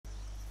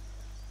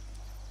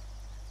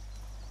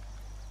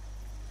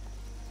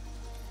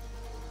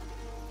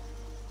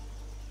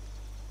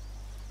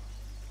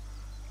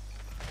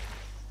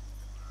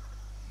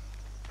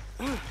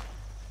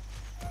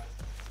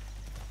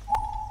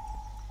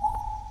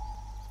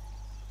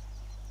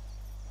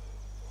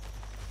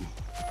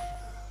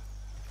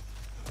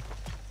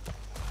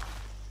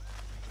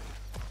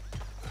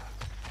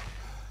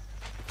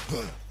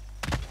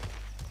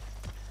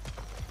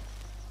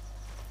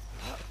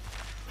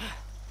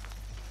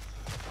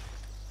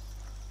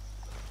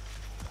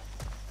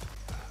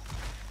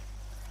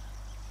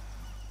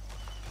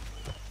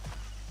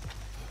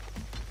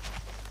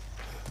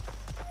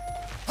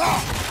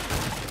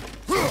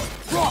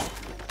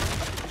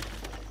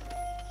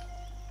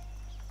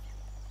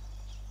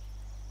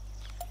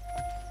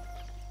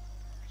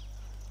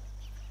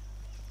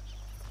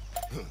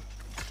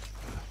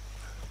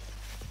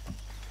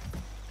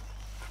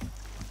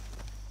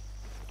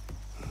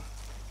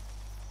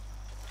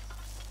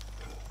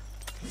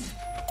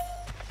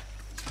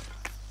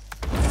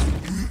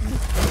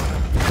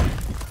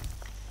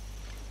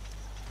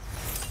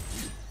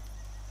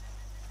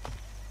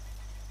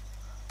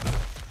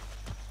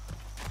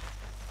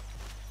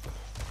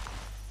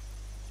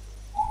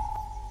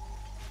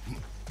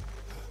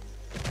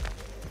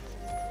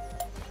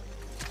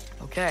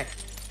Okay,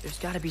 there's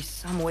gotta be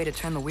some way to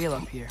turn the wheel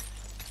up here.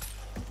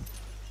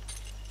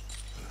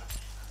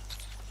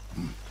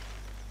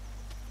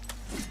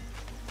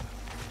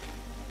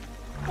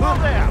 Whoa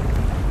there!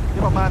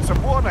 Give a man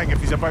some warning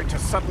if he's about to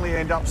suddenly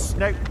end up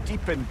snout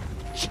deep in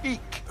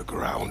cheek. The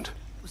ground.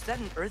 Was that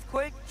an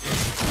earthquake?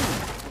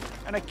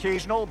 An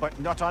occasional but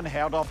not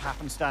unheard of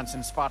happenstance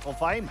in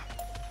Svartalfheim.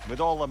 With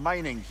all the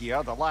mining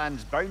here, the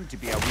land's bound to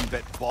be a wee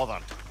bit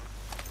bothered.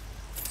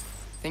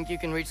 Think you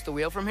can reach the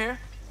wheel from here?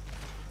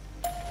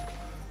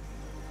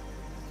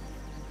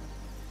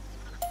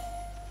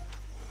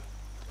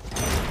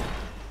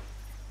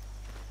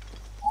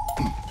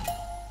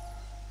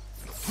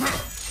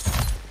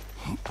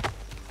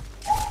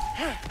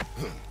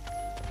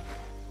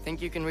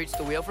 Think you can reach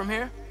the wheel from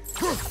here?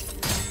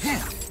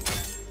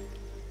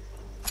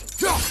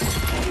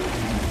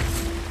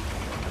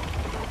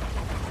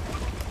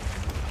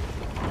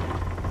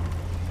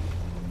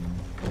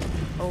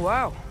 Oh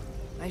wow,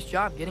 nice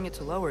job getting it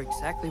to lower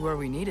exactly where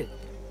we need it.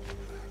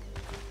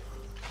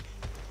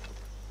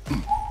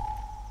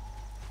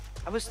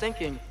 I was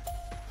thinking,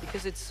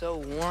 because it's so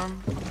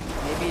warm,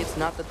 maybe it's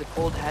not that the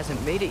cold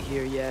hasn't made it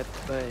here yet,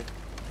 but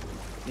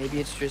maybe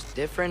it's just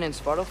different in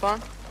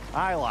Svartalfheim?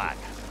 Aye, lad.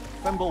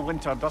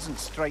 Winter doesn't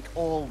strike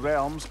all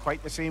realms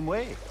quite the same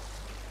way.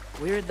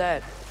 Weird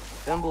that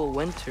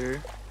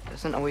Winter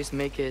doesn't always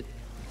make it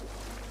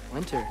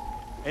winter.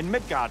 In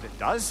Midgard it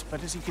does,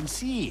 but as you can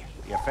see,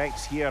 the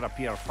effects here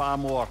appear far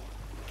more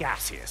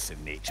gaseous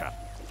in nature.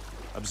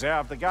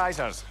 Observe the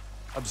geysers.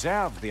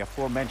 Observe the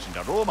aforementioned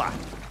aroma.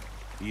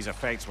 These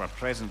effects were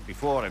present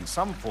before in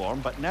some form,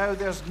 but now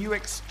there's new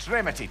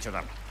extremity to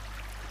them.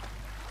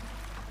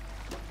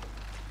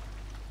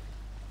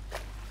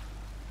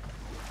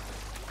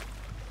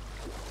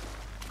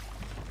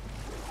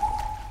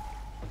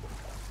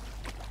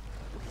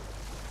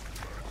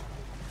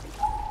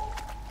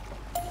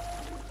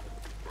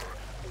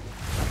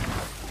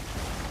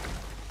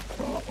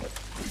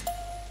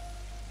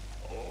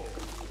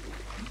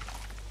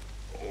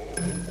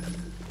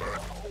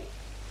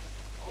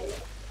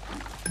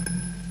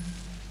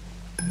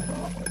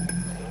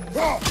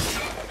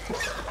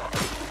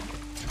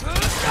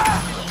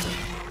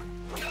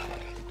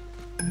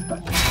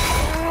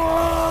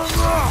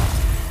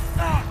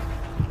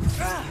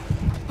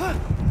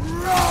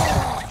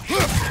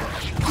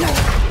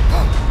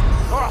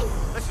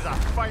 This is a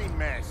fine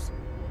mess.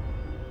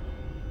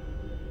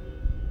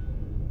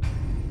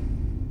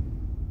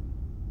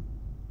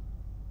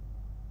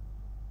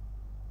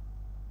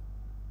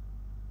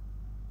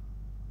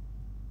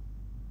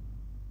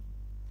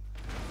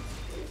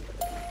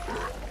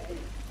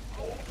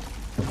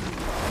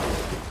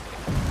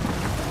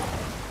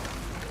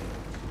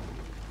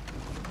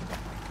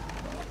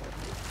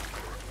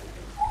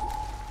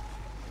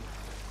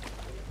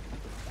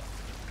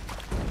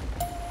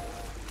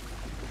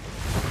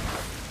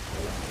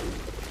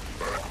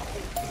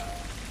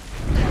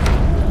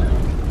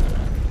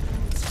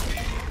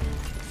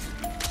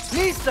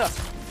 Nista!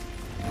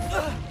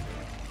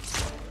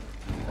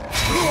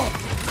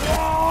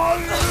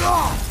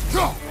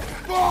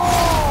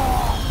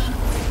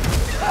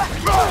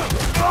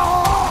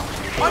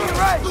 On your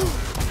right!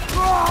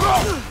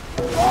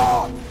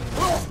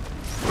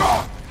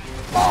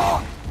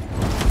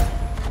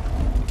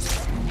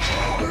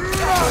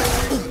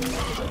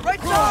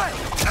 Right side!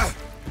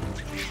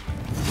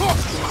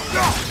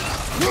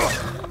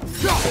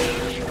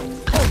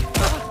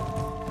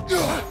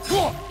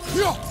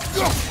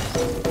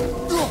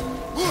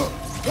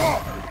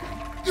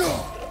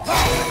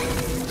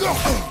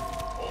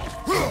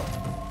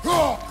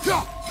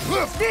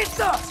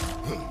 Nista!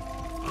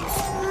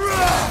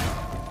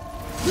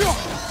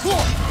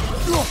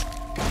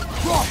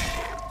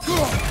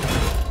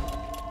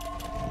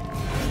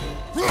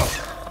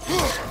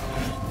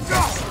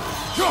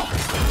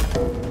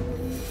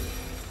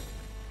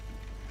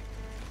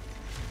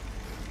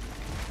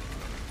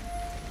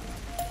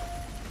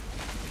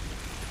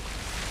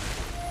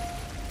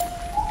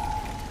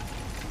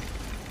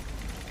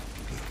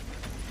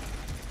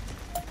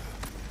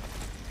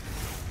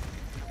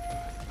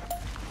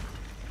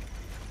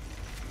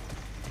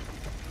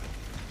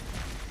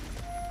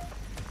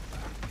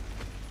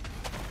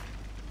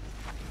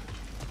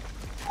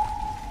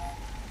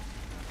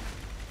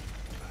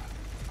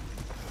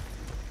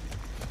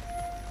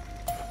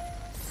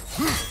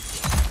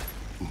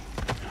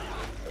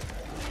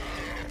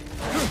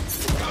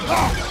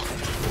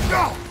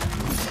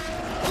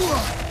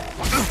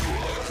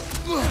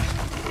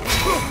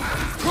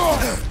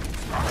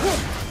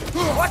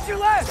 Watch your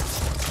left!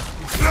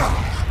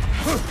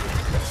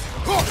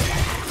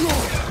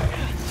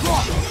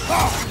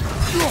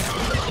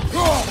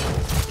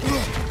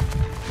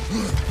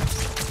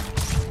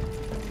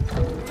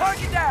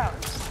 Target down!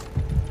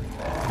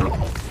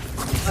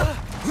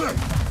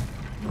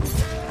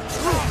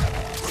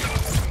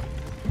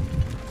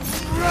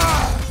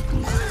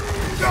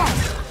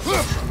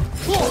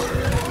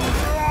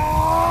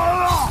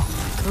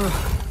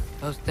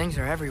 Those things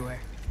are everywhere.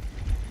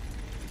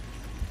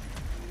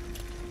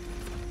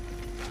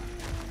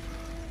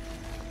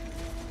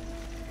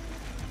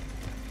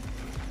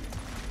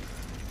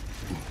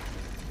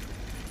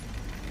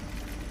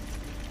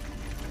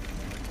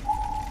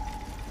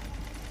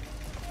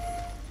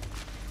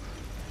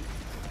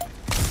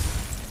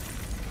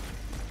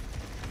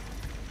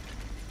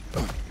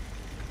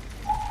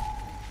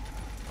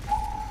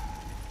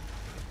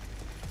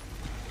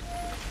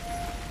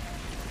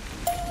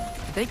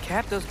 Did they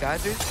cap those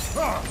geysers?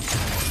 I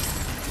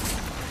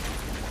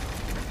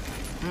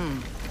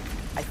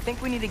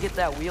think we need to get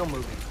that wheel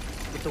moving,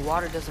 but the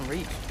water doesn't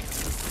reach.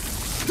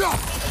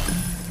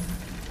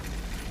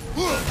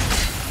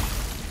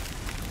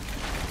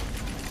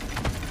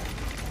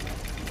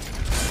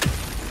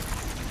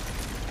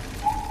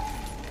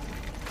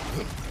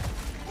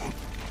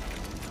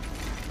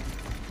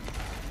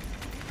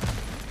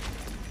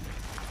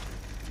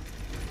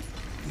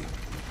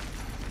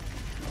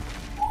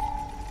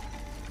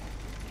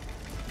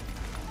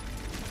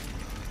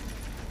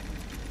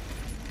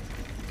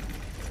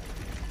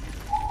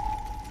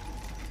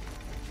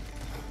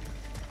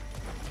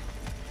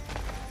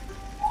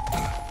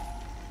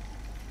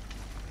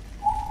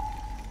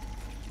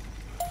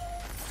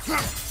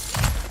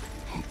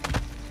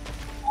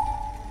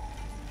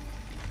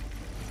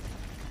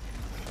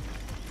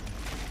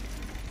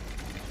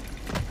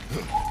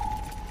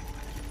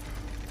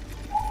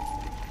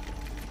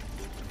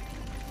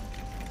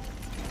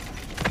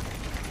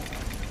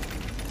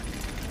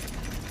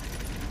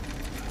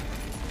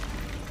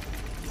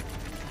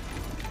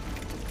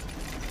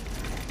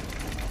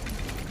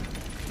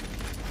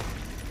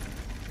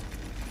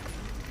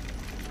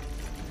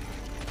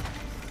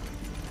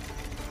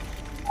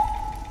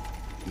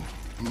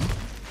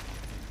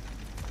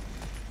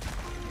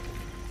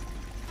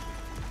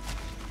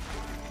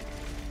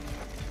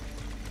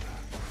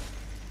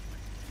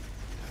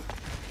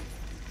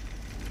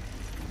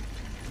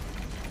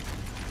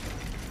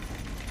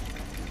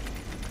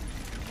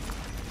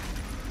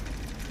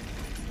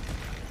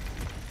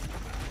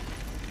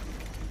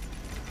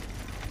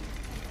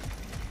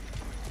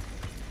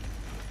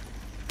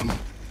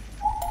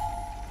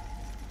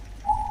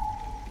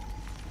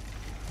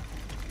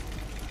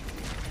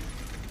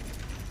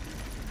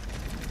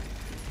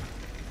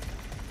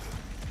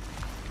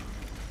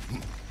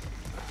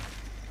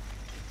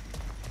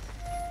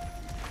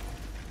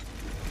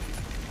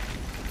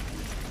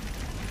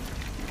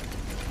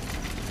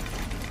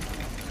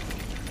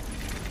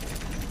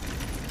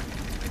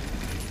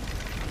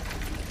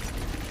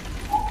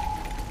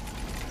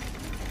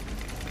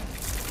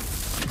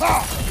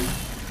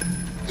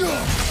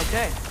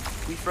 Okay,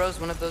 we froze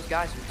one of those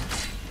geysers.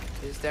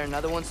 Is there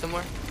another one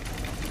somewhere?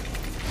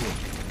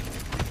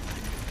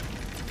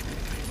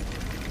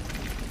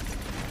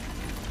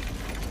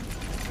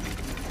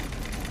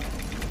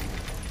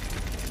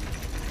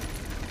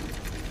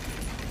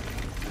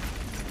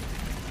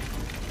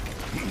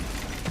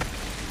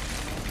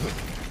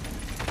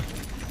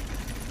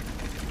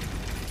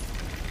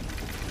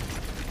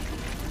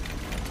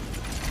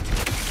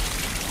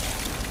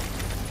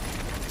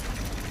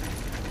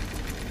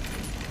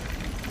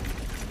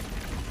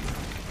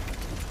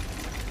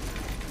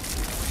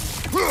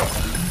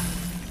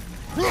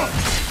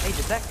 Hey,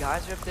 did that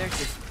geyser up there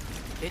just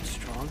get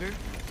stronger?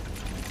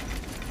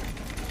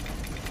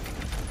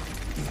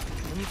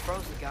 When you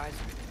froze the geyser,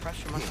 the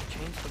pressure must have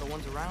changed for the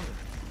ones around it.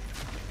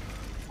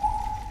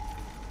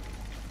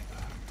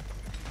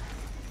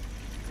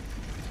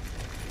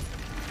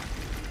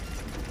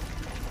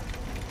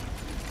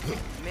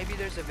 Maybe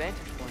there's a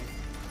vantage point.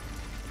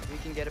 We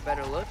can get a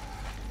better look.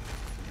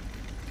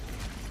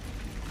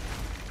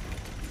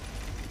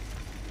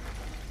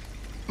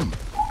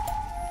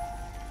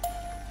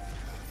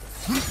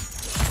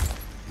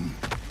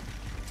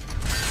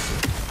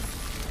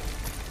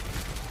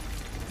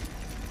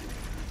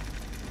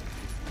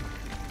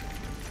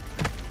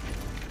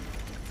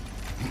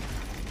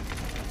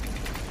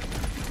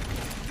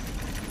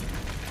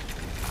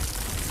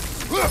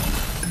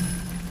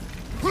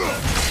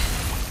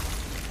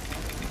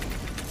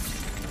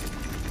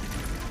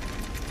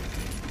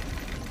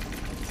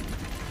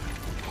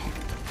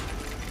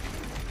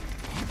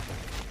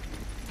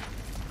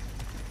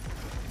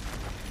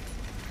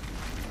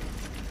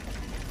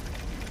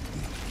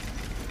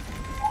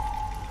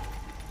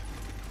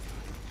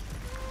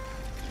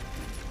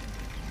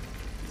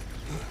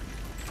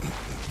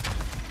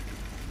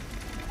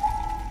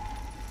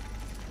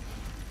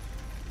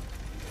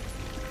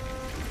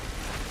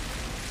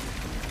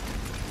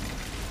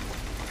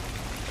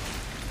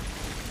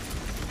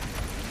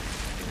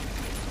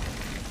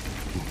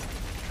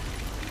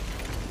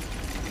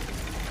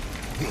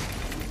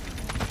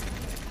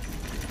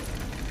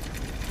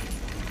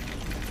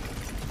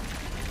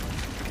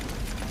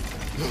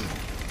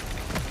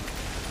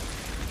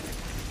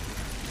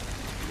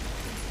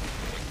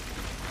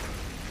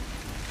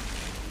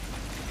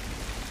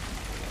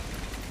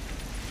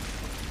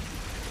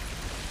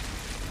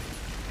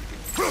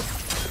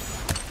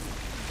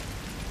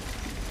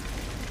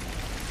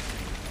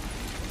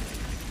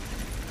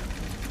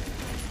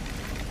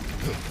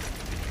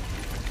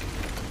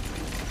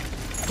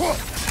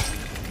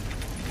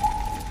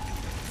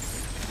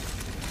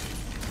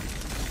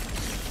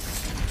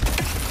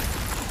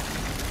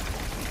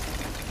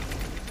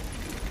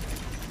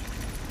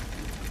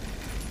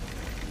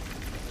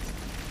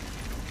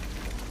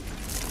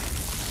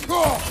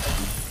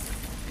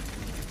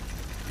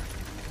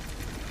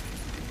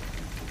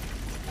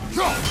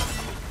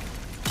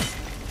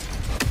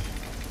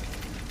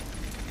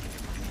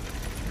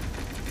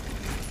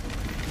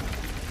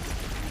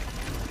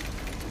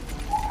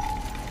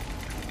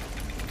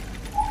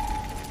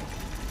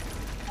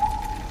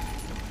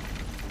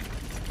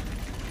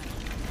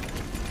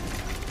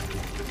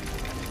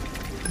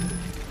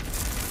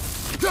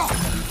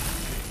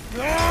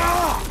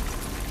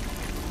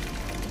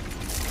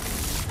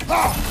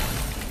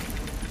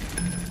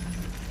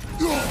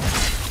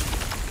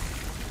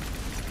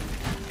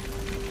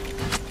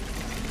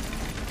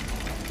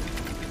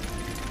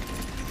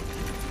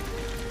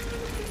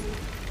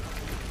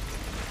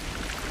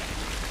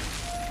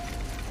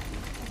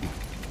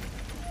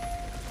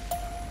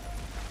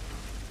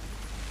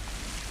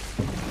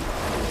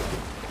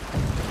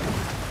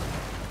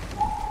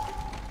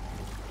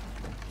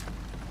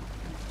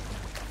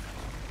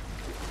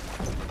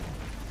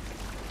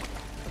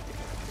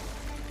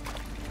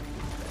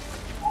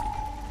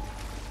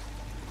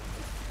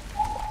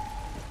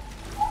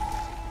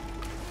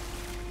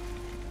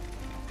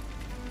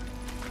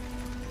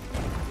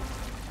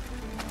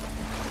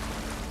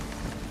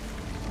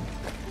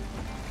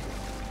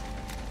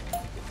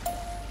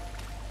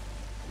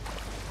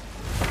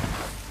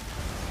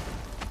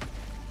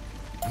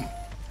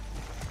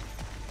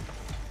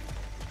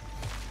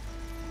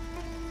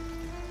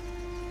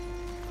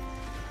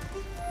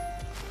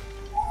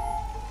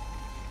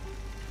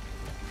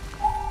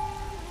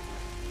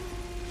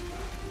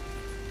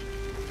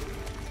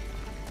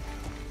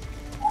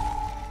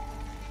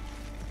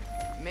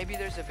 Maybe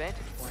there's a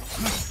vantage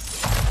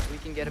point. We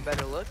can get a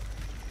better look.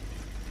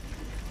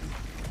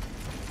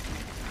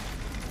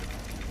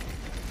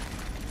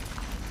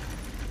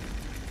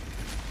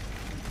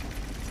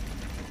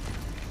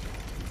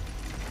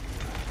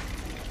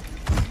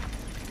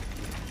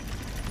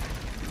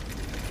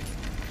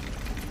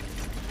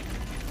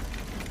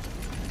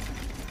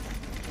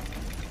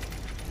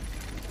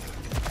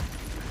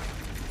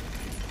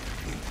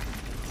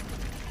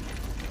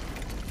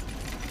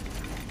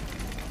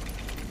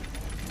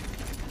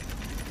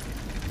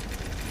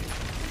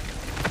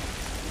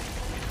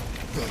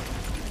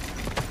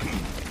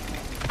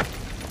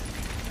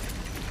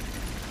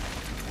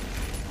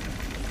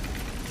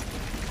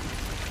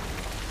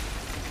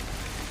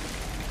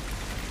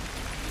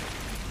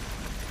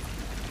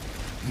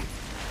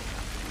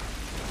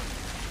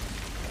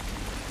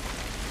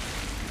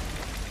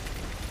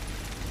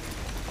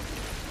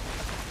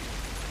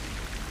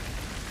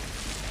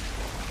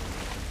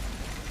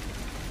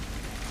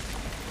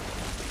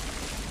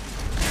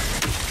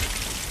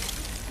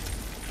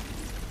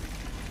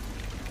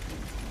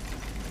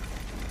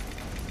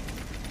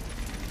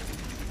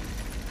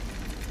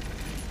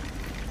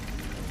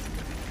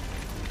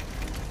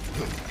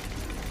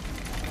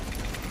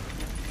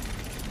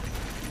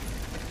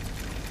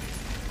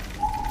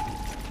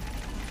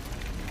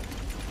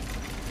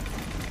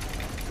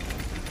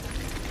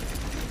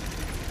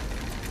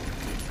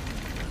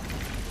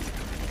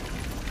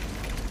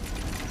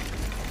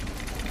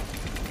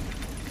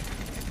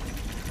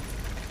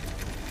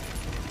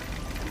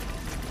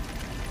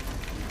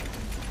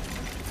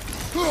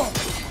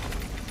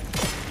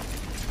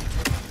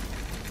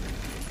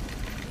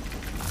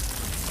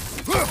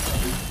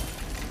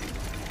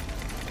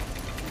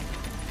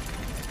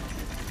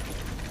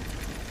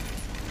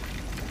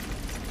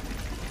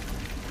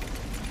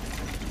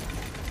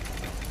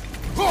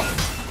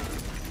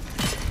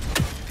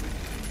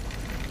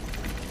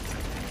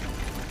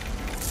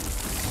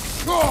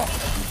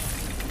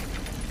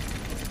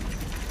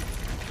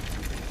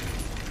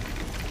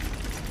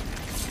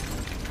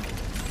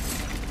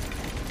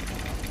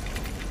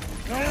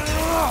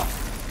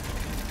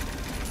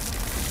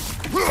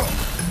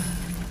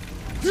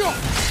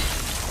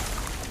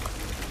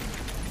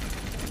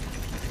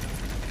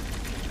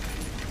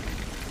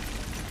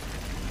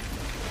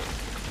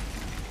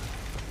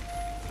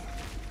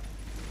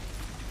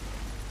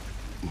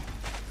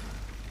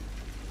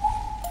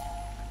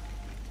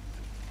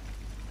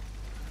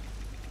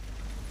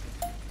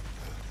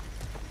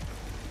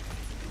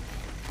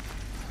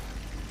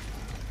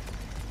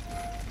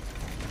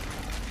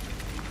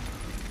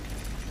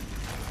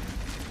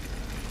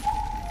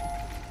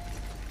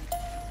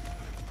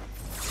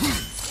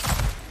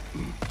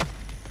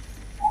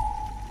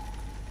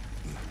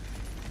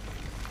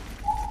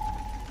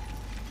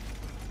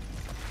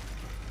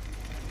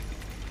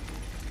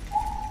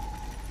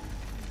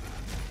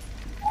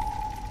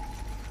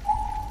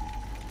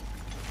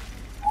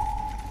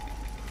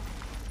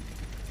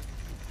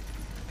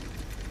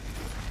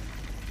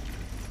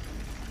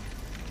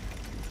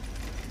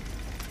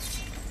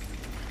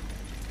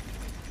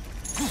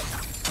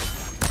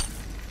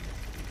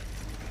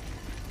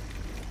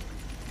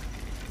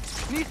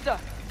 Nista!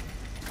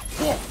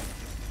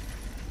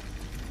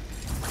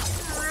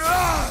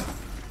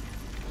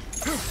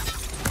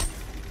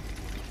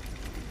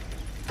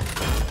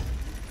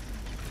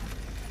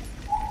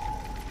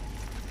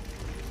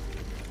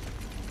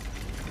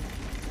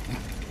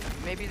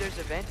 Maybe there's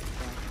a vantage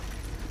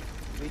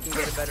point. We can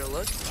get a better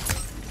look.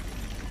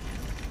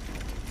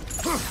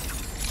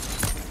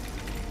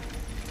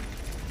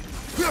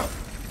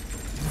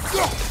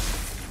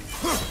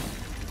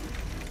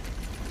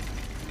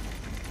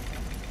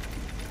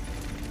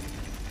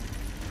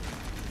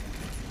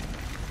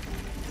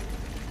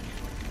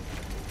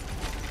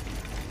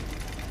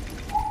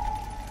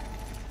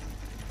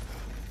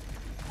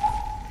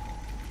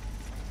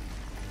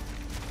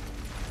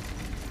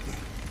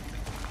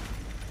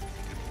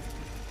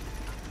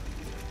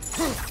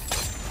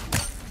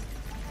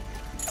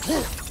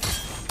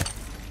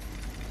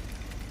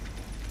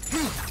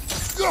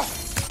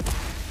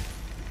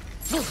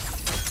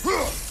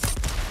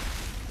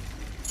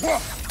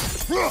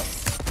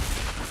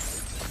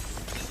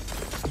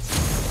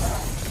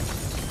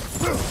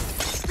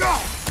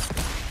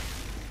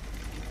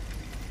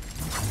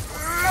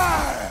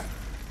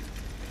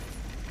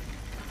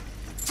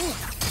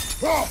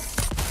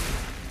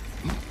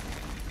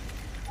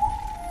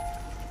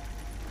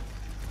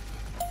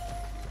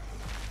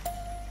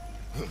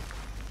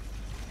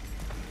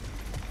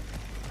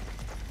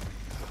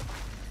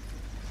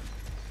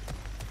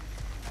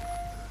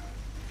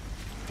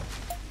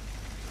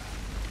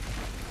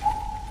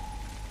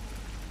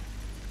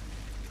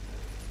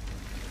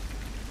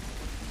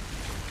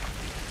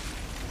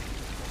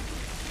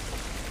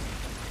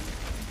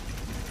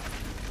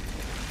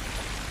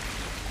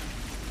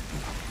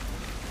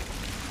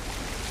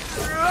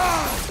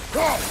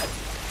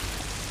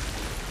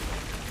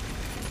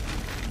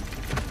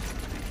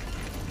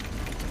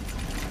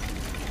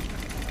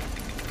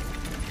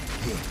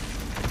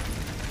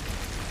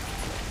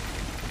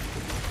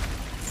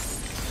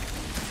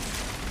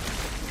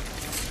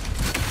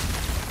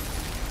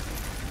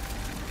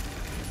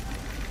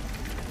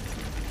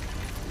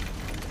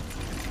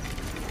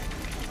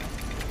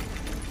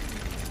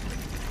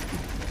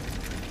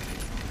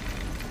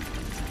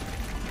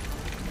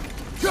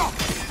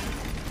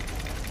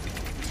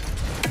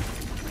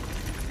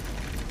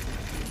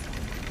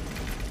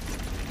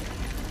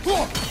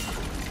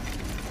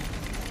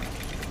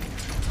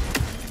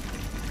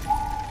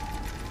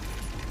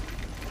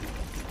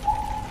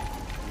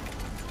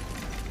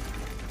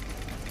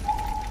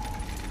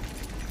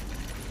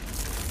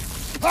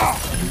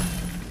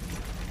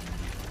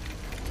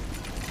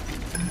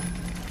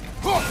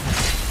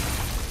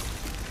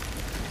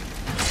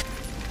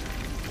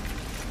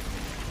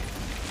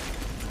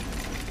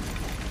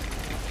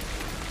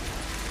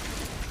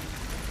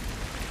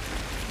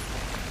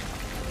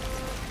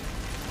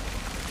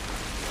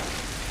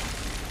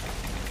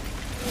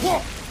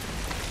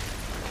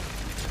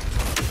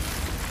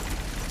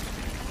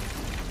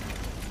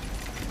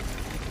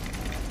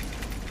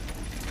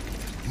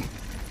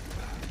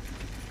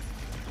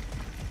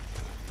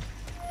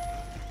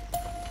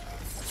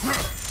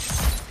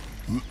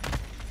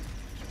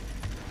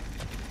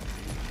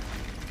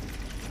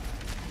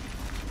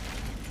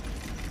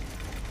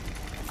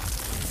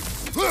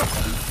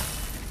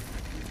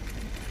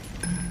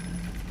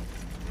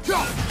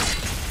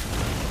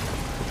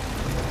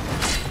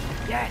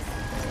 Yes!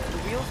 The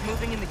wheel's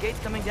moving and the gate's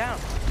coming down.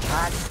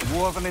 That's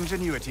dwarven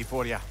ingenuity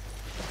for you.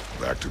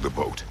 Back to the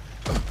boat.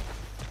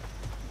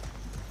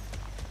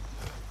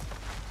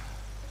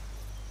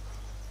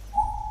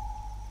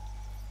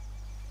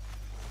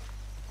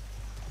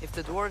 If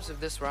the dwarves of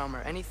this realm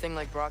are anything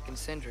like Brock and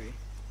Sindri,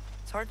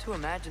 it's hard to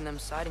imagine them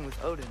siding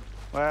with Odin.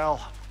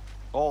 Well,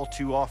 all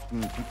too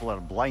often people are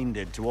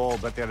blinded to all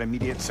but their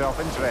immediate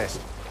self-interest.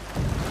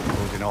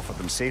 Odin offered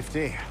them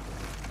safety,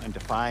 and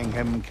defying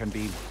him can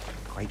be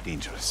quite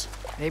dangerous.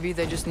 Maybe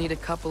they just need a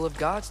couple of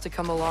gods to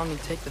come along and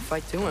take the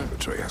fight to him.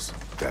 Atreus,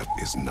 that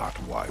is not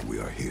why we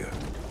are here.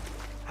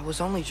 I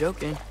was only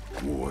joking.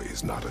 War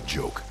is not a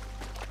joke,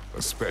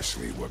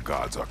 especially where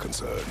gods are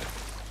concerned.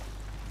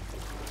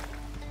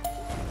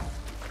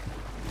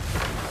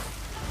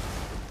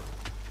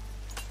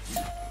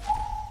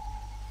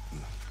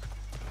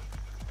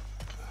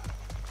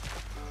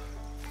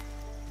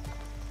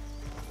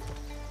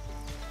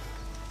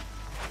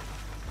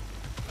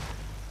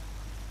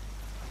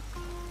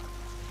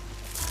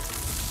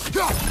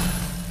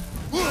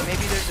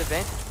 Maybe there's a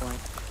vantage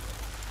point.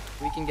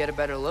 We can get a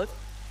better look.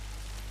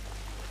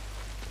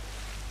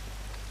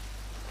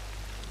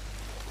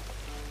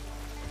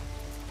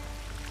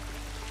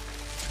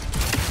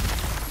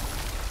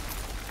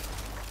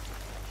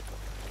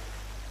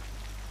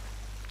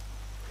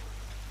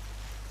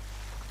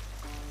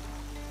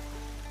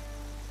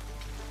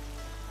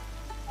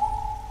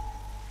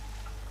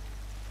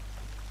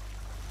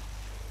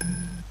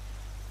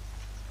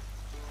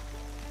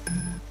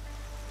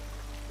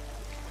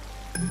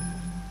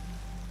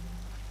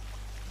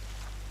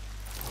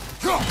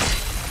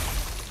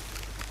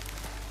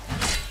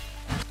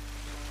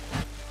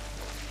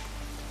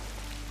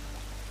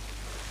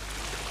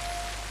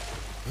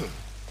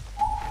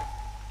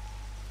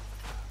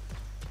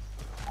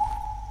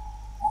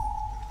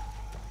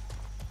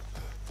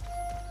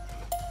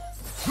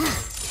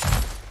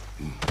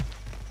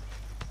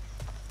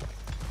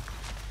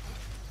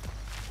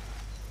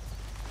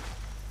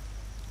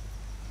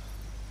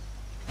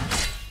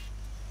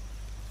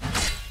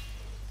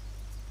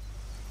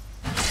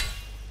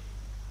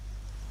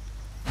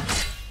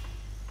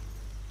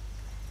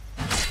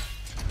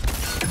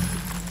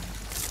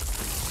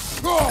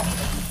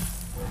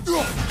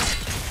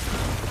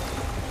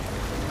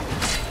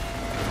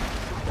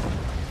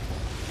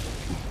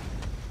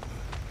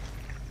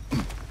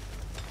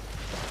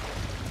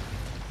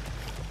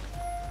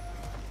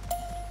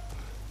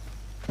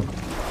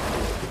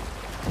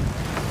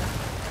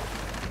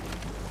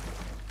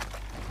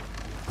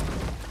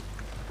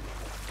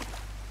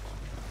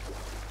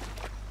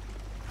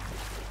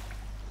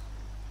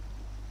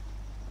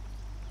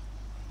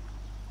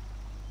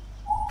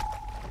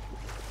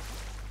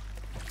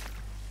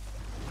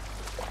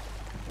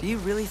 Do you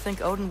really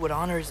think Odin would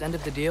honor his end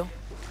of the deal?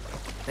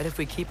 That if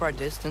we keep our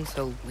distance,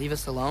 he'll leave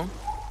us alone?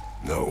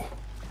 No.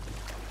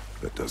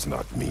 That does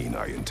not mean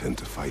I intend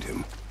to fight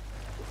him.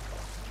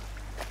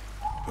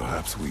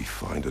 Perhaps we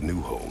find a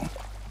new home,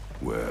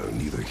 where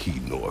neither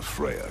he nor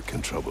Freya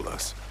can trouble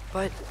us.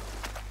 But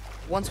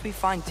once we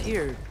find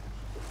Tyr,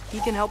 he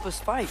can help us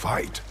fight.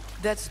 Fight?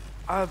 That's,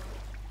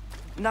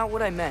 not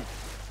what I meant.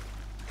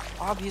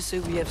 Obviously,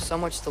 we have so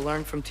much to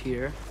learn from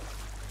Tyr.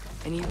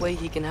 Any way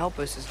he can help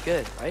us is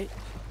good, right?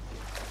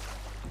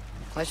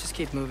 Let's just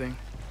keep moving.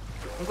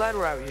 I'm glad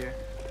we're out here,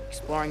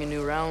 exploring a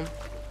new realm.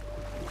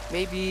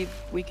 Maybe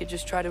we could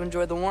just try to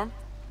enjoy the warmth?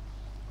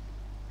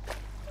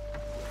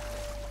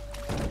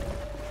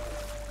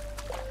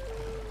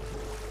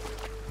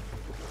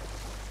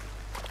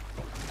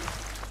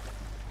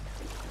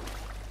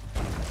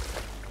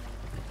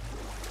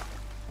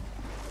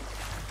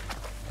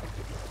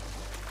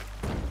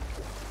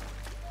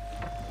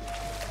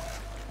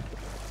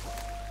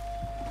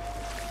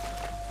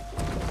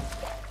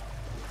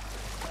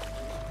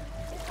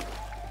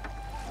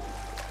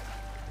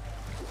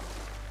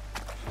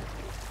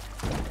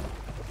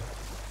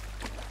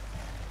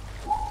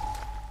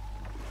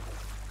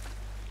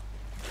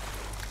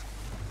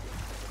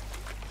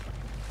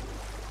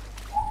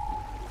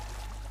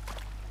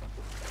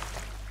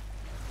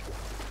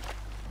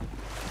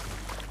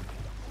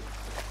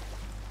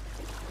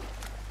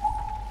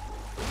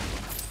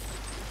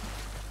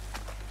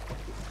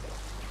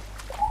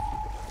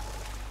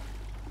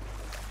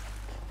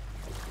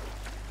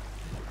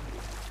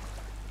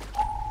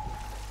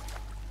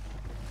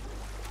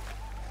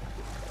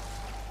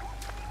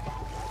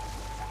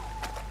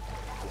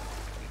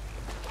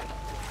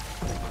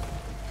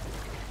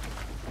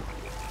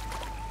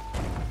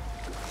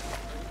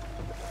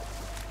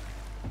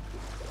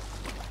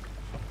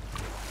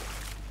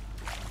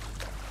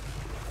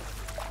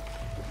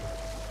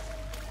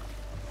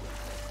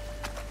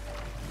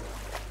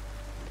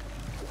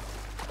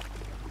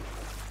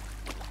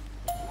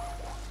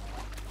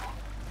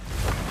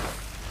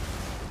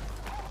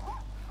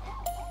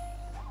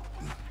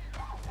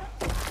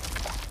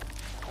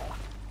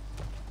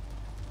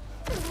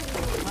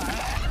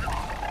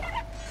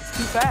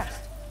 Too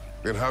fast.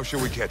 Then how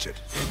shall we catch it?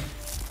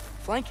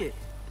 Flank it.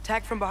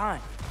 Attack from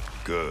behind.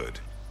 Good.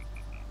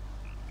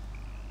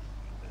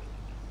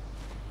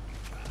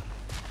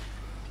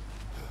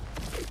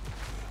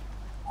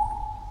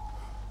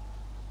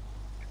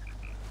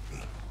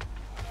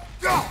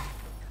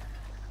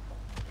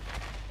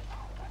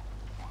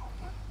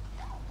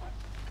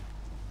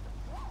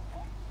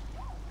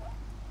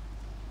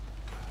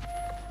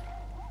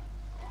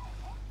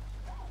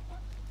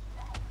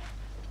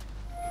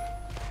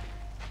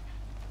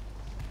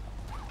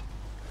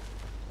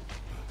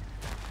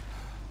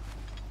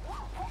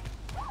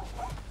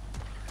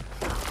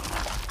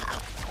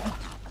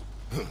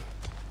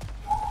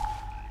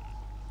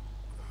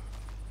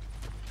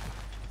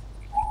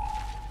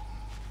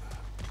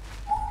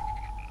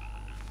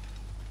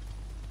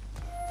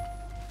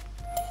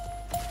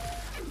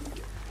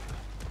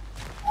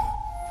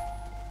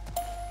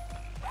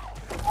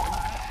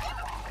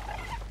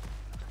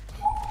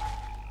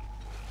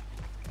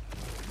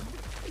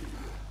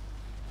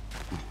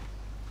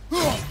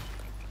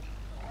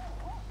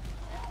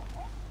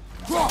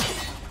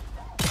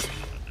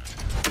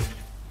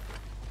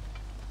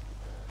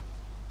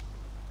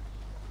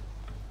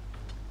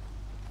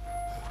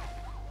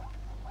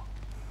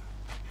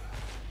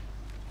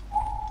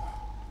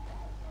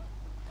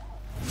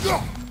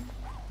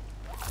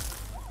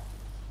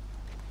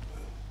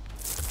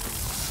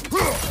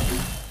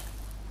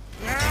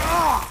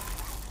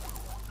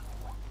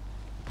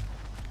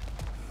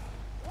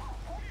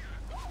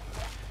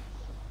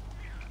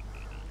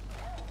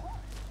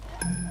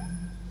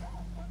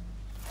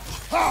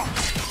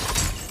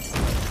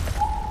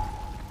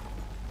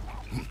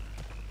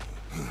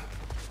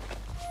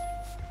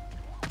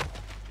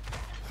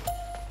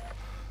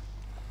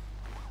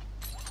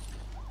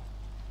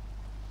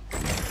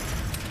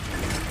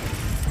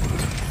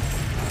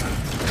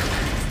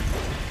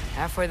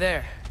 Halfway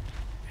there.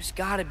 There's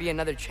gotta be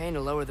another chain to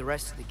lower the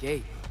rest of the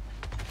gate.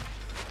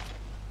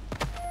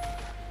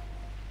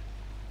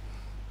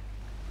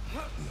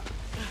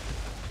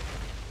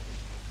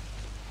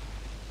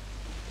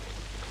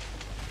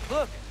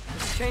 Look!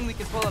 There's a chain we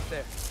can pull up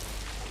there.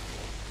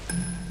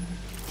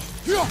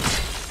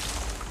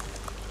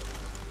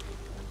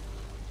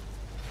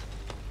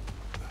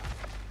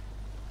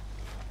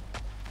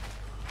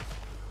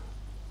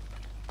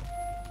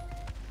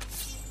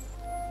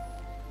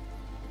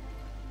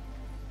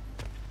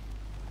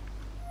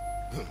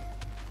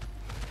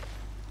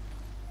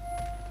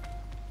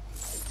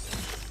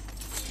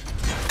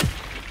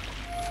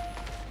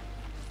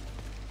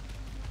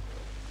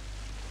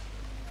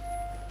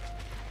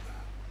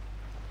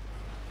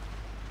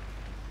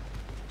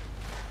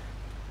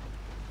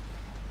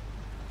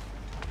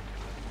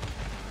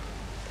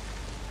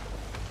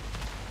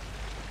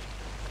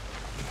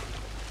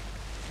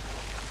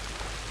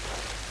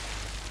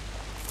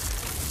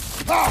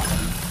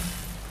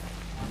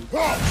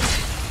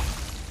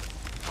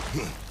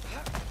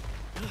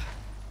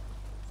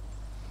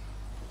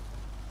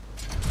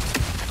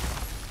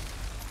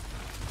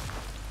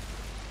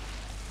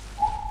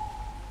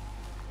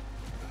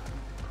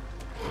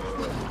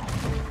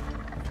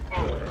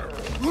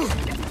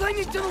 It's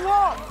clinging to the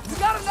wall! We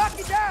gotta knock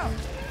it down!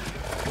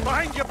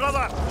 Behind you,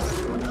 brother!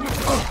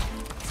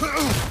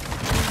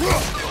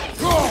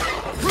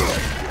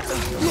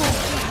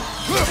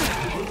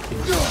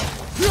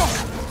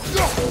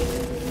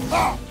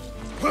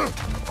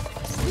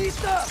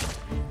 East up!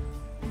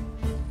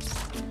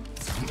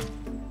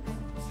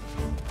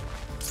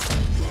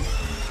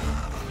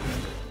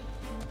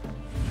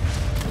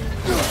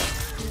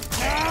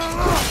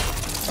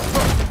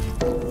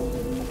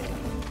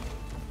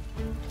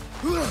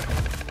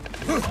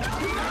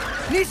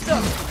 Nista!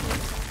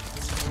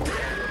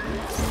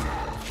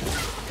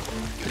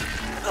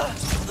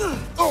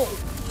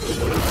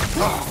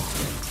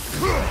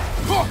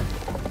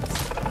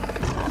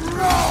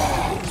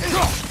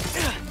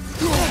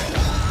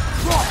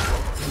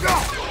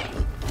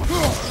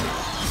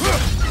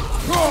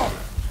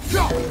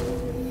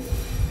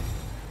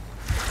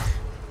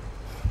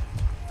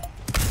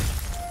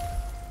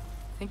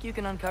 Think you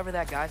can uncover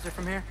that geyser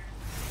from here?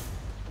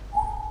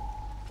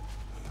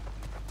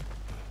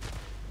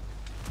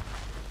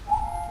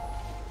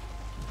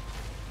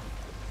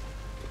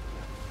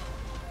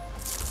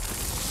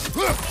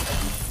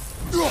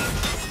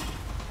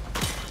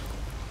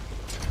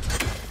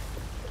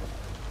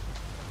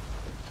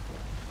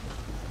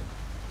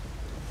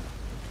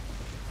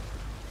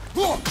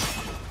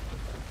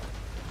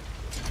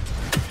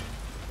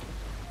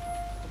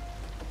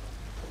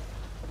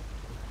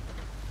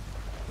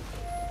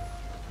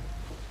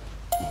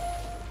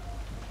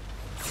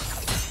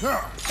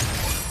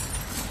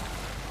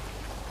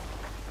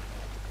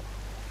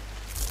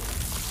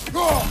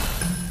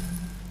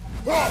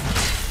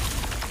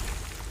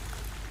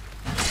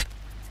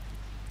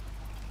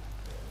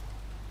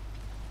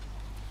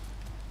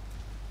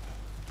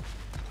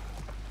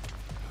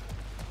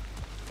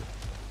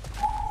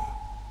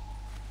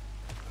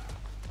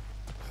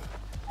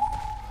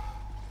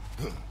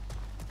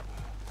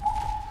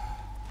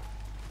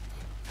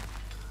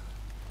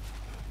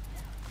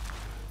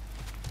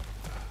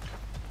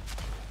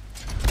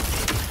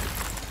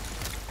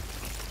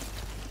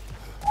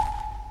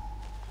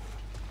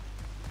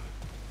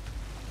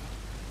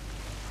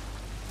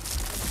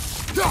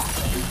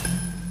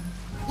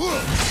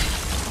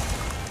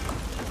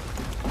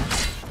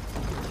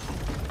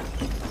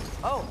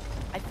 Oh,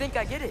 I think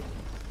I get it.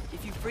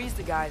 If you freeze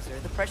the geyser,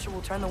 the pressure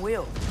will turn the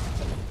wheel.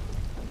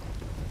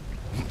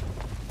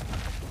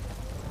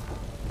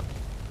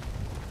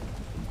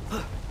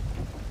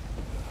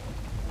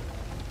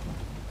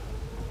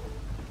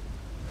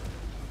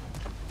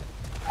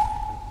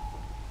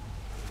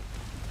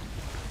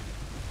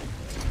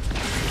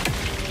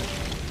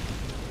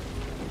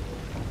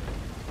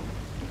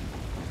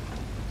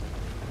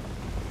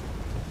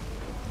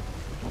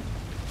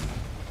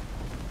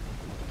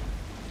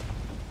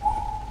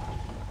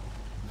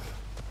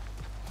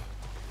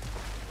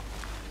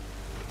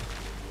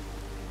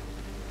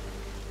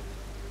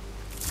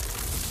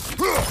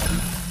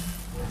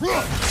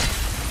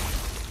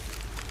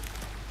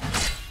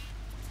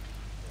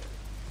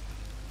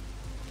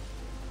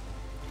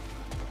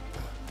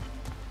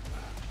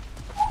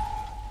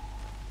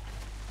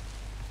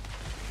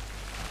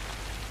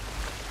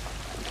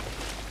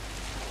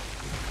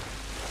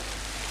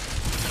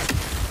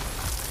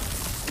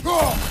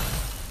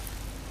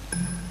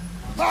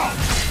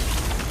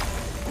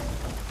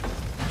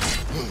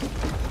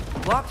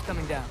 Block's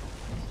coming down.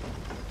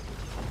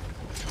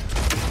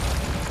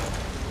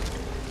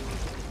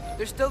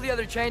 There's still the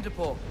other chain to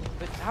pull,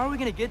 but how are we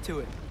gonna get to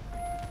it?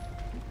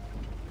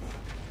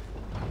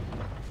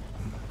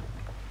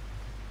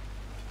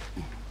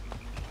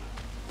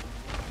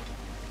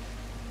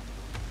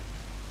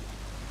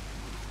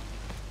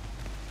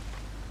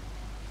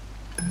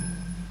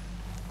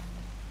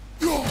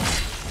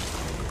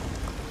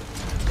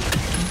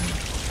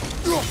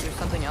 Is there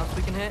something else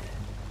we can hit?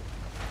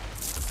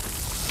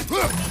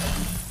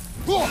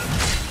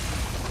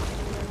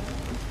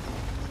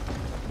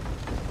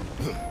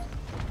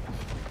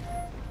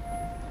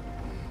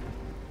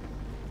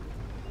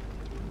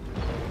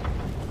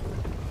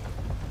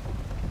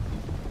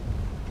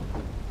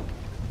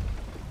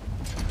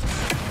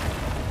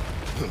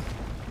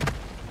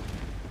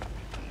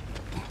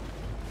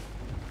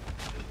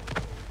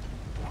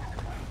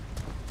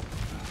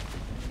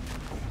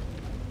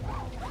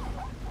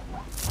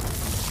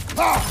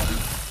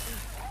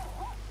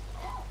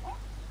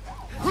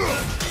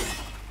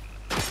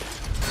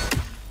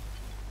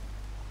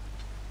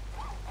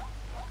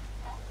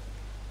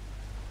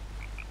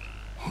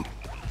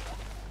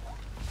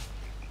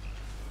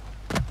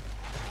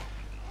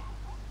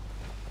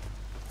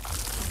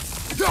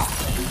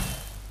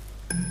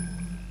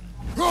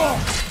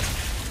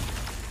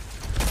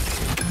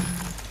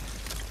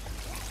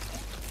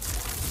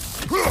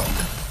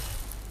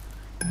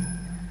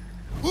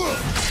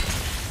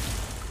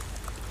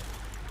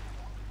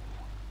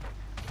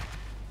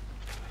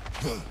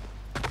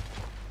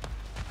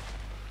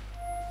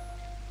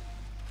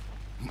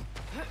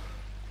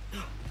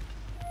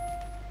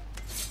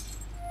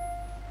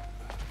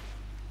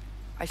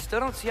 I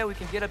still don't see how we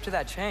can get up to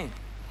that chain.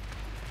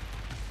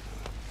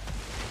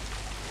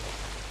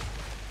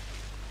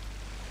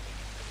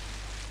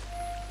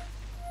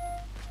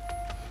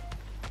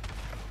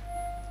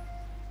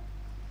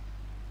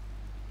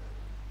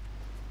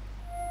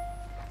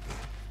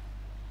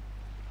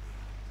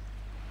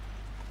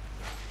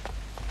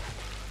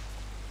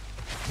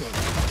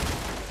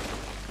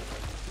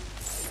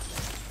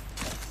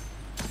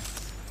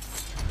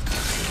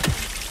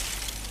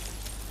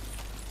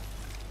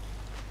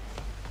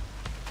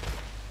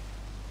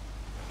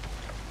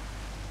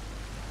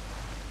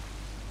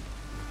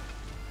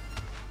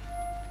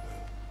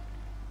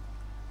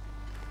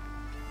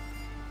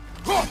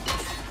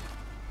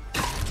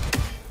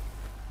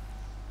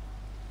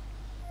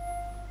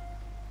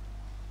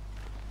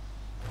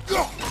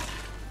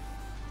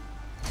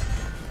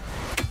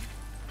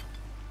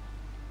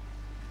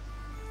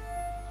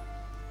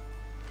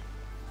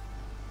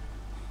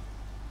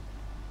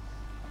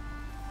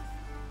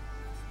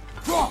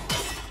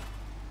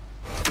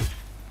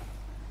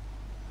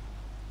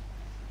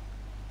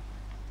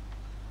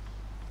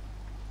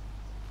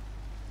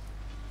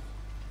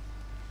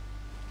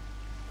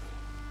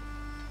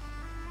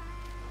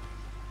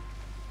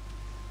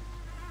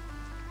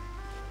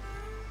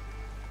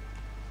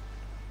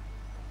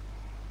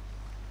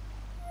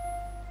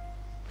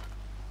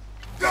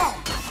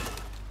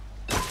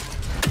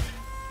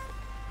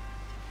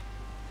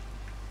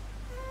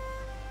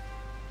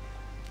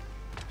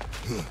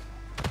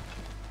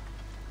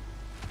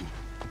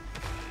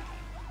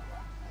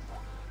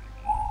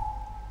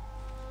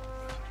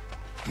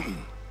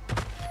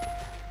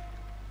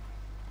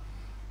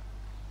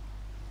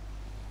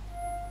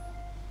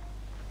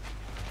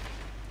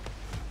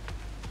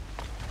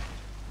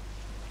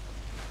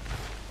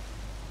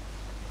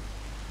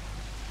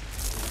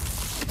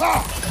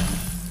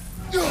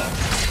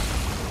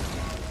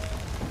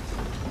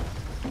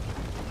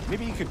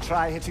 Maybe you could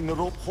try hitting the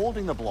rope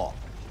holding the block.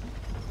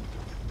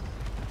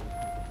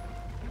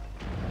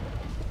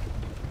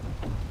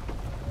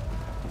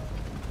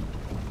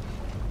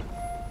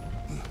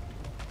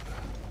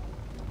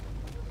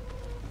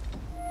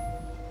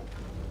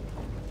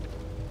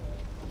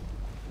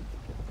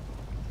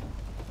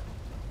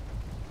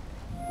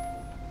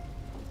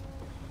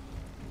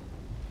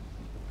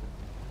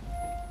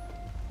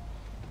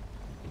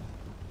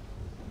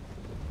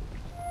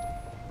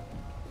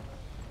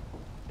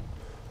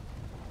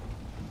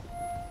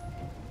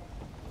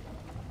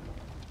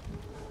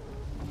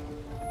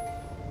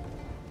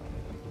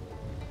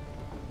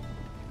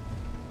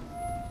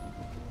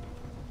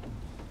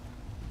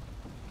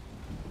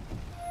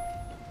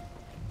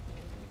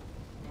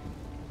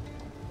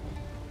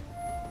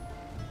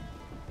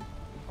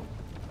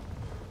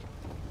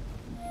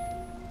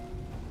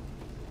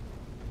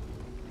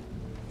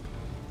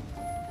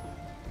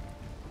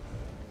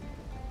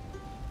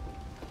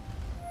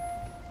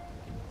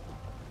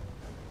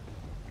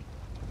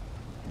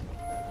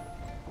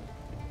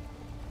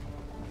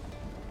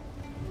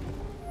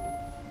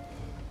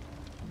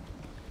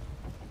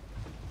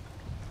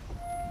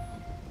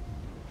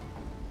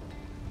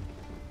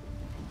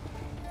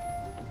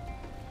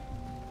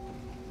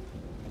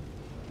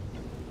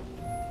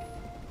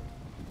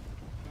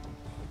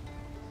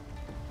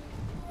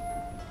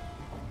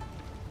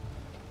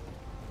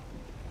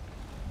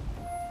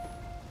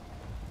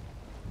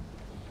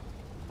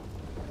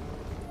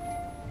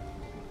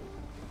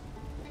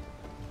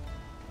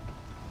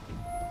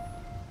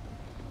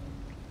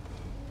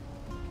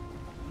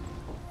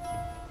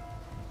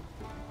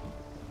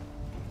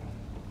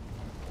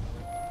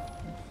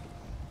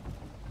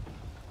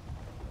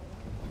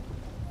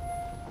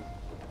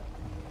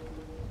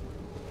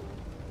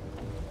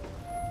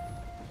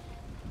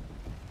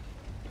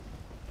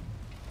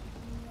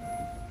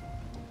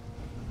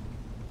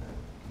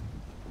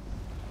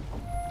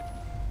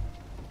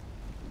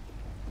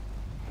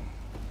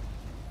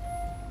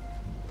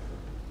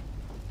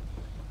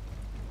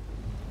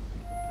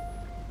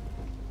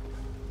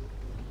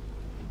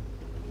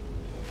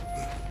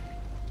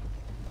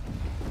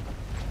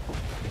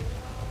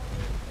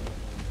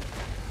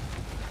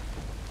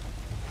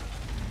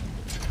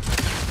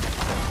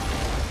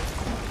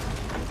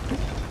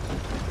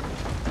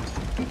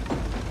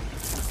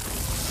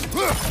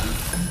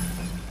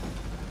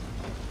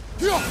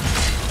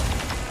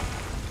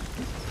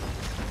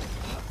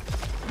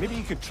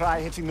 could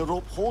try hitting the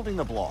rope holding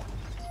the block.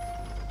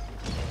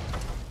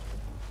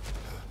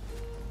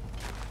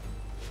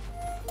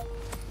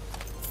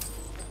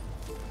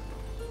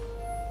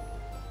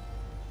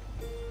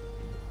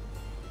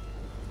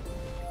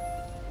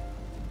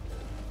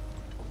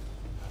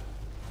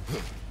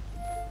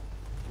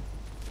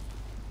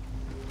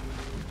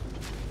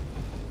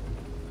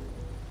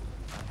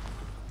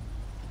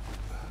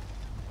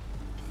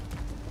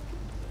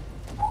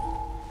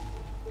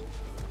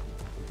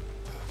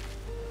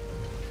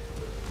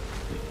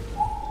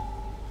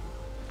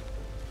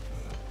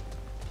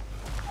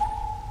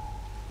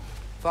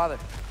 Father,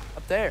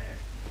 up there.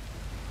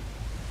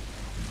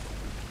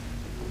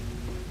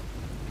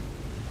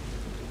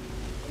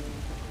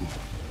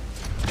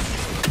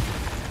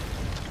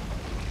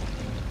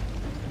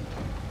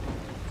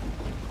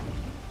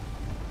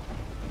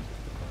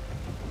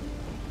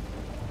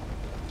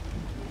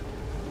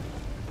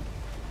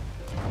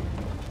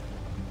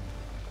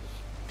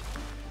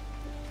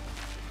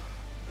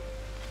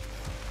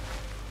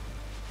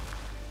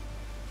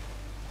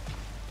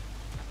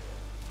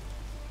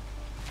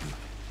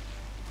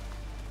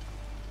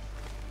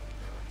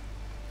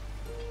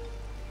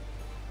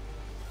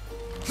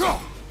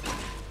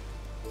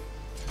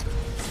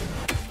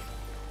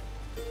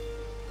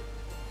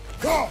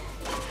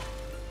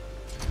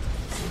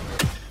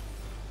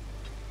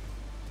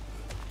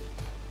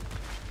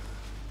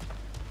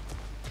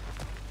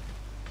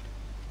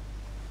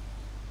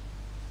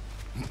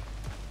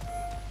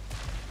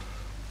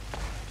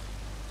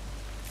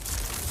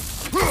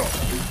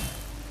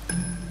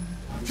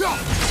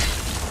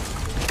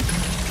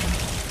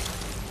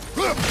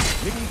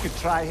 Maybe you could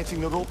try hitting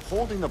the rope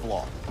holding the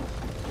block.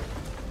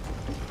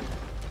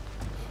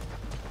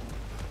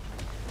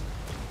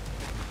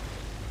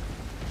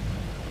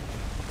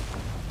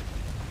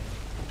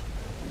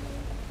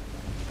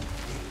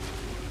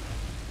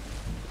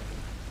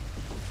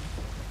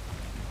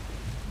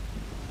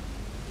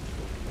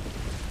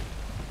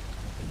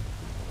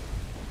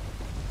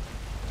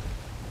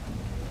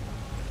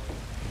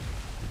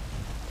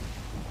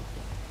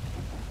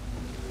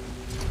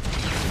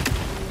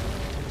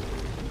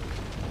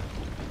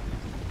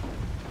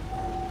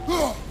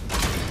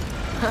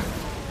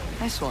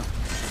 Nice one.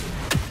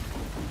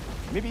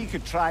 Maybe you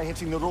could try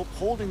hitting the rope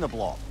holding the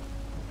block.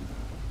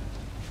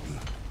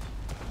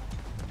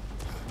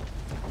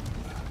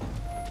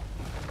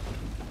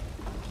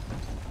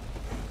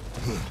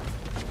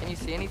 Can you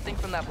see anything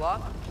from that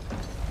block?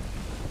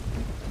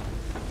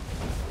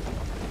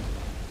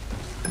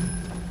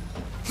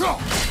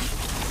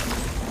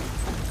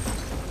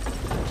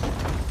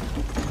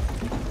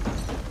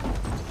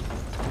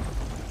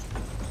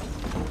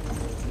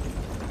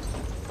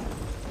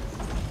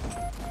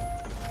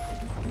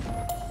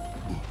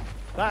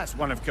 That's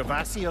one of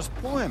Kvasir's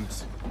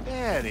poems.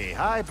 Very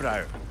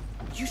highbrow.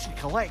 You should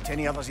collect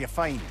any others you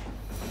find.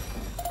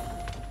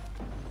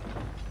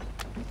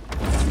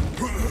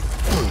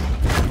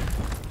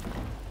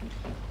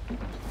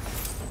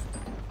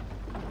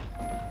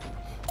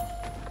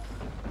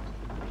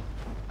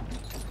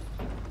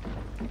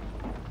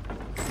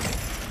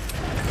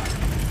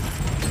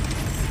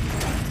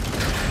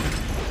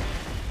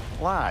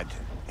 Lad,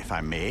 if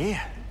I may,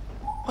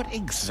 what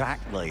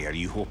exactly are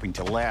you hoping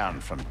to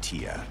learn from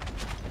Tyr?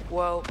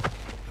 Well,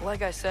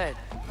 like I said,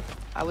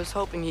 I was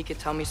hoping he could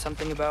tell me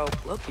something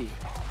about Loki.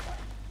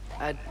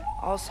 I'd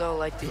also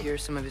like to hear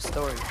some of his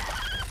stories.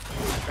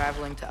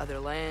 Traveling to other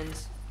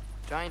lands,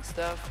 giant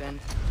stuff, and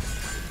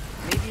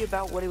maybe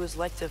about what it was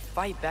like to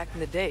fight back in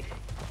the day.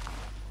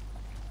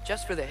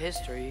 Just for the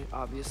history,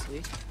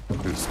 obviously.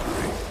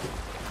 History.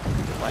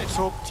 Let's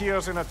hope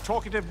Tyr's in a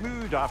talkative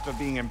mood after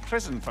being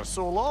imprisoned for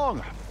so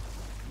long.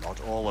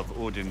 Not all of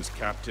Odin's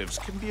captives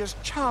can be as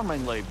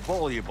charmingly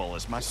voluble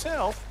as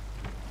myself.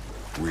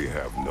 We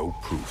have no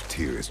proof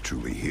Tyr is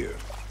truly here.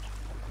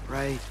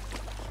 Right.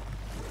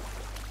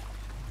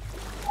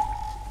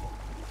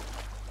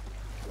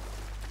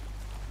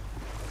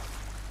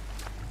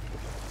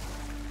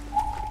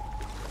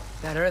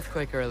 That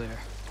earthquake earlier.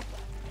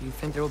 Do you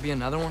think there will be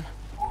another one?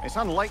 It's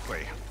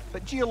unlikely,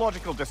 but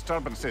geological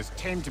disturbances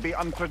tend to be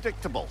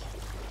unpredictable.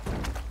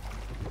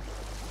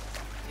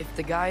 If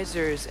the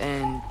geysers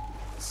and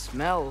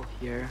smell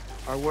here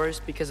are worse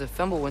because of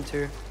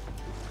Fimbulwinter,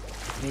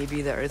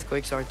 maybe the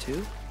earthquakes are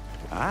too?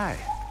 Aye,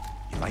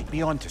 you might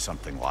be onto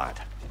something,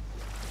 lad.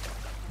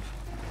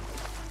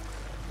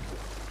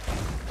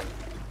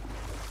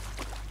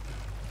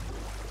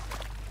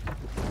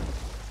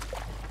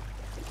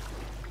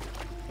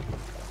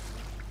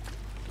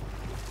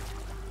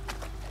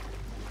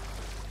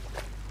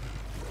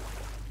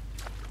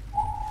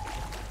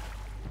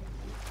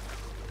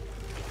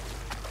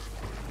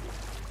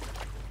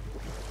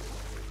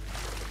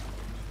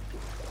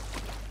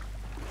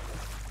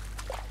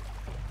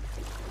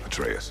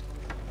 Atreus,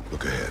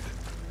 look ahead.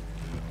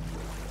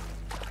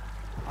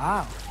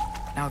 Wow.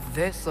 Now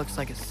this looks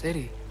like a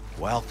city.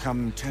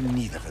 Welcome to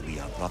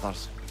Nidavellir,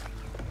 brothers.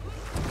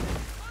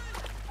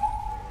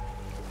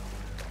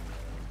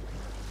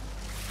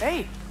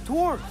 Hey,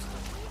 dwarves!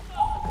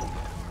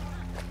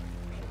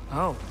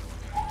 Oh.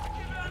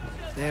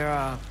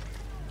 They're,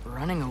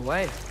 running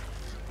away.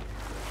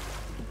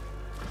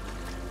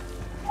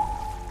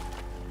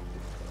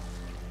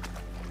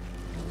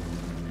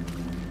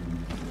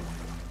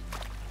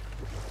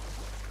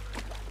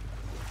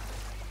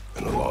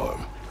 An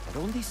alarm. I'd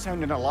only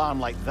sound an alarm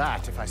like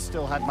that if I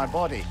still had my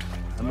body,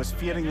 and was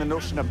fearing the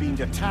notion of being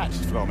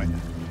detached from it.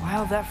 Why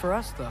how'd that for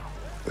us, though?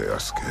 They are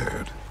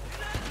scared.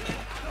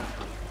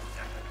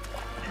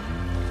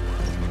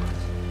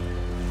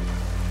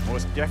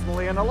 Most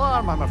definitely an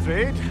alarm, I'm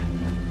afraid.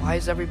 Why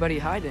is everybody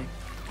hiding?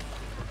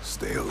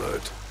 Stay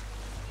alert.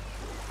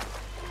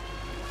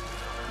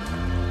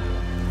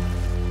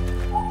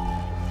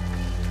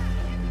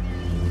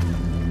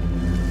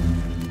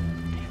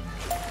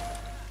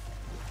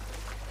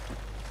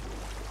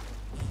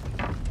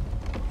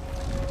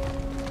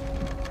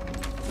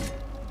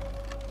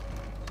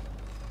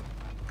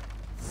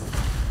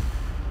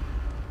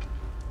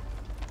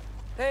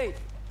 Hey,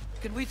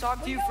 could we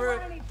talk to you for...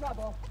 any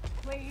trouble,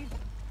 please.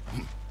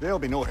 There'll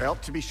be no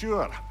help, to be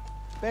sure.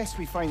 Best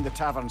we find the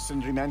tavern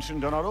Sindri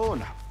mentioned on our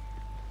own.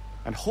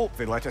 And hope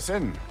they let us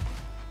in.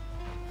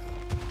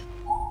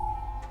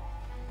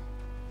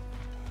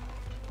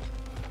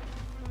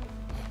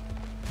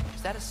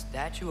 Is that a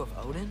statue of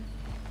Odin?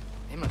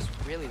 They must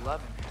really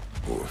love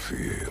him. Or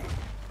fear him.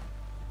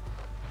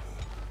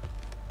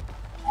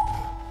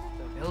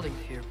 The buildings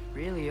here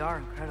really are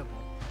incredible.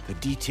 The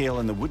detail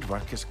in the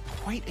woodwork is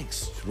quite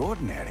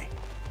extraordinary.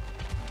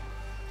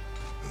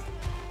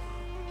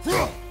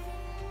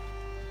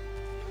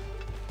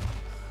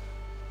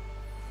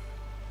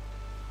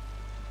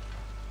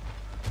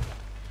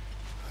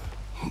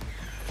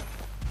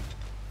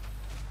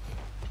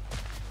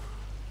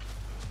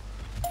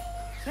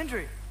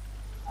 Sindri!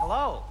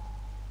 Hello.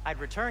 I'd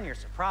return your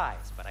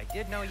surprise, but I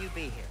did know you'd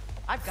be here.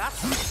 I've got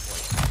something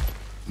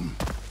for you.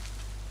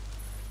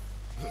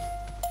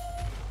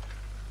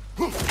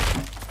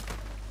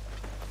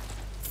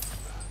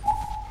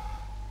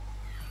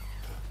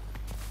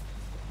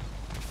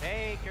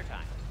 Take your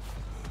time.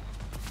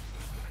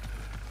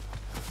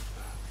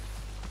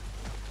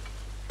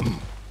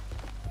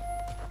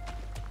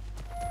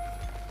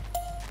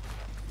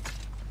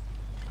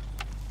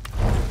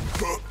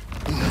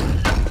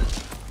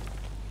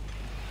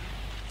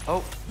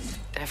 Oh,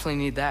 definitely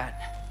need that.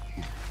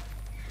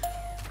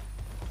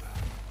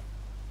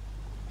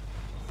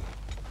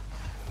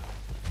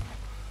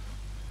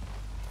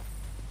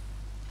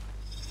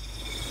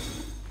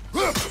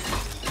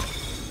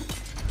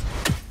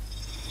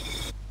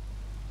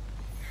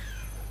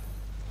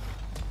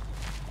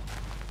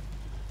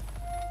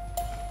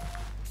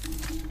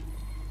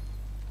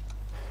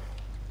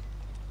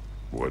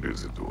 What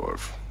is it,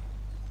 dwarf?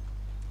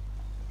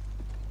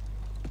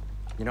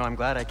 You know, I'm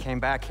glad I came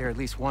back here at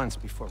least once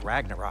before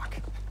Ragnarok.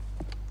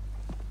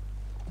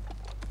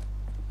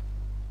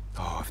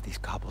 Oh, if these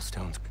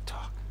cobblestones could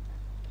talk.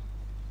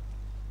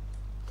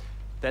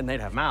 Then they'd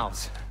have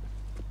mouths.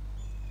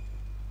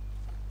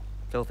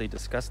 Filthy,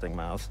 disgusting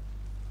mouths.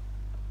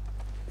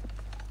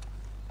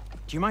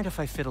 Do you mind if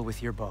I fiddle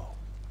with your bow?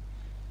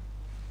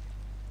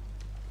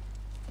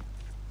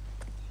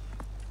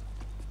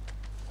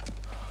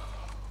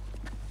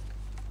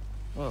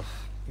 Well,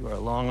 you are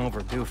long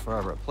overdue for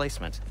a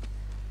replacement.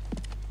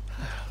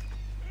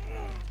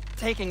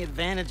 Taking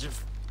advantage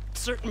of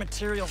certain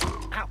materials.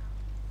 Ow.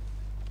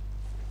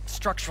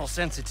 Structural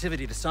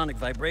sensitivity to sonic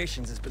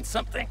vibrations has been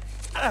something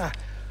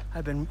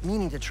I've been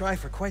meaning to try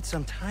for quite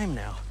some time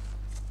now.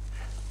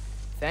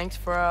 Thanks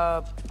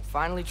for,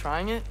 finally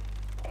trying it.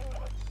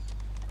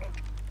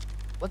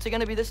 What's it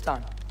gonna be this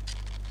time?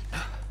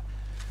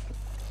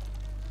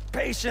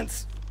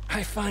 Patience.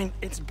 I find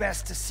it's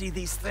best to see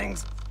these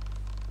things,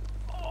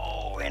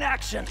 in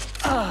action.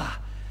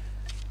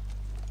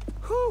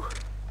 Whew.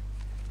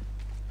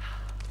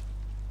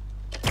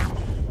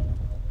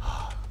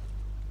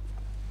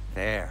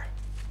 There.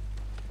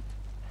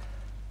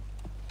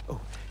 Oh,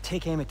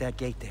 take aim at that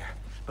gate there.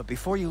 But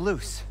before you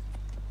loose,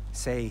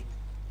 say,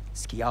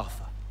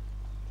 Skialfa.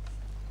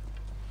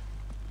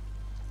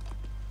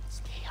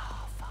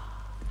 Skialfa.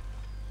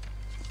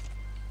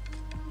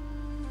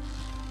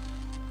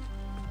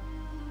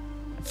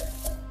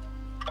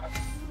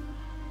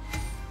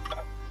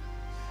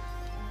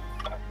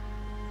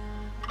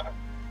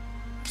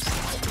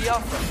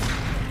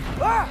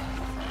 Ah!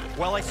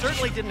 Well, I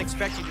certainly didn't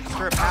expect you to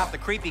disturb half the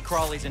creepy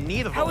crawlies in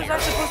need of How was I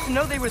supposed to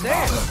know they were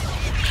there?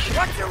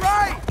 Watch your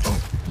right!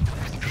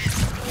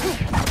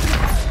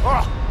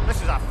 Oh,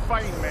 this is a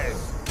fine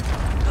mess.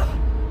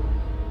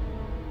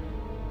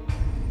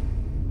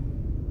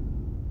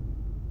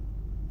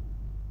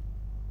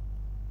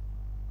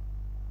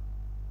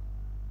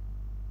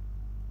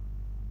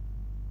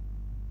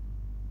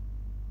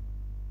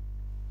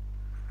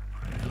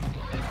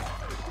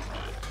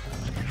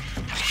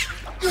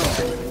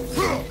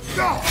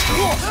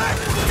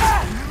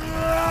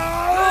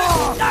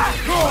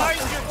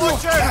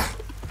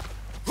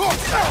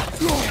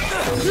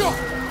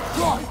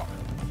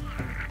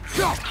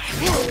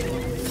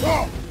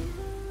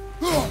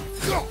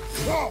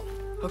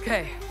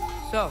 Okay,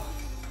 so,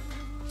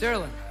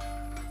 Derlin.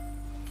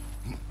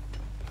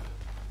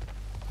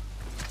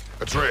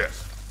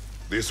 Atreus,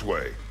 this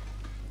way.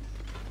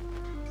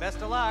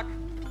 Best of luck.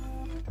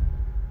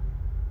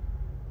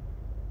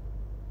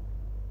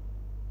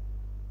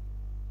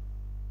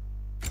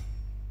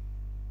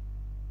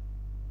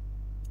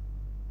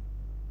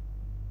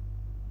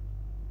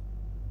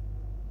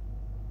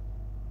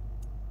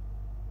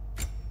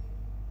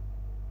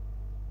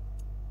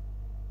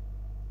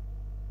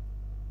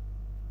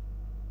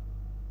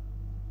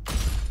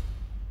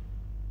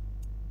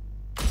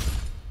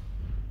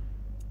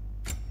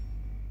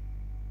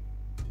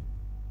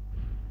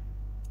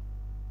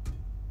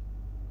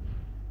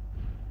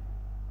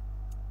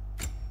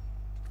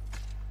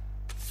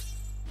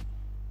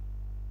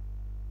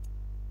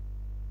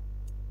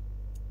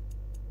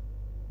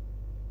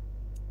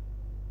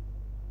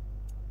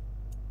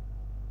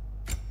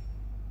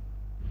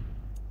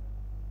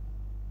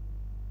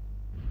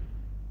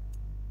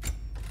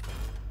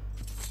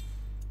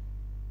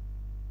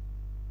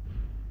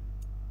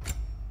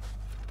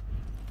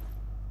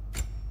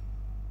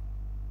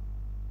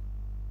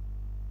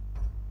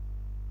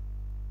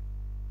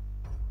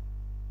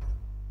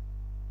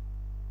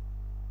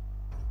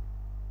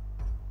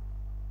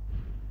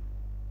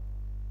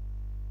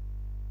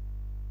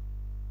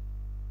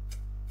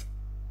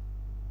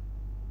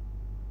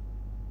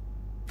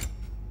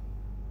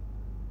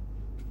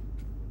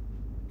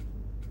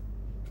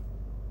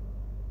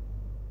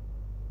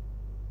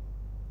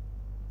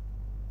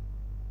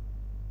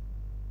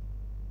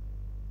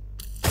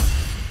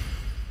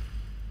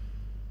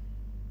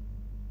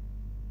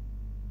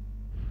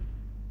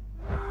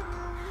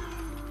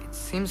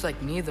 Seems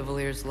like neither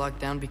Valyr's locked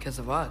down because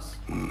of us.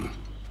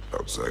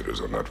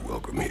 Outsiders are not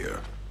welcome here.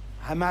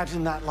 I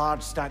imagine that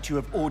large statue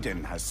of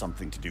Odin has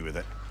something to do with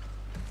it.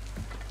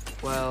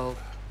 Well,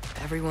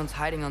 everyone's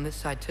hiding on this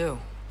side too.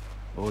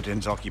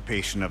 Odin's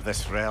occupation of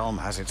this realm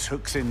has its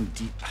hooks in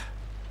deep.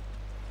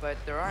 But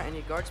there aren't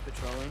any guards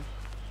patrolling.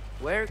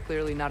 We're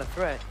clearly not a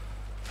threat.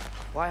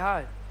 Why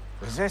hide?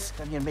 Resist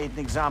and you're made an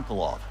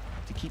example of,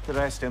 to keep the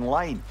rest in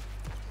line.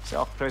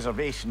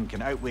 Self-preservation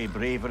can outweigh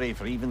bravery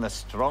for even the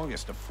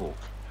strongest of folk.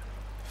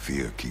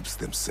 Fear keeps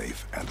them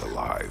safe and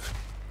alive.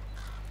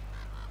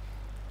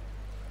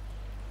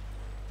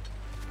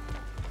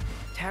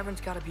 Tavern's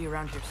gotta be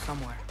around here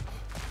somewhere.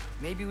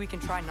 Maybe we can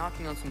try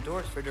knocking on some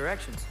doors for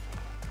directions.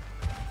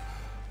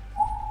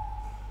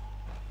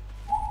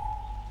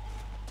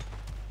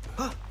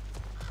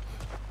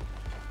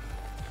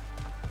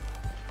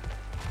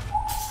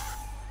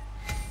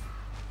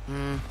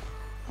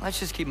 Let's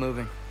just keep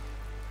moving.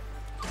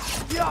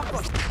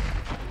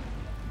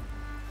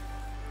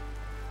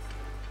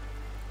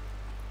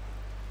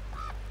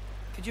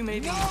 Could you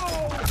maybe... No!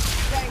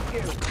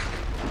 Thank you!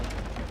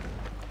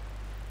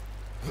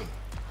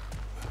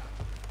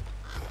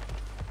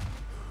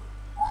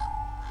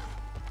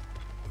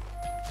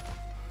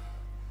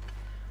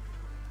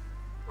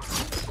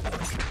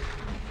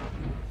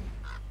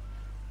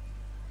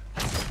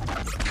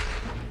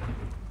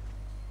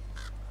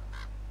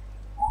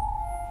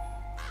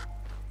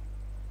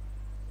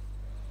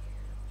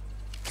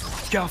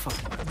 Galfa.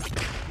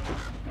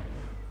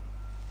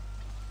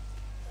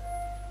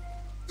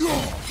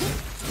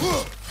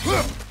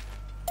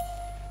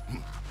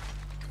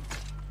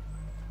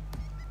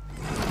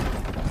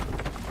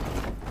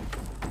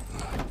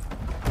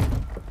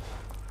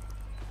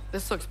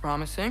 This looks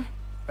promising,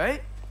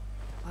 right?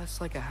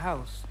 Less like a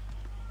house.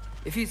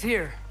 If he's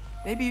here,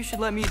 maybe you should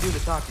let me do the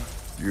talking.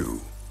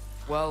 You?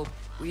 Well,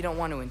 we don't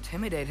want to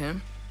intimidate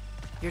him.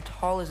 You're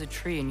tall as a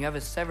tree and you have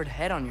a severed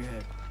head on your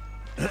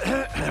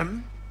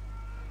head.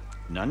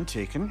 None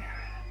taken.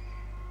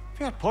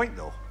 Fair point,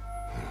 though.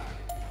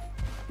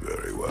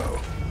 Very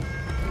well.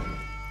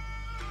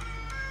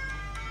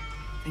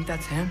 Think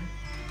that's him?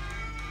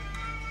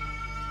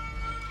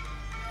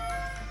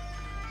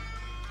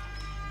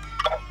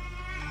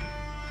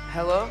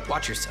 Hello?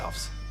 Watch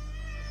yourselves.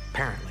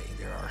 Apparently,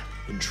 there are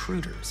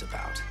intruders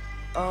about.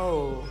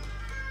 Oh,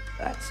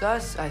 that's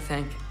us, I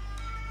think.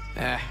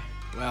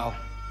 Well,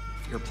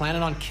 if you're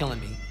planning on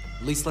killing me,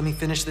 at least let me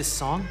finish this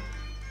song.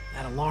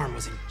 That alarm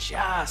was in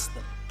just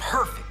the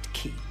perfect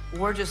key.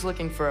 We're just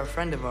looking for a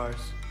friend of ours,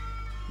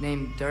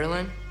 named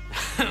Derlin.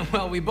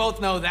 Well, we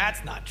both know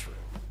that's not true.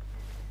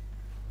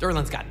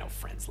 Derlin's got no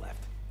friends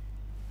left.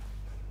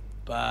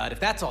 But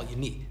if that's all you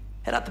need,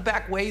 head out the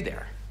back way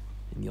there,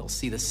 and you'll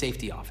see the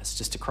safety office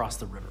just across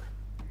the river.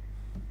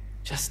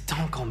 Just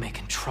don't go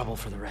making trouble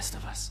for the rest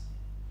of us.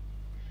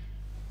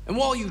 And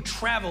while you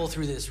travel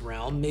through this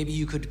realm, maybe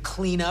you could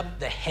clean up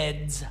the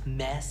head's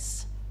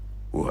mess.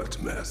 What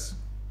mess?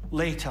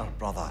 Later,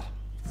 brother.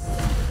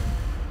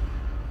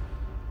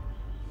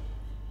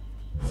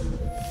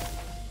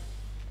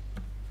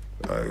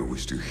 I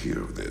wish to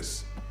hear of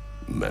this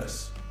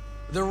mess.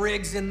 The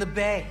rig's in the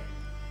bay.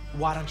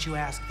 Why don't you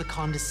ask the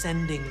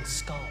condescending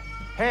skull?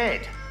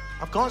 Head,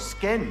 I've got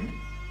skin.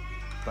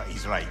 But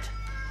he's right.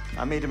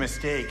 I made a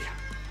mistake.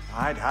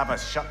 I'd have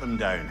us shut them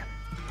down.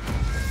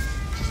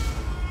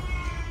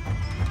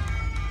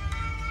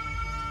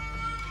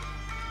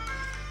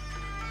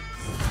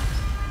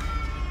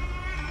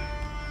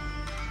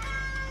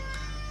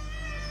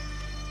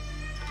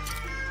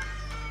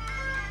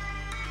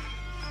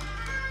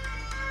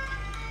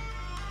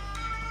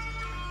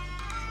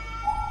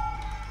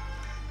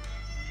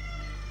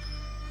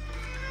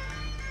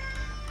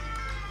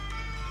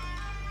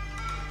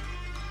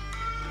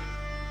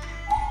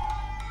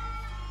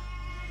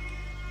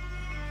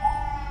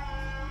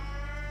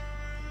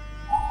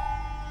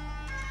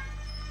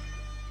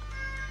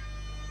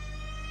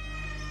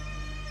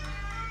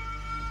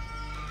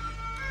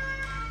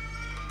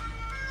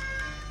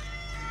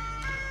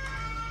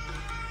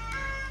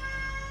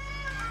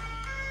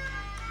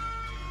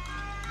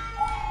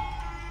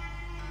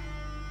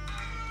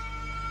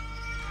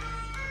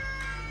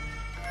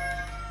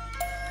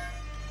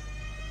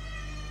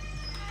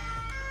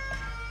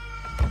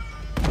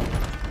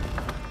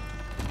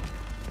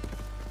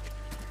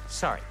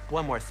 sorry,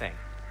 one more thing.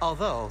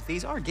 Although,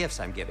 these are gifts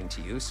I'm giving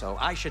to you, so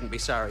I shouldn't be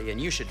sorry and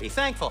you should be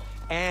thankful.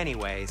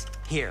 Anyways,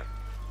 here,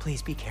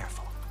 please be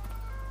careful.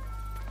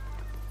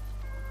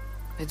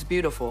 It's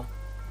beautiful.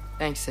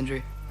 Thanks,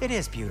 Sindri. It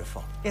is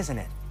beautiful, isn't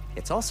it?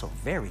 It's also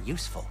very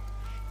useful.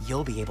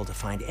 You'll be able to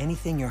find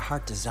anything your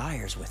heart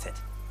desires with it.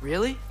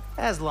 Really?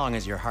 As long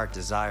as your heart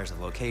desires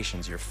the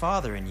locations your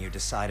father and you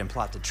decide and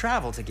plot to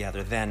travel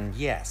together, then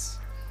yes.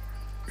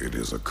 It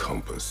is a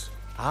compass.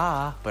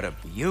 Ah, but a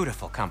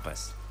beautiful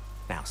compass.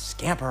 Now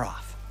scamper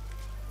off.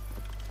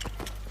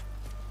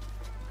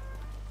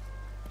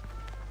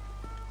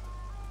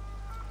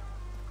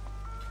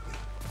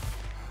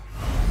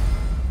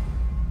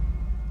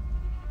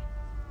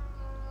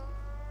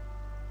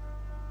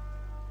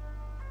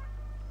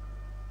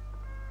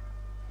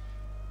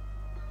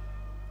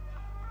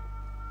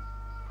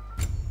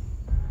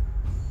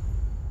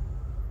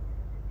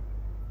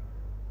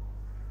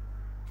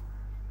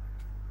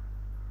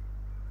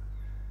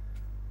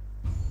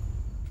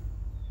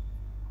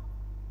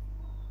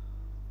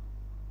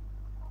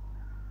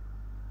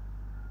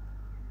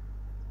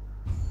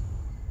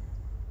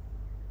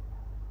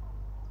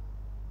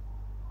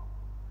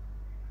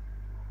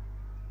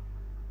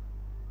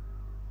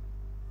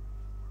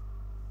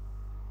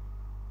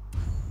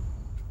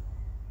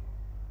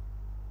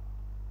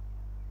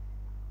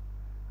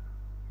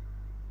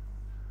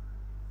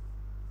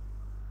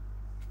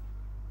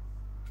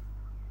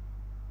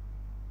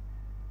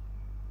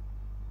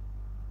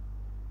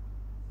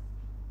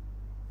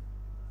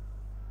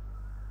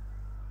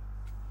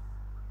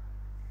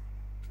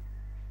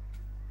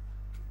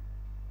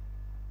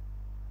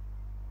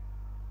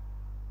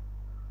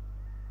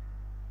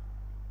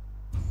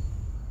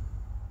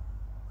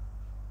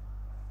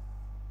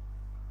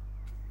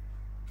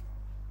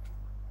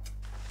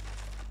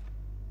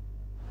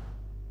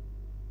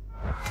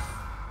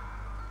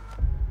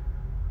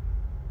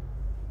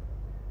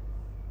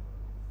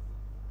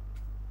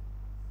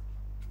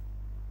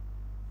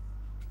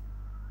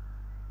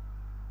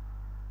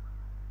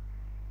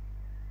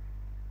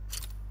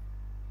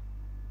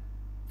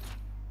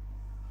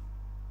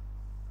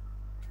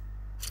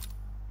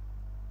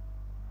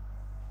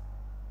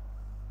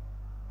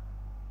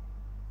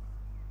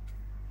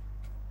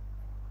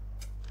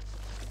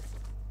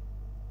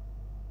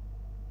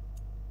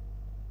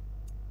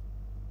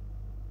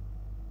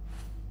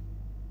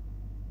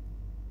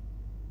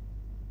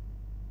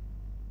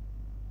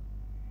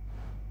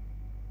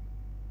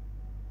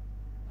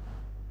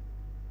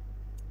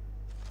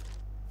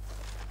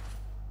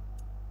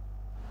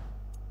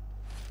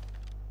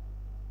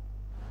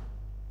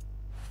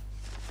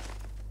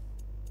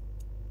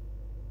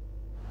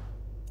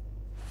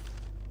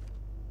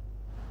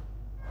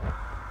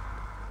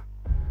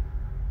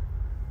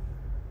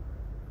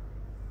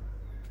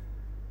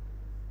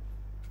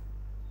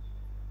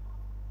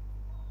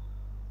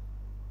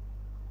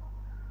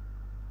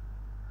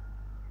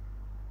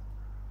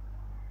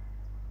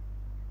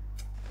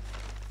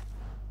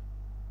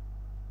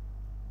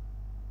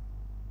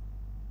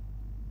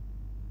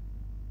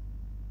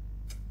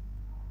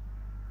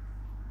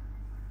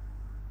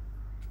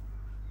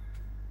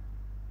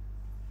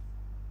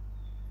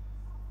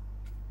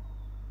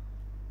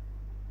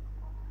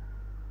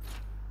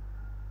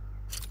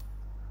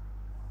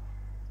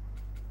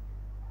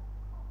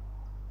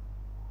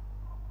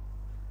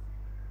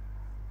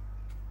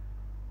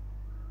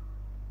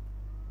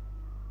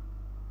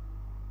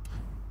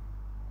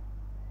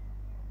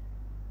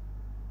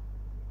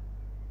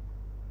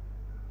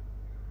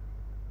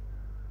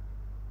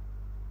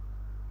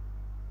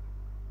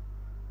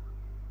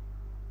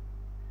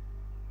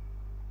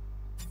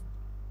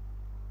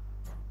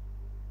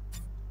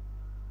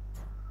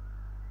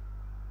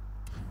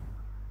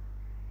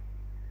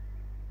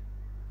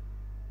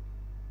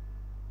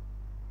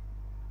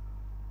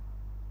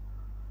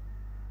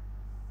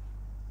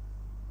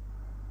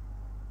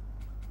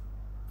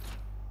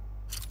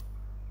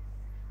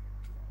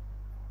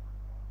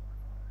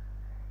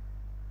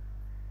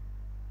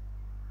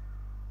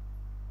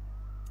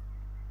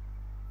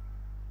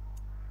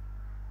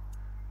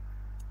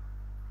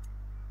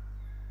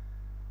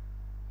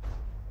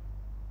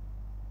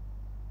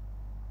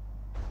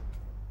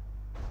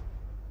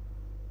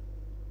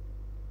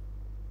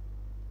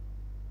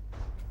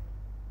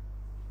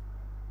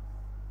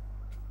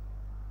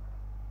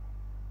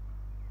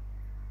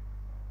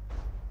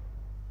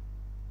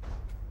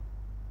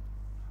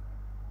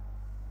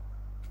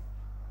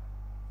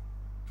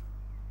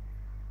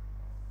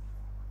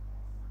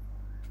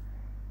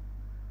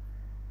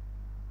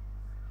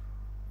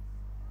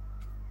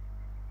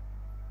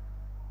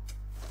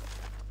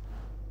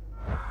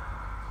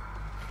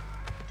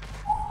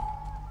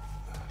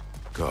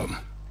 Come.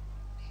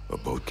 A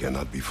boat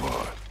cannot be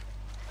far.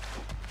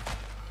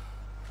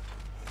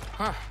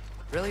 Huh.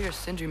 Earlier,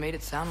 Sindri made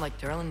it sound like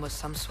Durlin was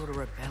some sort of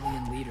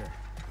rebellion leader.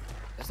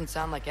 Doesn't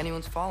sound like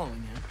anyone's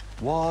following him.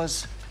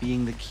 Was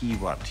being the key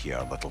word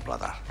here, little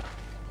brother.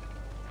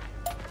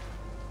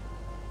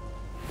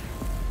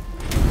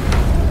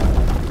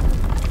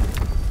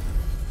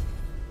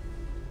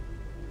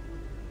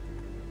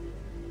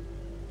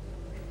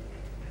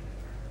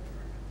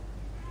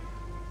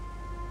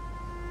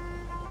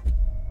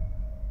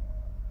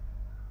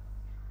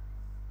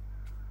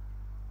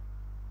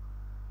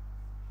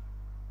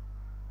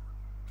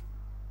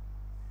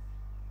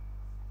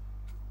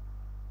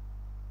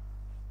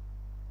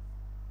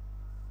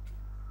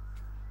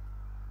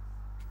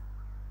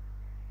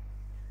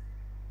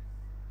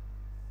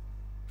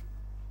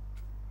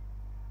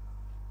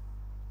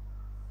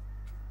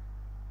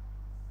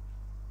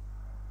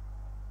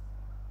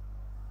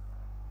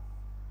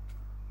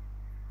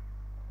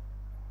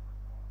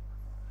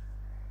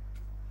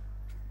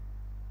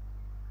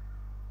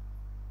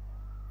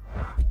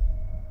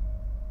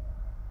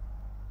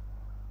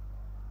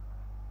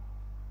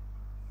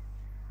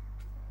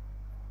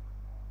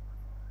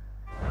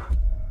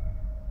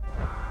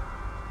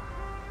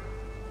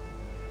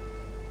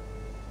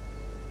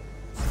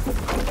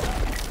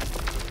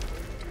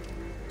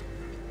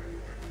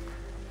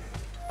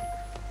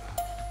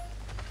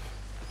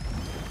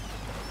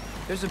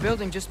 There's a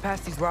building just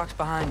past these rocks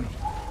behind me.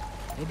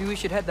 Maybe we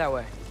should head that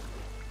way.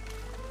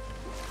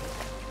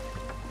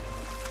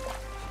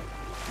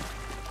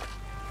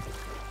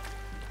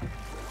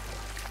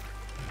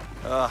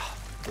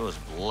 Those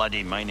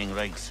bloody mining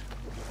rigs.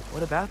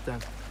 What about them?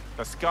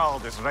 The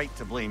Skald is right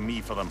to blame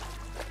me for them.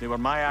 They were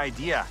my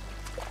idea.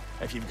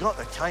 If you've got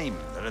the time,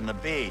 they're in the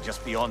bay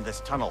just beyond this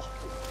tunnel.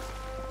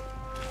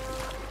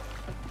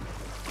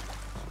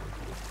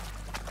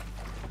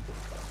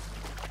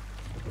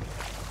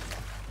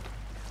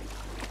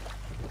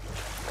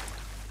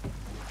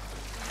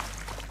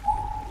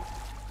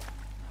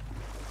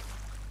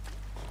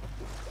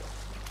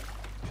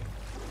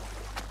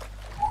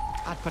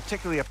 I'd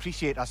particularly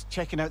appreciate us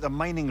checking out the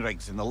mining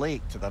rigs in the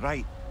lake to the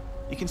right.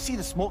 You can see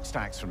the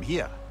smokestacks from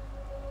here.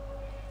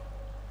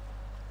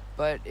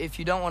 But if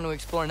you don't want to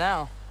explore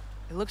now,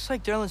 it looks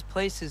like Derlin's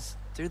place is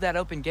through that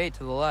open gate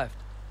to the left.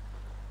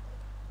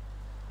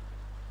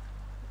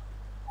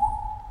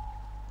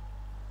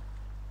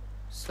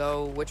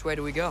 So, which way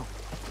do we go?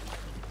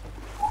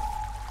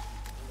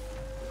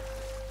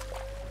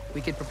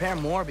 We could prepare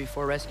more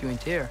before rescuing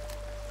Tyr.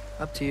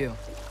 Up to you.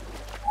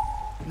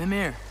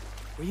 Mimir,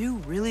 were you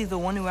really the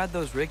one who had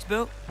those rigs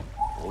built?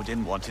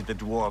 Odin wanted the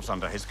dwarves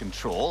under his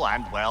control,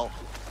 and, well,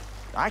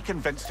 I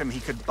convinced him he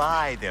could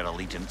buy their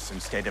allegiance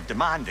instead of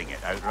demanding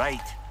it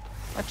outright.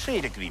 A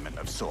trade agreement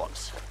of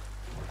sorts.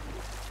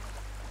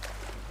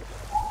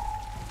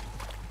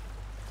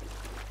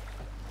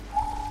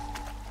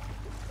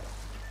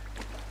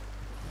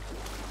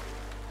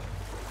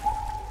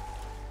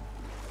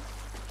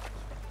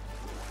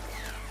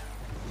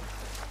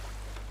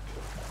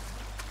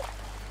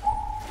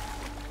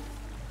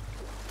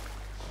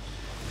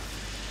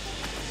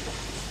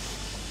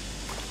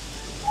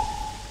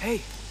 Hey,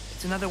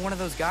 it's another one of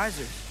those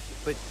geysers,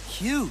 but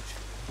huge.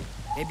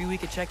 Maybe we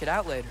could check it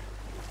out later.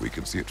 We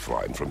can see it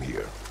fine from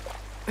here.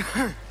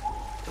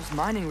 Those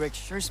mining rigs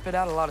sure spit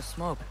out a lot of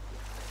smoke.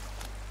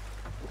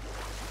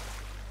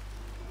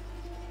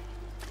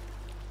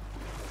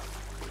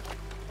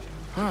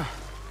 Huh.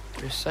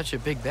 There's such a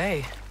big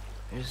bay.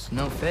 There's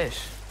no fish.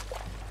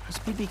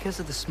 Must be because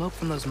of the smoke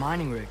from those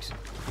mining rigs.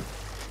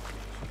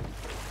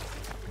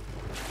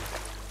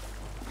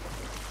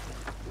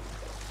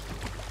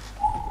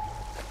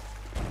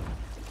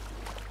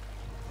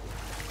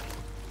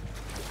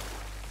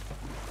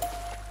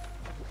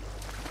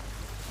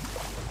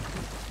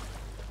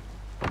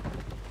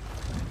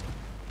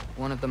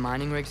 One of the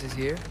mining rigs is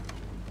here?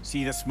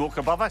 See the smoke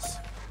above us?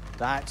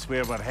 That's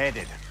where we're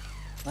headed.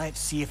 Let's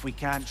see if we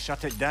can't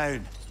shut it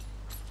down.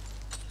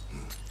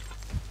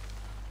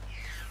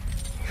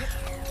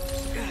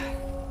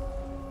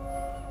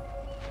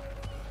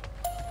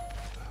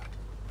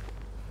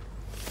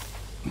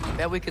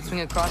 Bet we could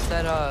swing across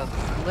that,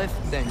 lift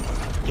thing.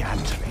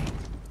 Gantry.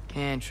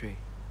 Gantry.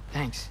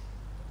 Thanks.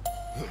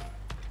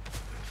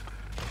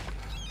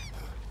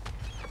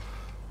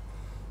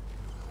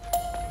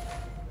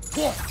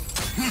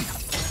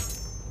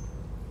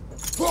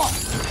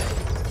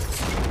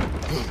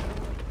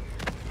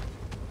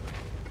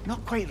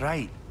 Not quite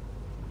right.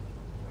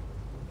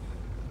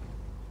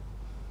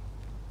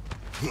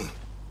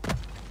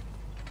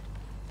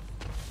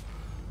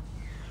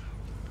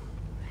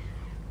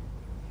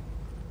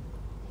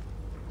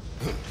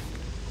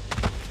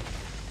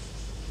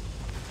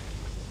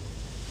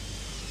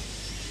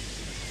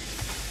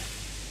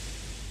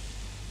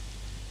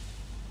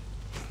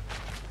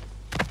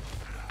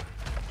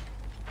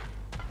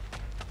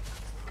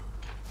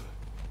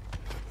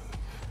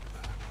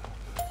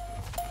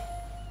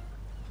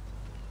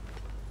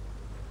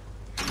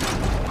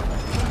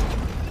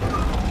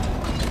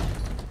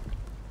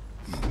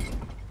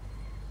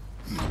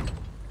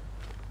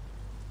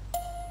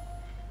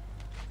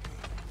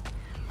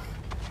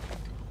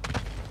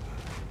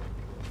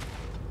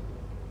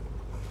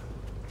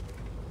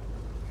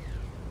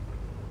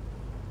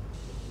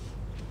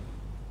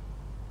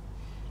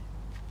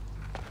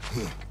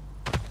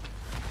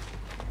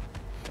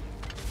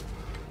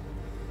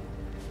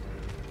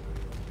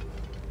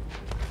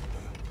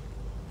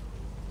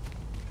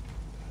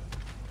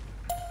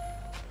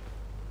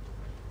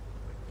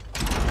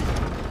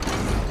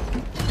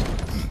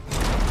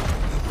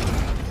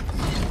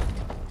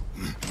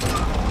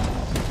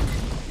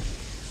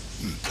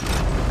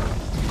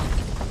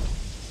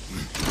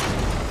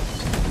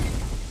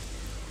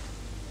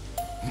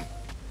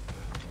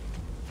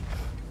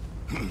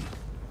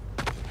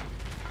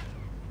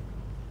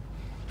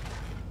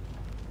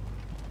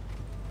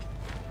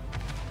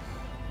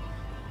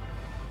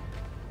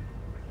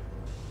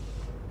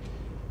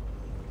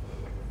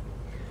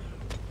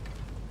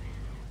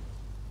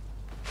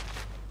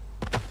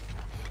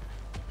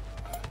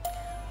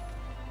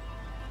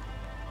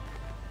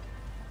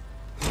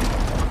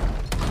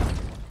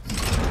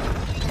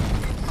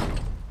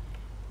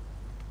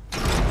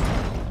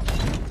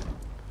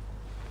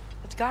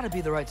 It's gotta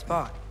be the right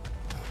spot.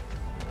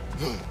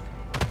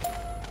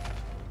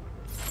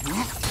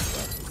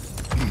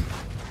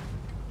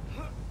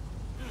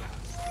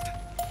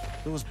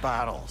 Those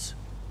barrels.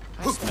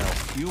 I smell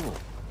fuel.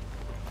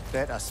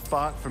 Bet a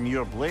spark from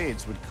your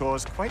blades would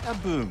cause quite a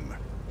boom.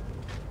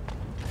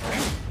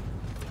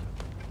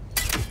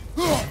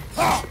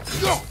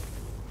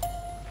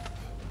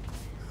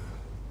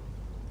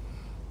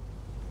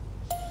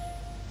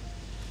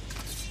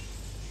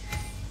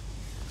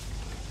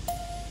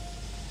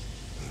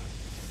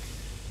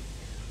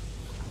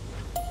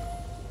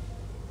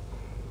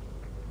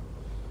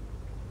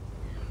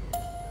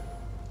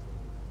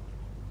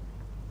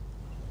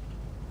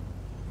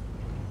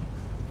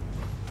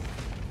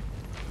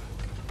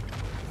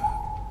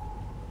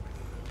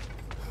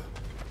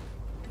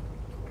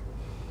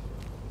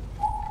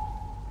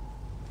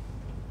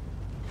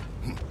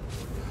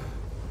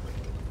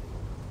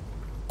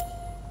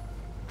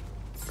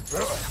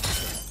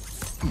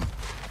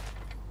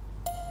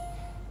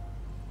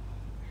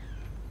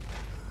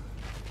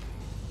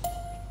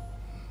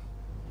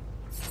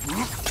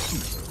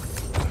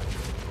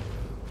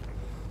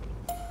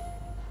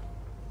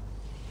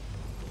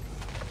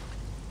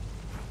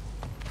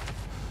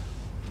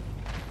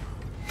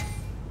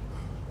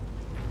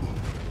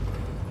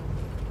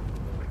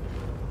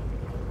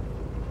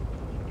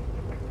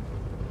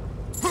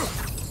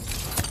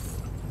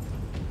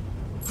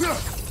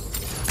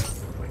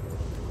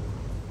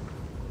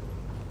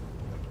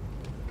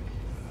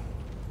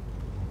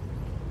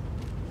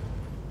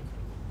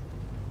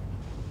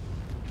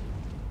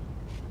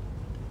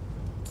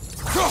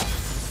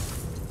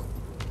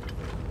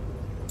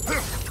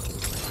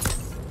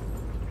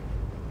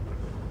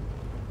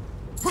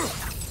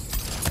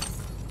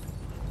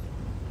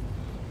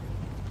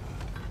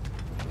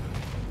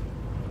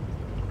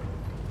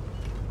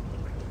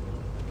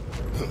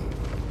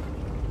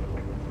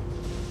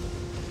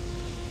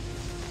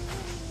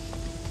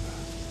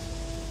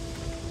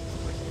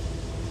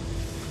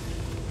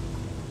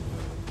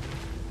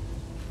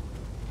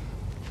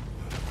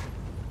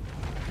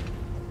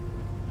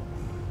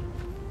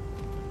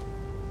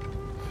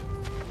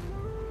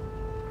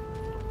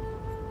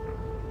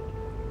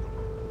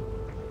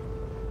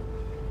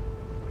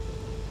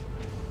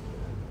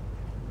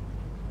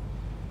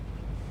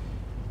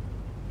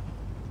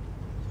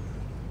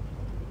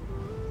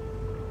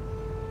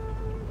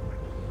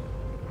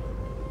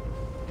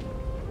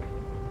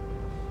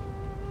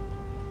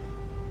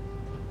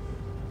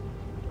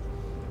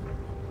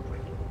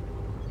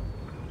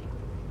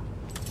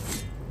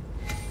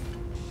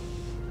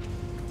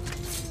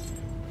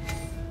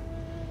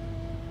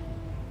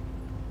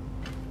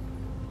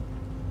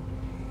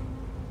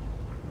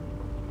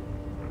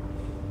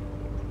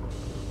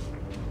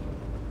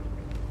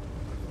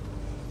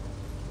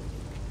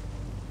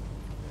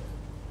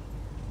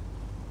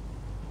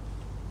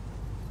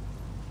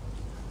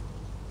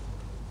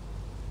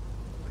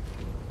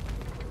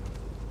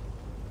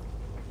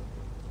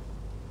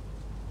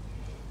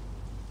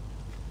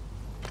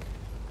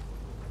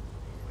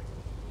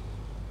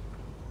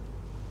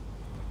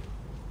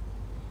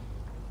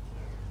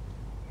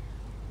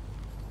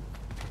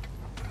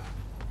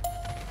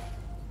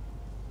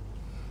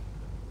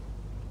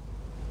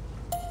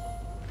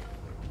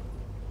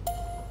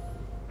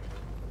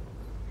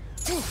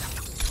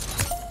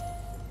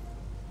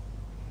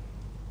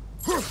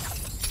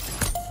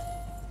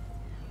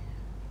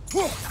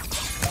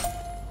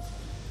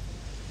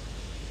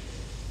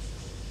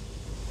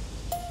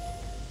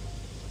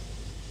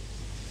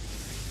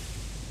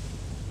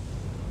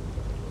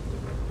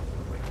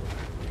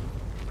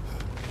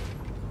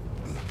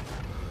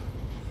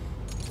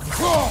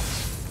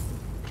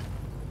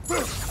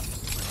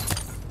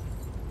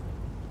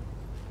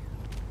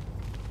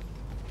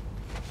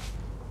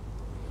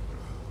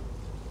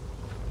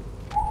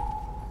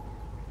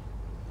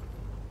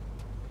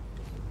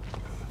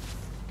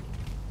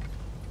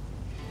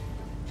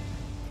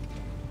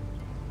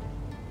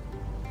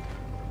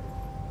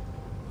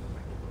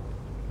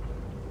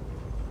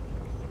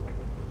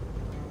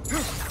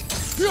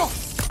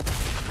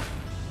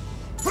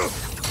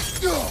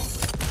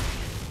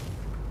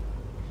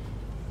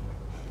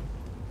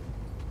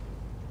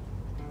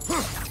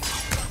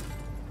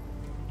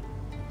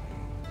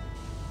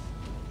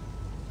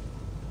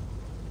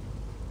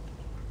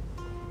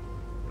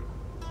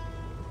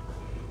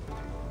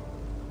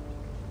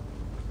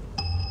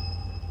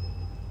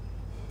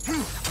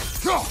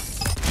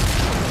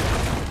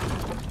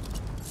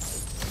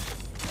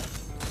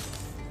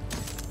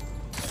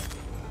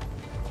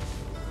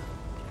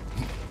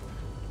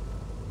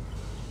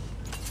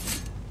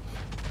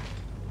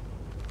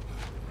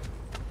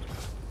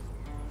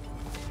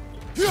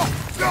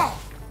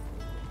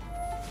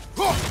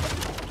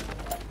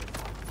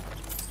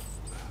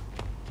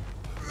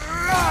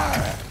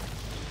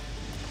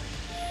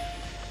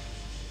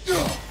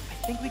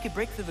 I think we could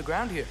break through the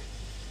ground here,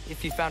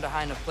 if you found a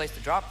high enough place to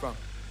drop from.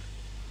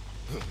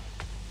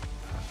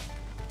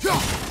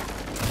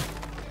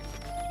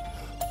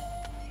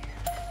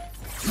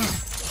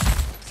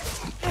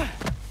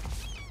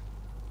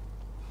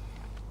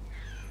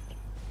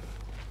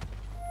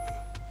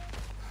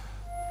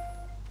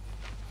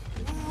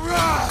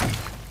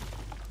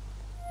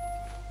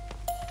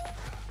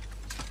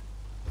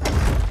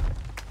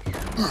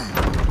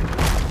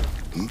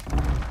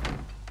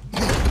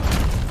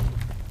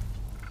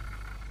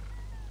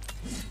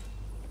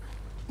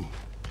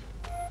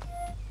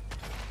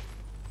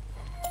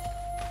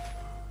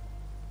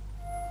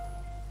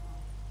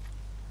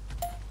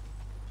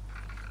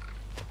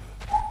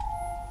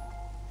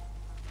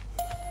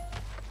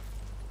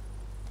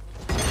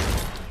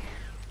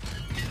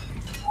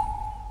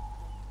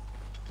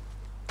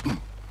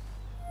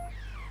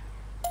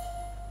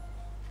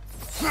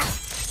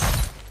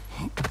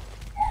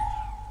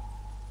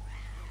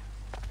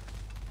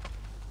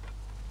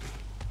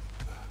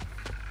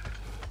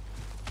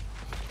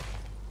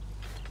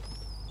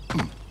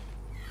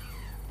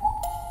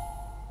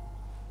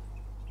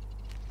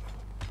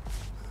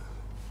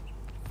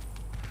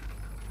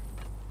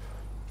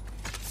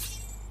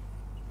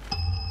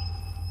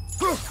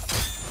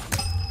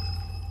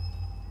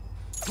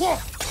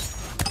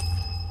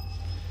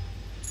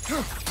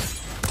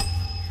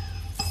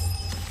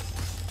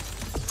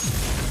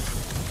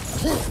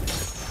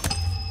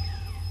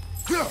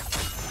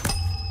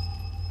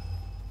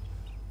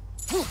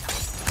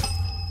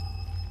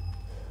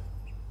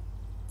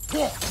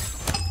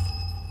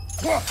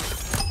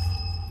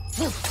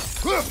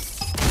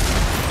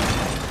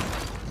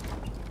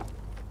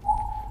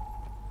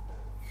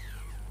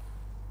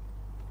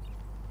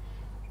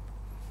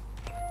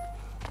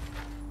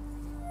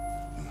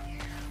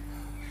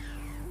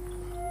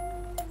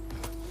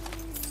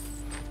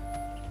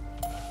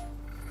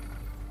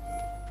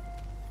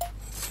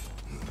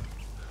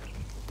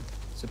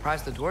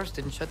 Surprised the dwarves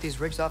didn't shut these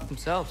rigs off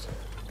themselves.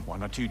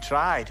 One or two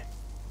tried.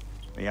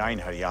 The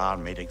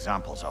Einherjar made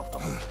examples of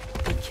them.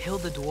 They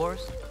killed the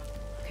dwarves?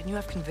 Couldn't you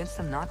have convinced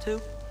them not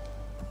to?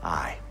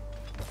 Aye.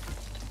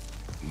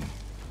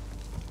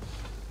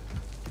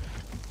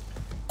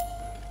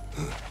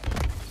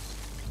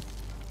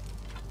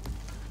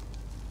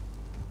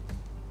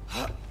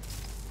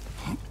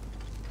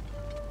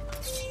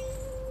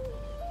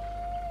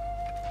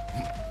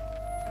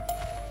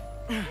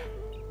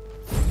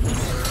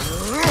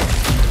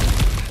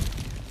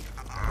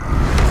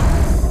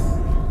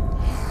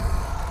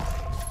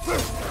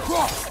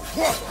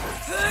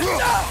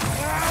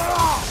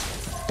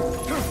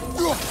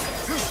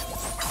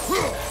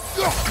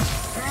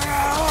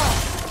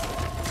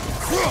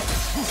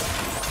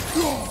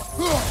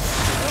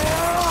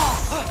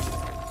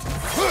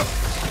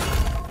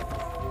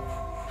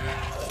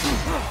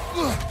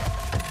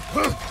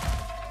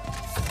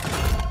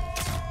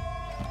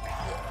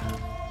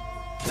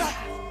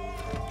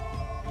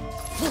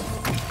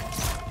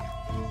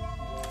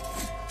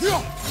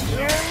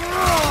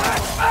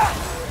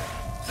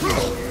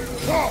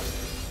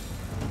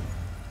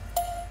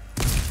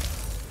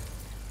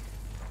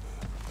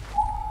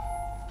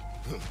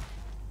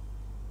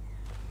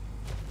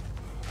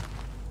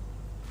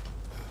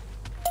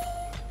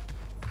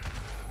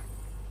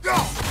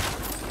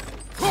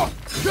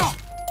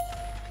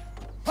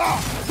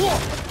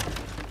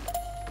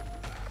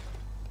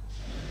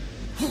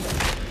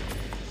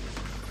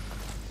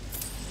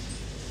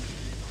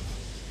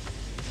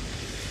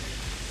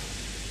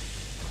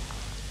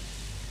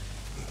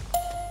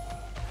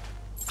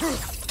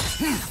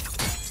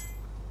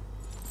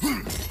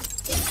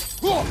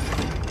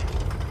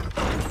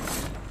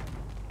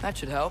 That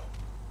should help.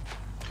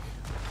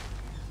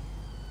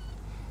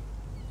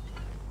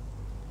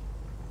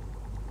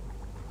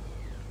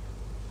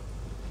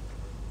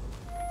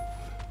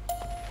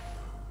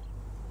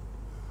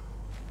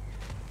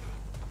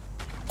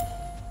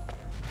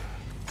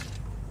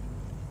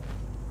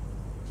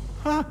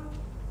 Huh.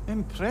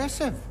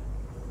 Impressive.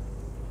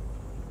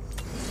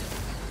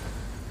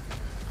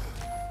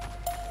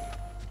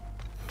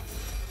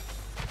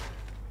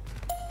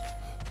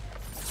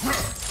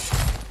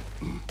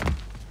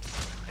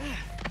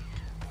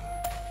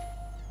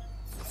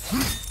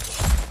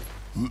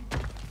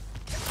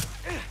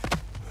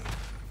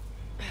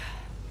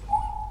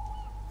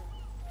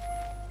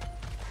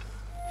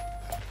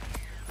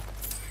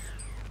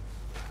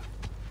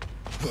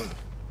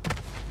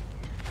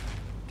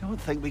 Don't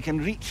think we can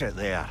reach it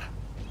there.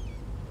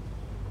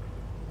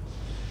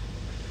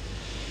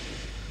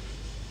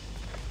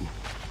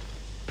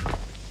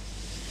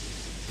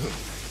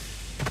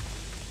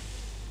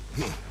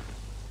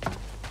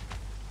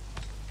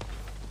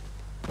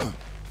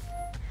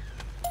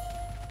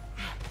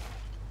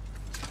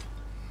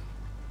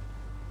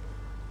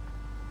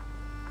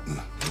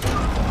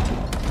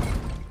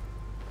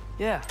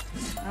 Yeah,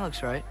 that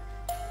looks right.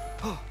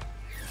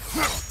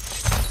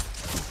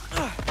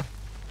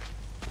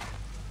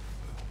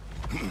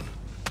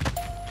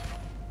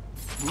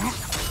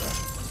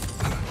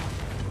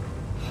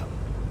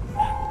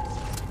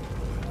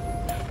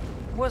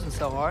 It wasn't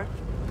so hard.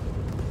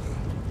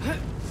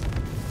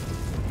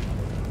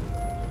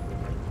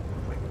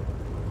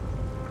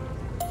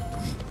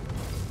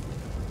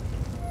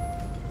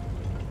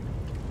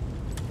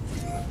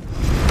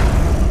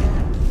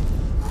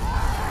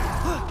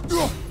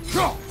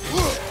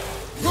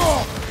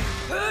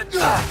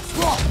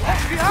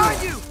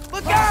 Behind you!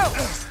 Look out!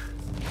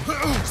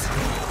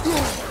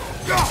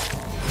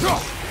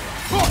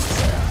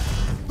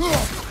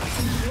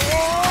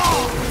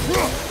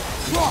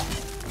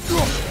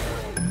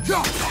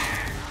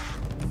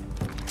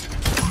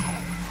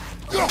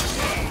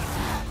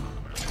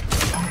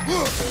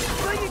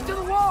 Clinging to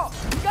the wall!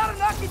 You gotta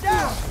knock it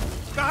down!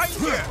 Behind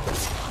you!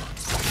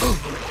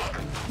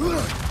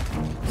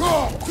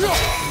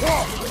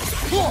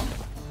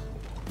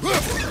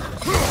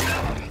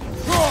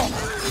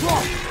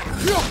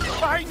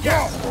 Behind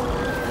you!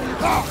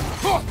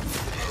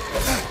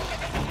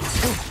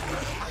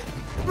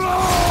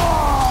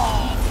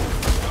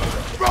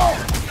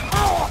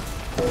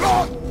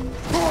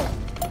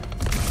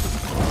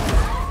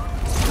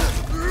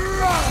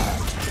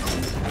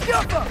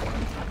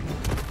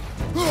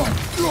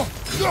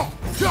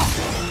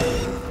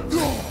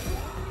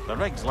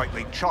 Sounds like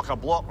they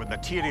chock-a-block with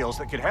materials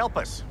that could help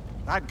us.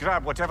 I'd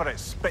grab whatever it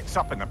spits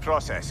up in the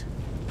process.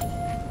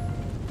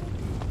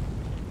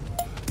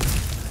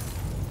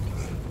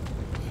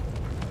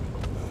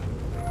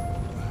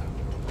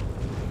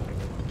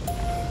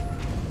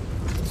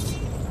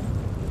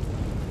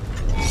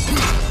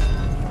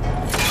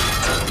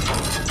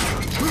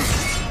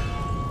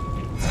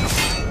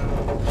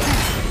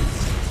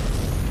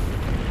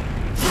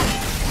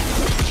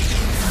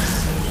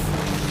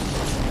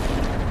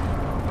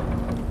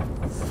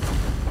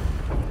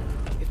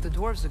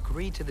 Dwarves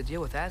agreed to the deal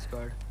with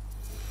Asgard.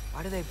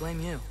 Why do they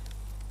blame you?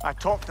 I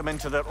talked them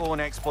into their own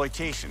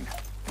exploitation.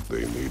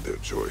 They made their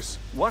choice.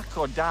 Work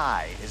or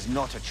die is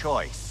not a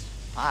choice.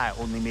 I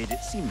only made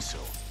it seem so.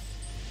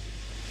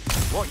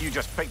 What you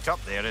just picked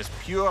up there is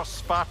pure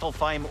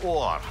Svartalfheim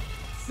ore.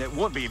 It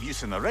won't be of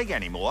use in the rig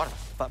anymore,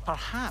 but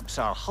perhaps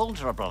our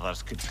Huldra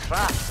brothers could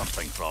craft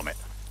something from it.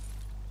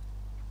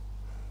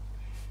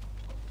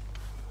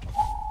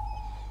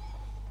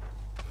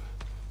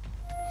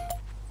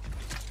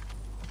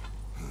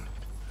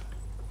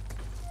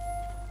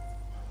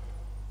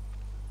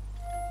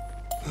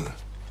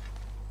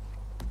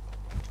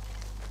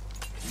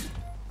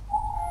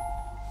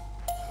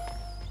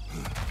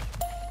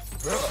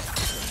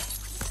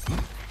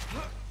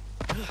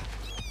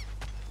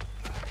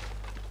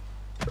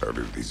 How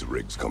did these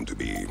rigs come to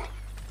be?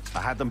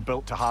 I had them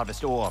built to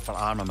harvest ore for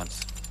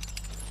armaments.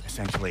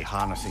 Essentially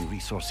harnessing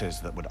resources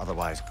that would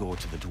otherwise go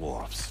to the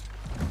dwarves.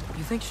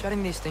 You think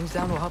shutting these things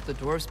down will help the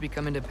dwarves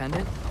become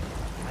independent?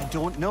 I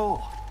don't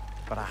know,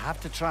 but I have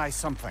to try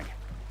something.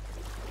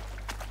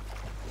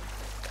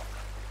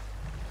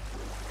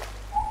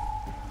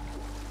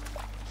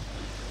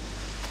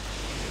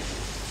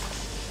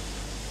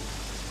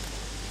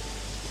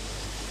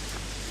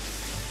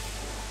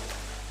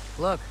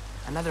 Look,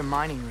 another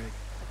mining rig.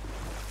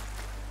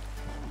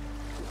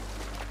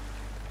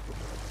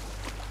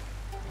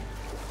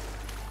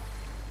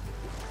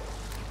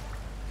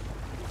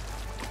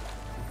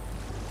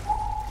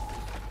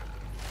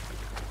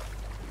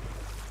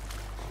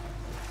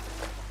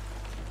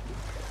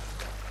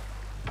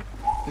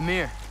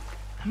 Ymir,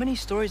 how many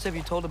stories have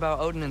you told about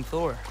Odin and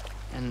Thor?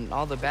 And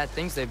all the bad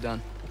things they've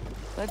done?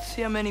 Let's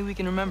see how many we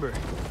can remember.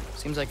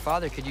 Seems like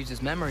Father could use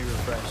his memory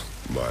refreshed.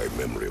 My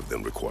memory of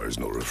them requires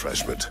no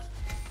refreshment.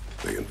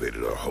 They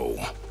invaded our home.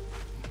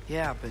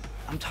 Yeah, but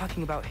I'm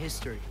talking about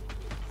history.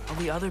 All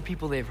the other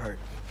people they've hurt.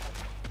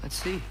 Let's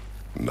see.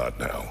 Not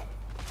now.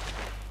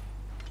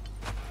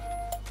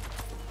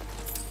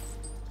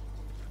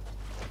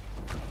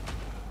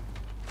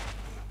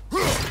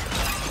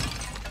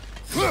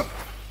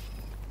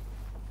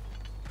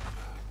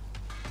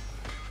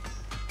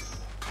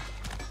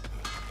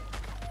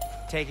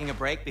 Taking a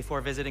break before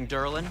visiting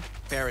Durlin?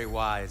 Very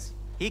wise.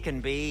 He can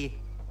be...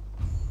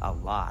 a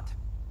lot.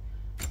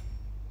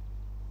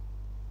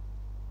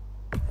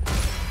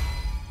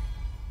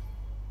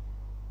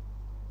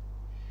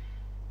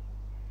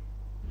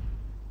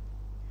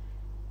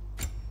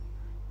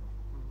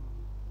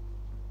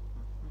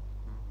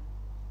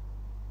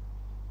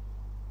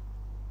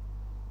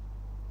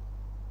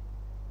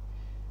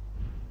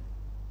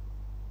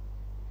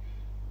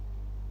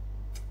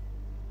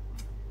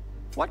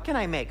 What can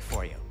I make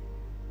for you?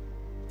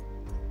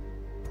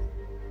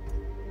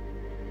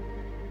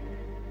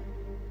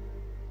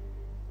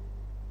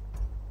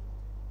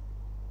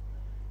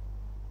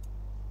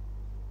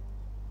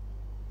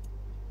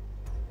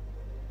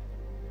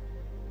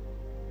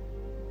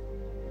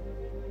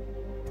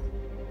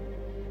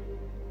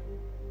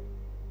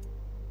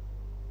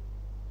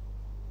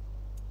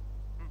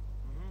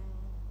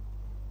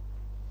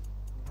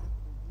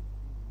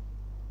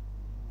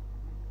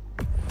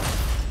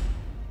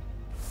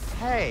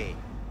 Hey,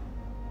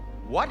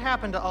 what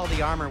happened to all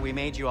the armor we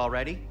made you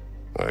already?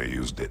 I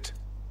used it.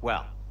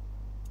 Well,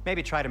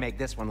 maybe try to make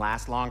this one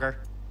last longer.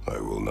 I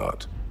will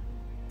not.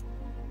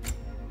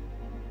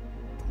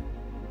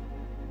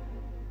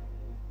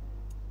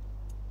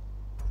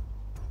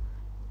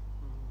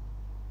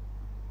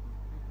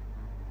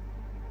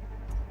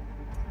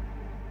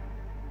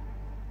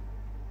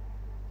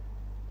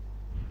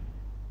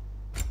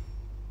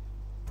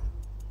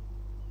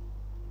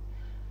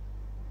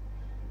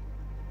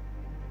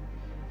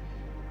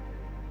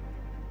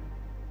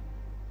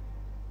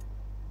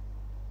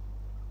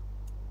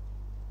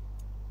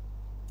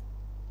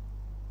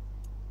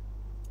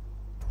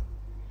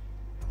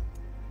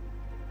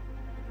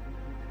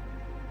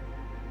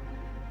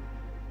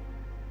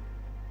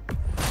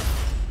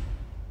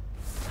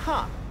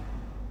 Huh.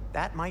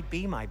 That might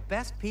be my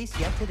best piece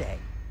yet today.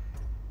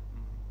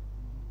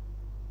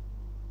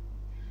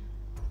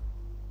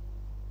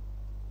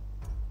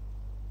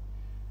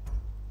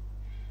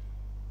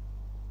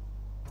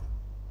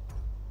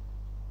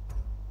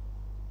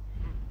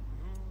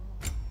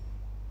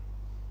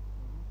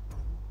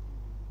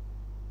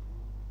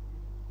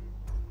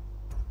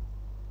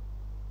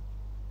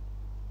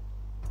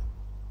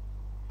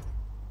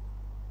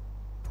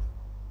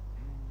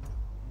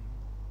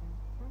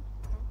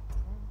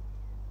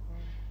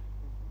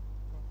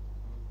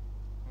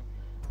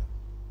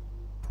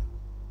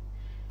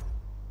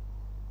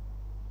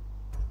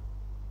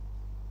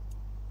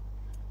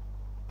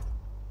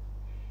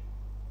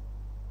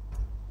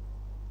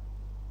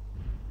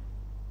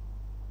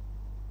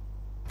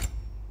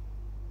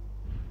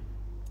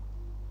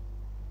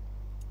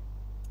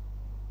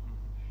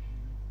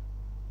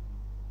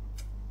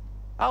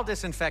 I'll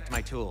disinfect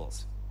my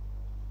tools.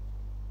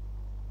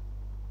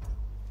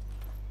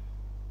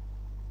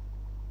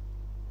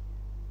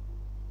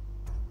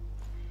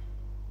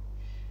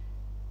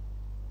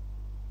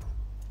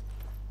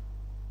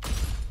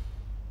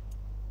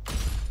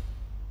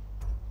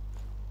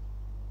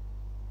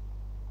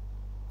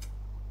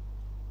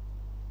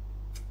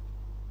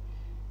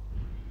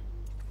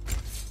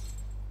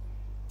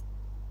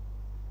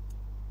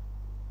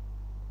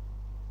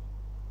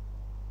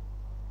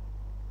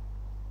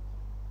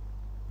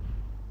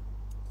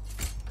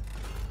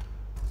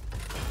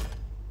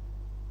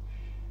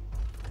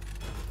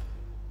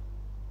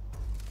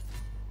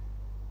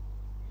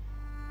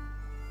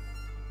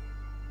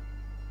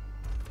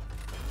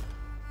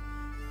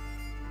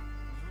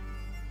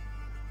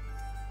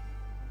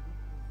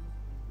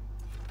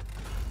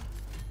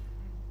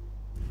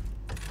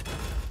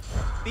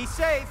 Be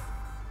safe!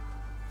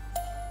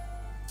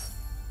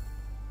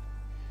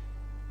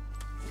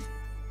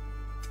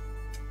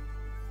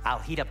 I'll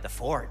heat up the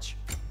forge.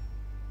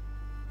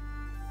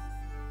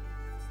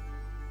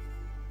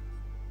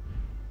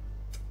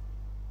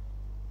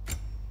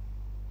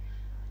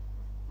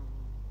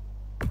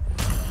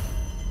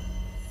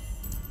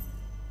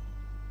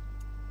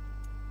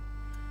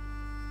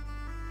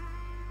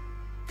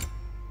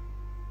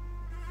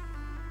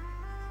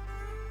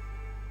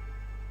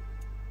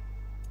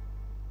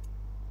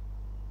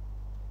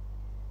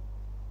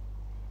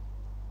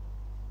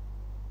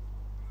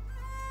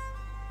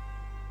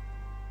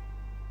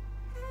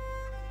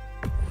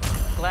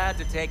 Glad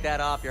to take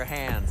that off your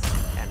hands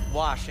and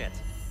wash it.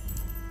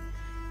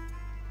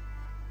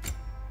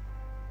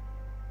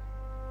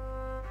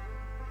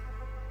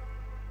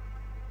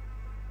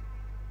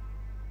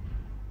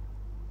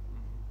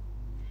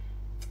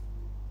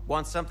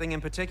 Want something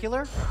in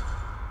particular?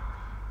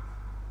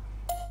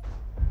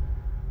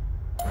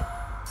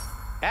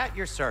 At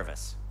your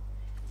service.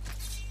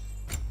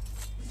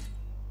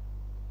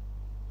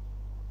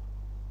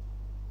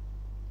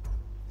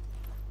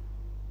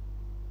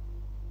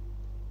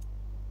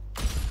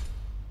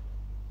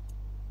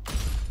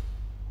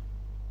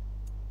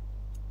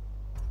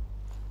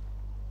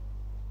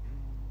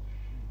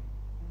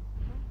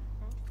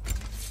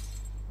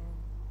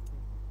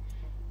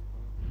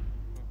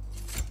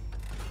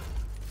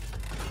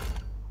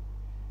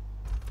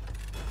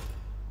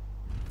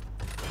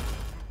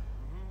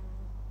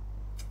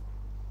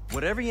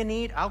 Whatever you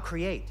need, I'll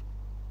create.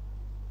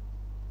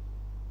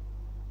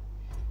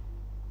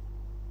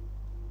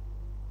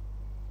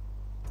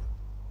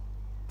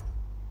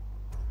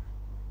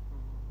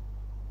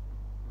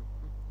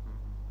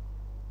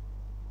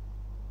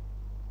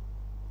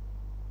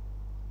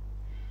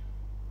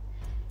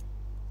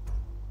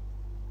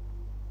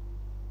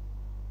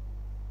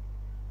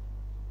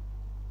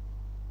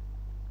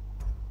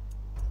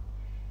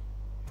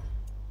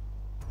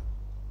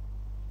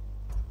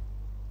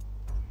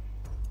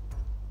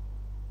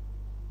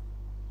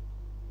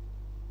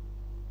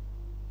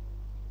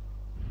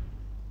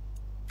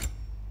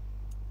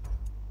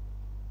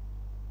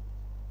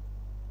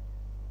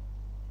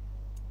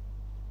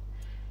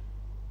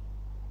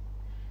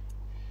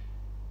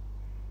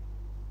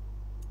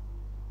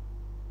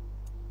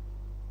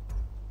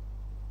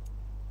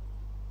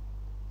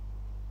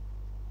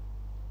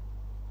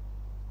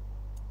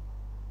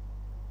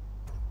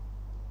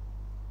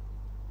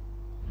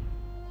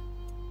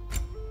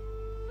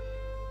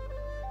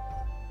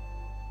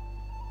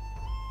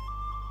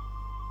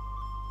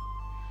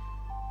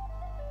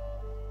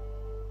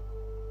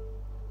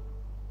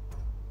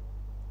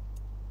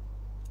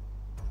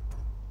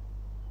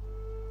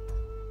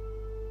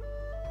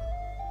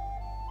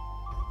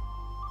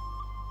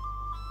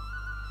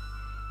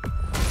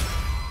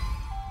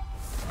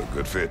 A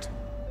good fit.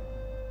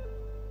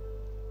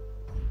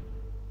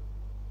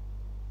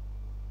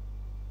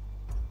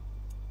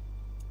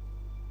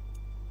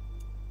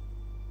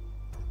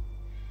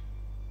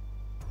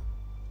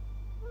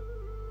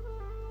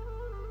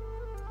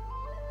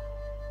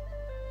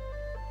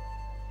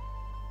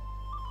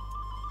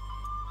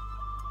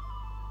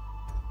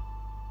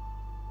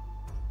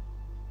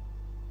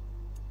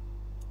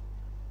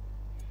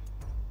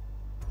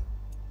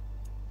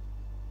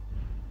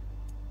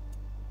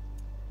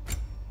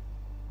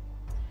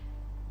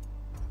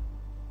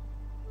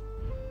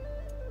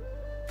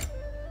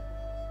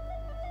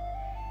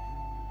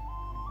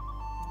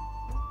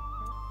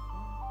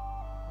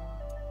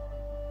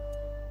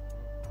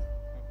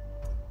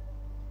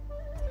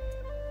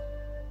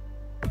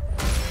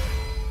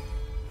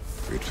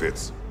 It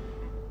fits.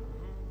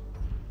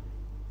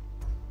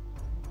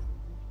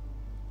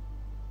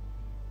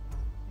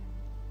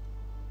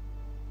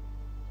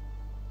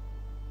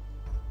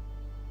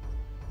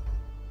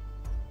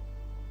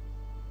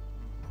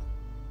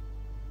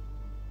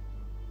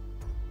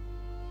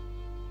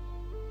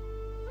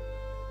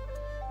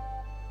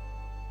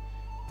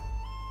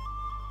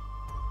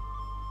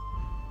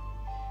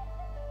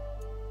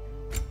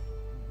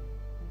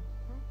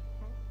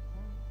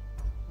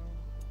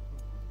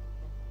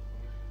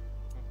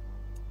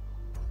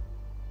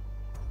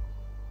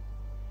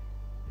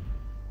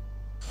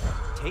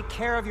 Take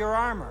care of your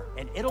armor,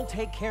 and it'll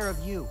take care of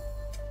you.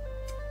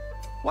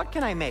 What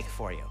can I make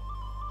for you?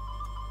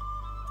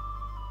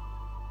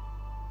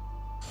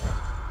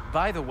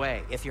 By the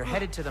way, if you're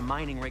headed to the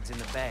mining rigs in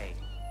the bay,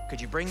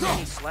 could you bring me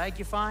any slag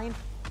you find?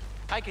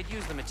 I could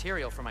use the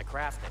material for my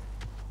crafting.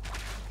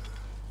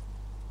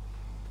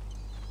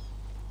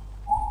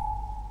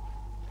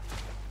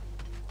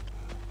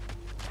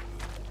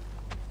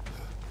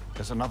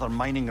 There's another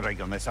mining rig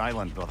on this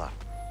island, brother.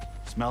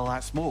 Smell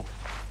that smoke?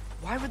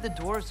 Why would the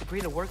dwarves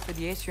agree to work for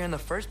the Aesir in the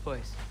first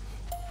place?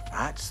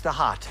 That's the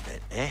heart of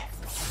it, eh?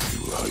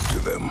 You lied to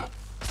them.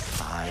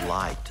 I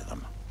lied to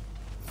them.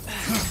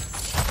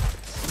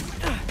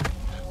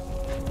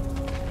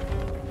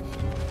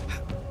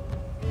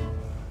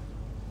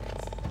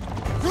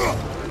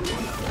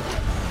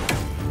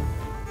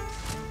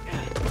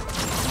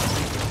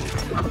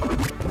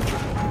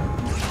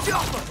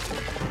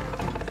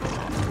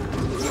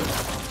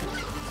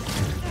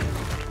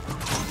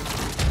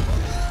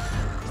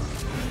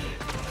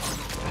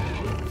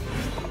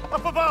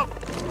 Up above!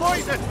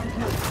 Poison!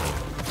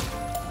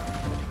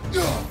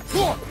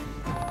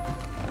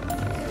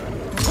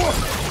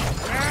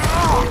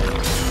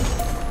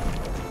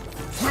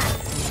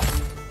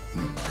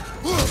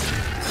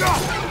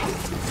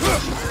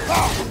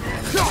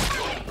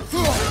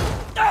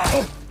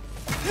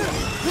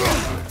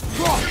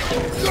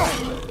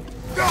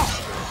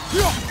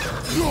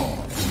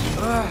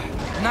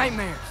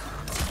 Nightmares.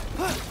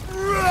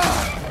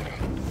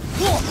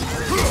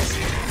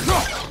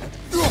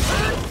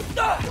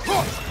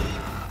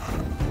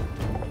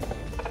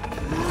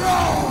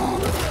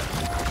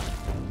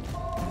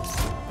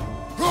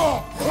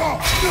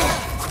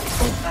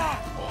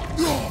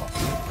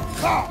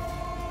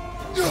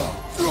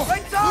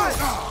 Right side!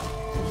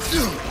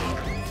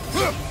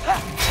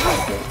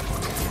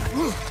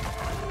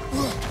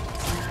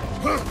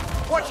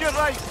 Watch your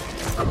right!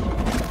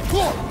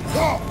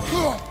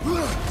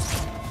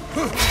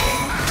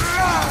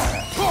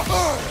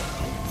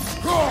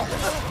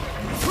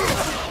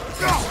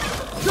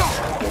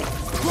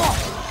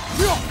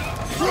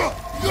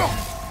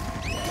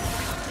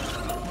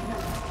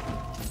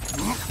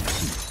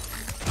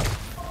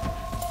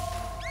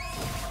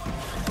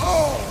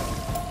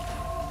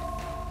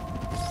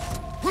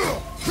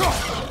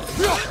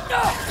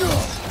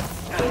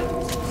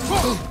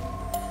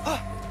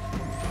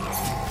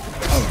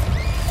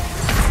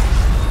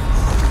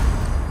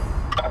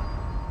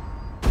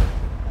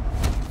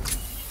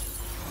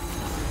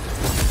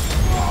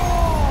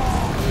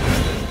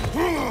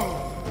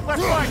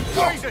 Left flank,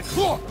 poison!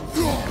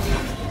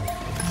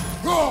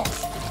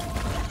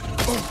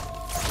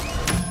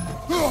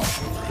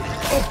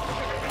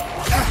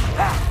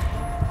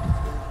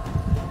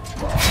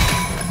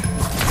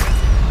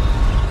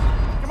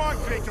 Come on,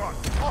 Kratos,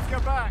 off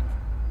your back!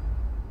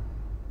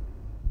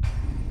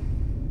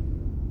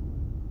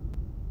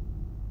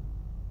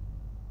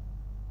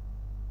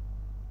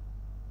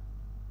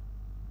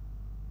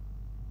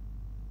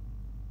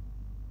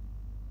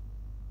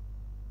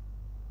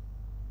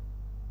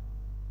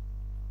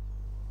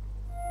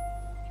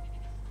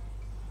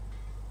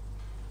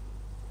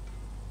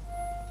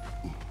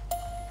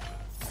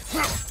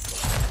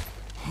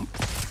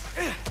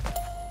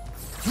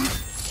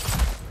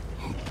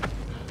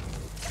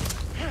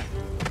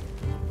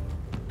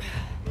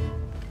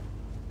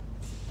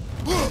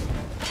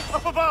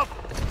 Up above!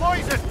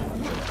 Poison!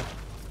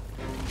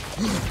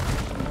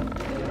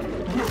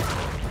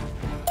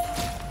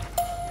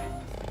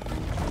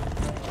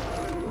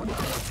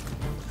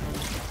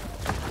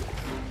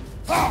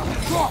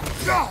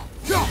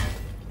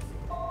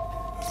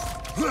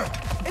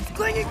 It's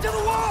clinging to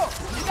the wall!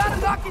 You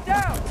gotta knock it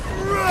down!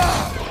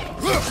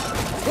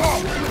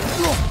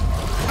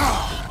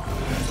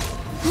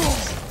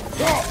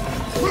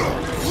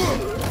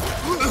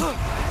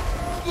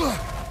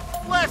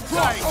 Left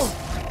side!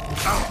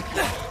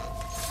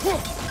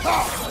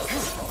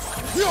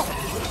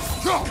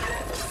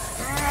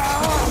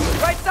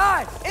 Right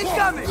side!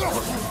 Incoming!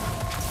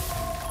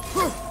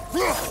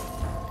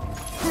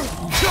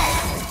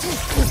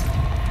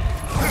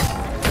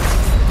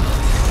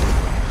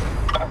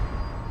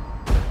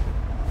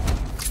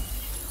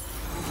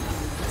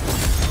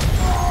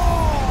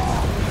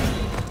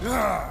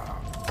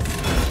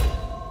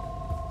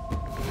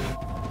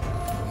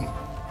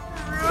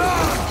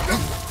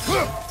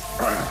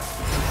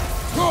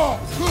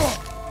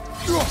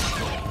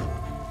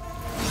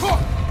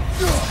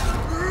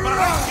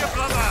 Behind you,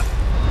 brother!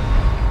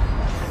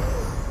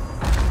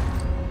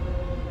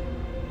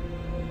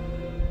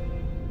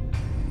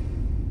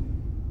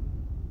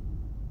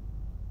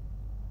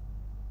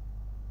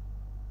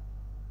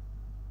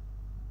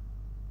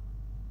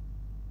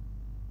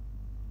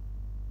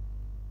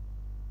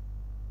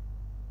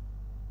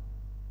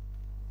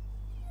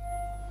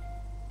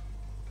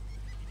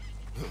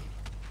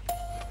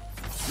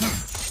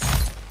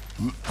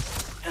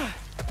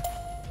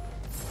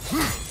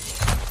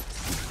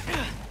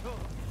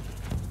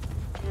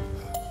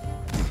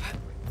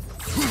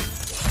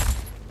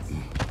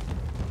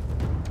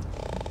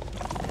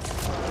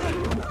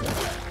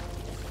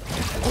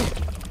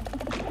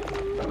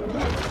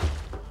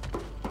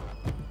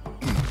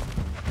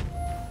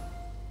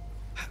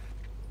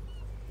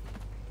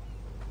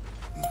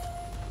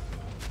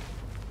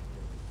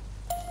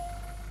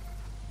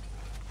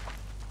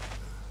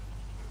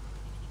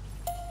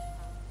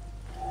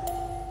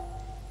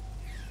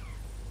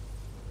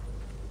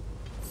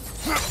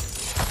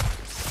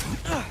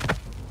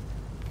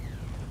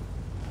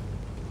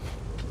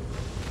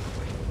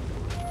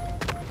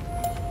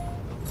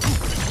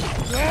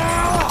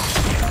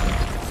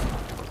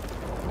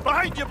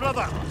 Behind you,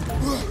 brother!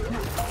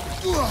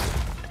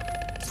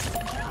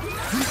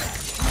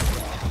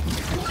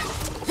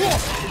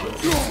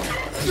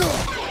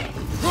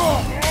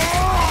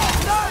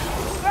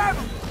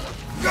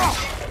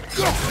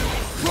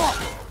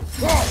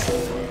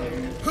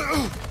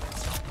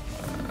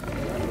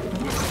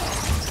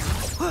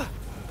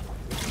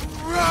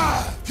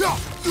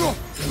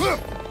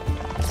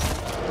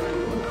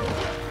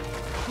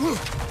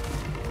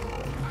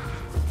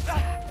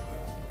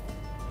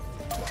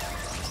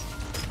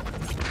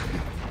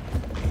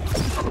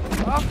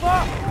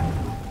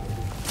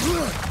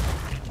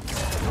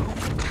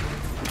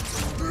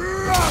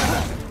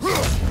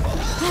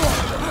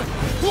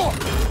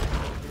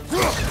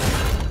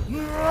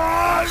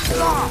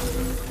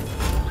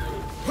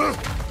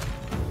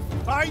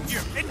 Behind you!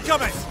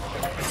 Incoming!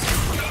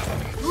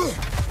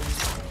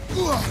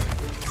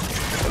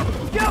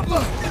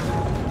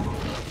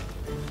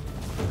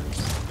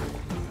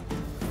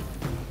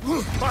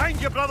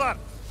 Behind you, brother!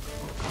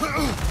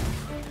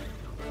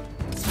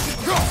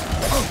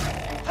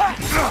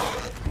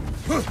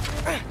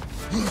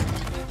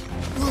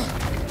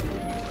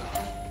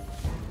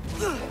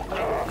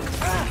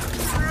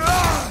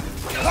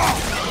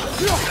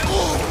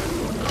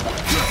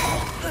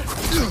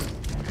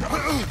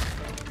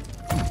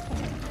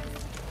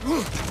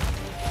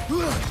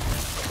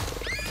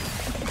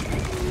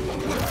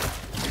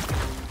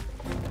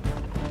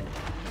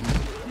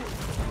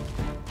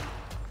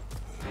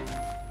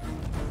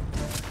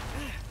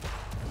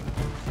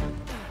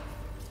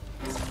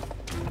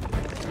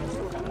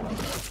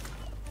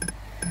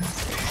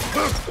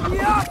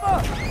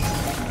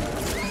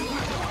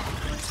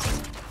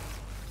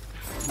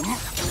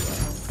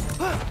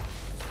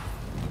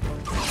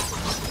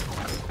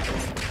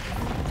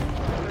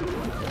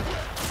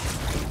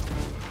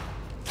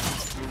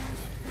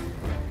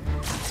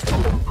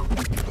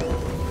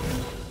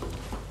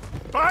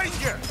 Behind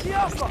you!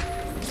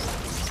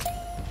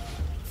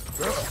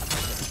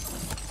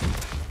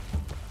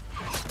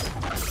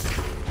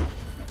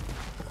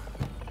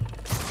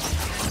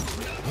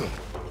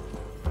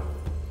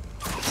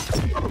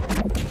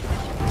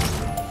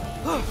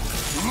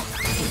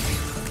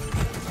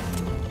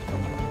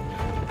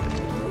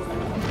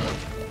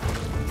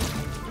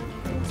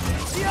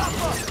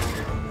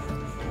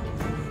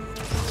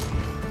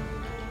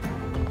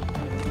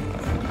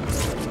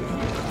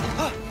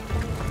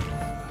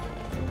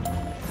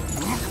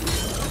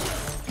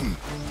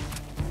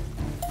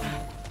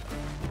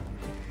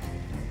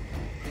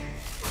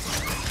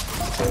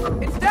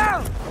 It's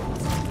down!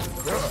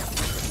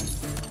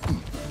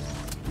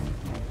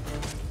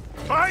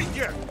 Behind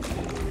you!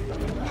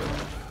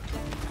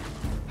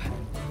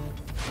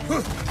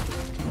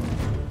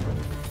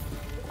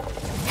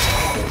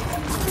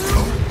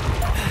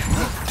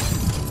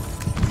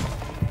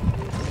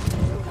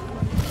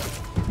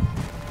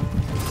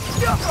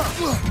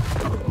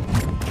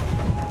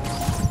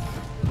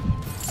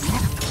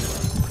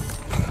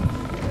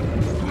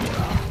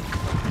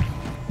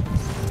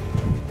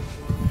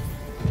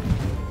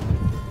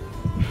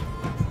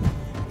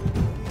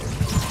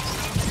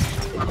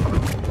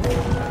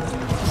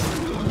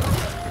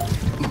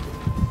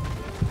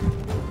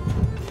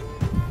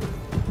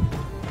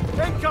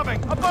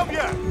 Incoming! Above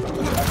you!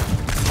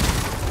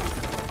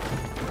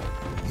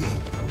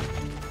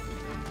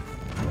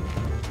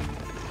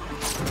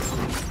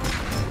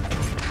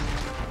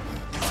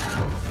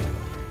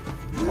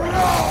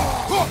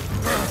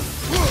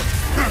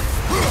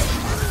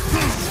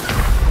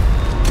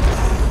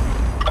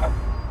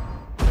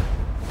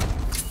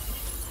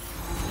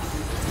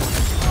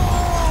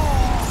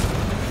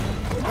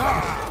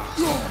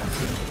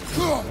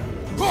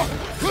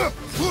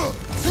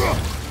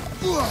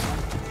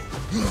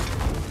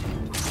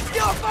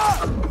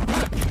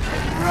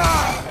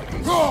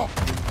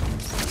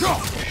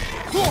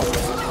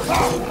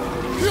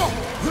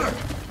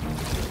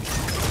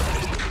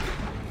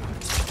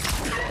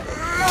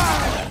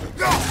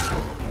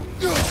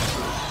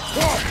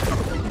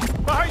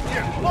 Behind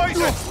you!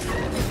 Poison!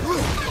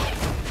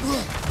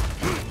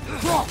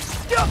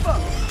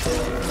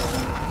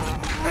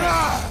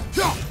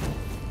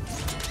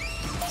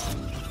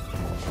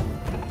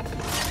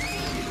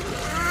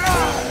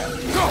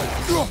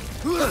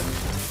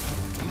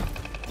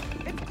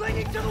 It's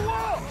clinging to the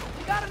wall!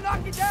 We gotta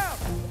knock it down!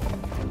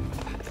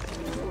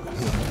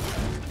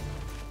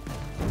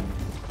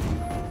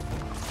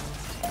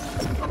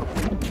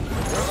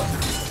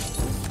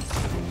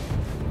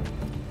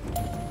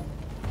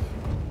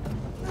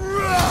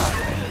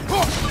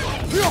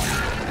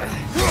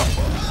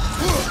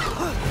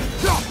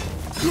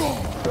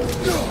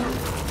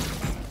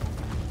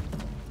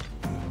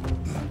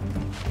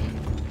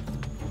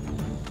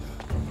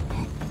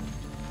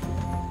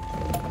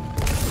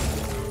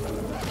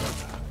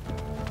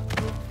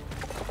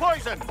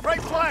 Poison!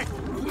 Right flank!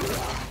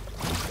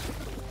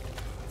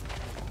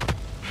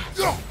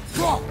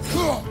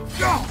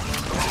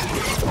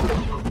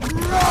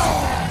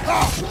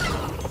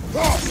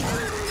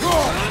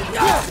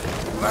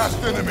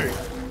 Last enemy.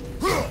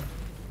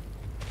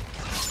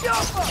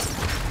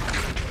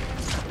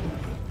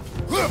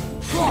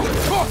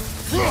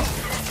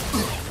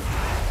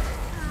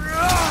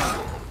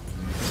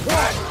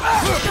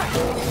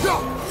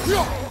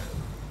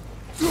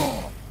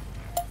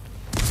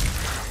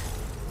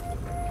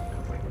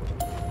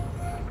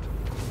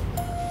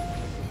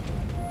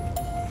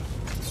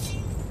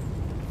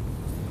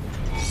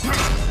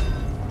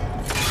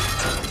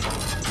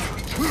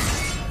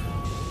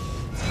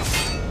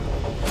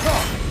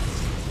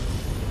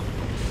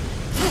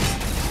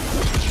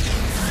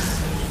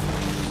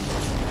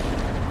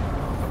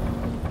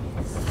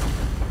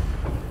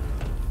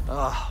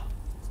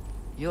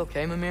 You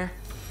okay, Mimir?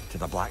 To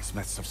the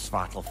blacksmiths of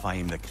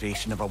Svartalfheim, the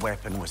creation of a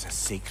weapon was a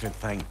sacred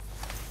thing.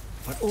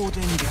 But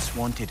Odin just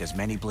wanted as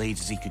many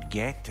blades as he could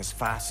get, as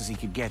fast as he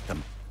could get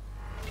them.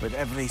 With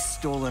every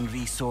stolen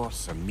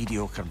resource or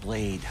mediocre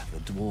blade,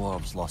 the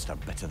dwarves lost a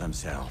bit of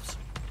themselves.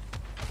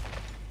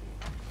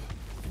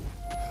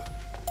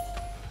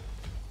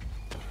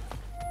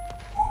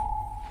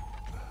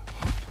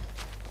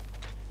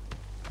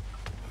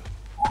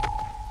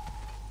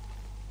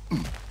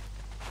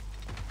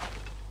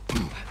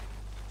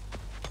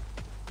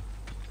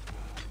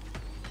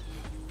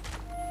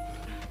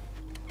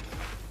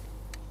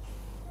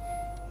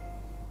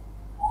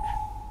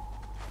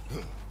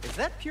 Is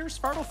that pure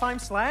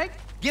Svartalfheim slag?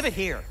 Give it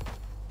here.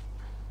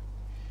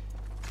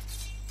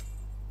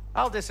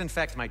 I'll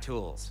disinfect my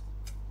tools.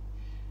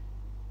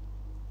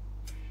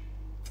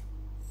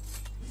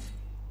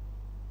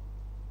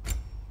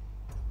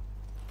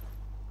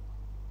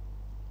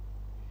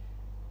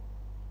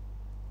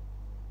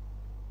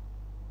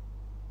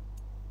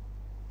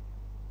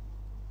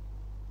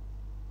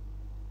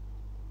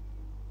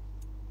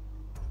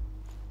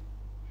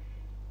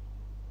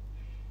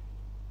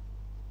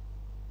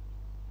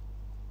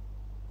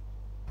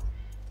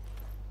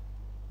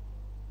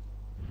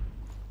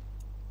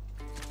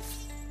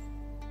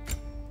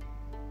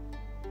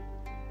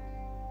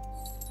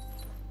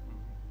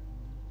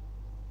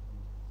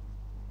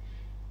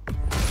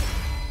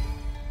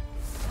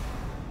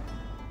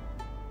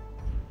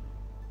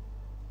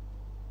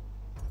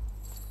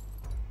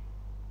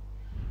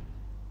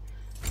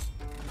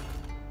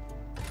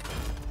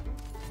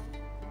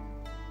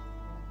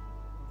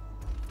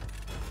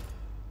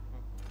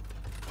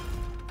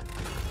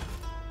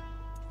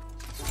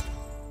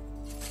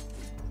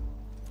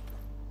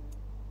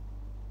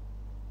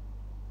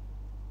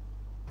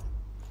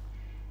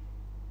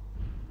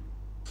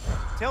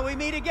 Till we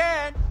meet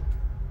again!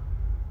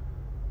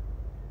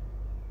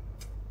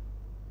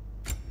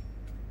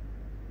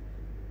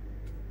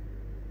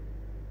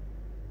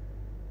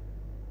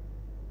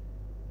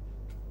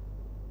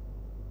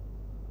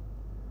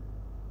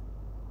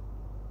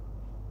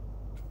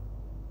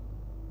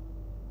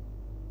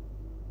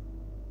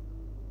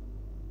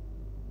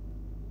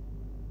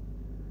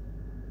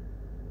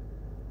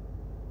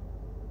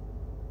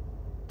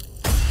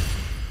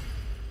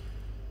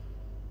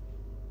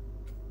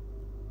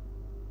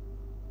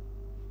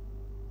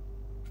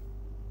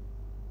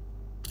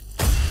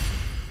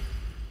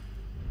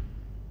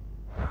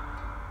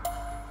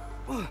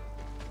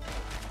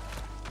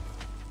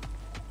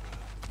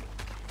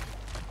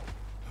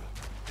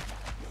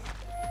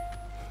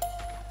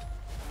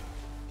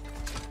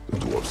 The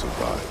dwarf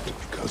survived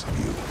because of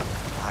you.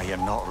 Ah, you're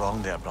not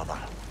wrong there, brother.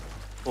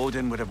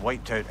 Odin would have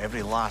wiped out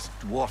every last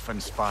dwarf in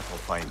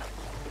Svartalfheim.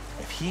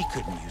 If he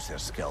couldn't use their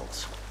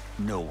skills,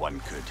 no one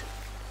could.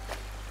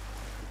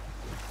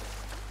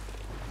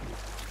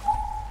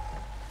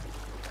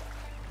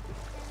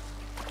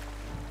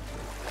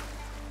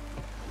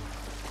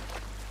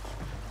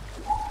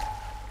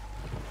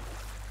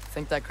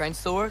 Think that crane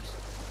still works?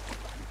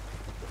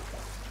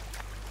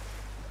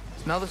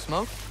 Smell the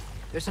smoke?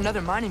 There's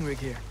another mining rig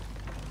here.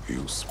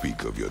 You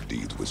speak of your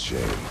deeds with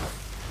shame.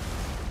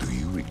 Do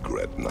you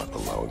regret not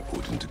allowing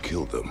Odin to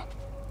kill them?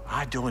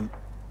 I don't...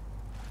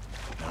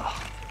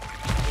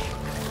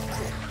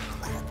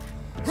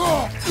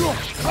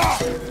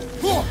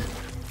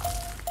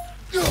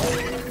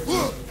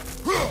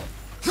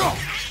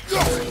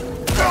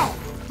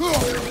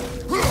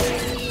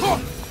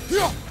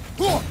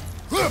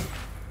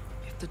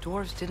 If the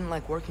dwarves didn't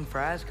like working for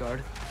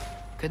Asgard,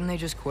 couldn't they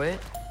just quit?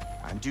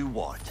 And do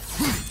what?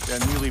 Their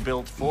newly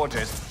built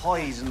fortress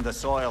poisoned the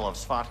soil of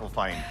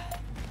Svartalfheim.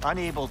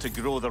 Unable to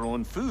grow their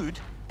own food,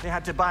 they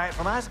had to buy it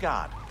from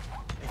Asgard.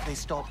 If they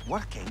stopped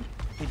working,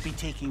 they'd be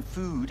taking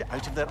food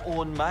out of their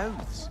own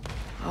mouths.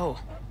 Oh,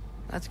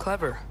 that's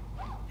clever.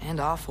 And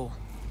awful.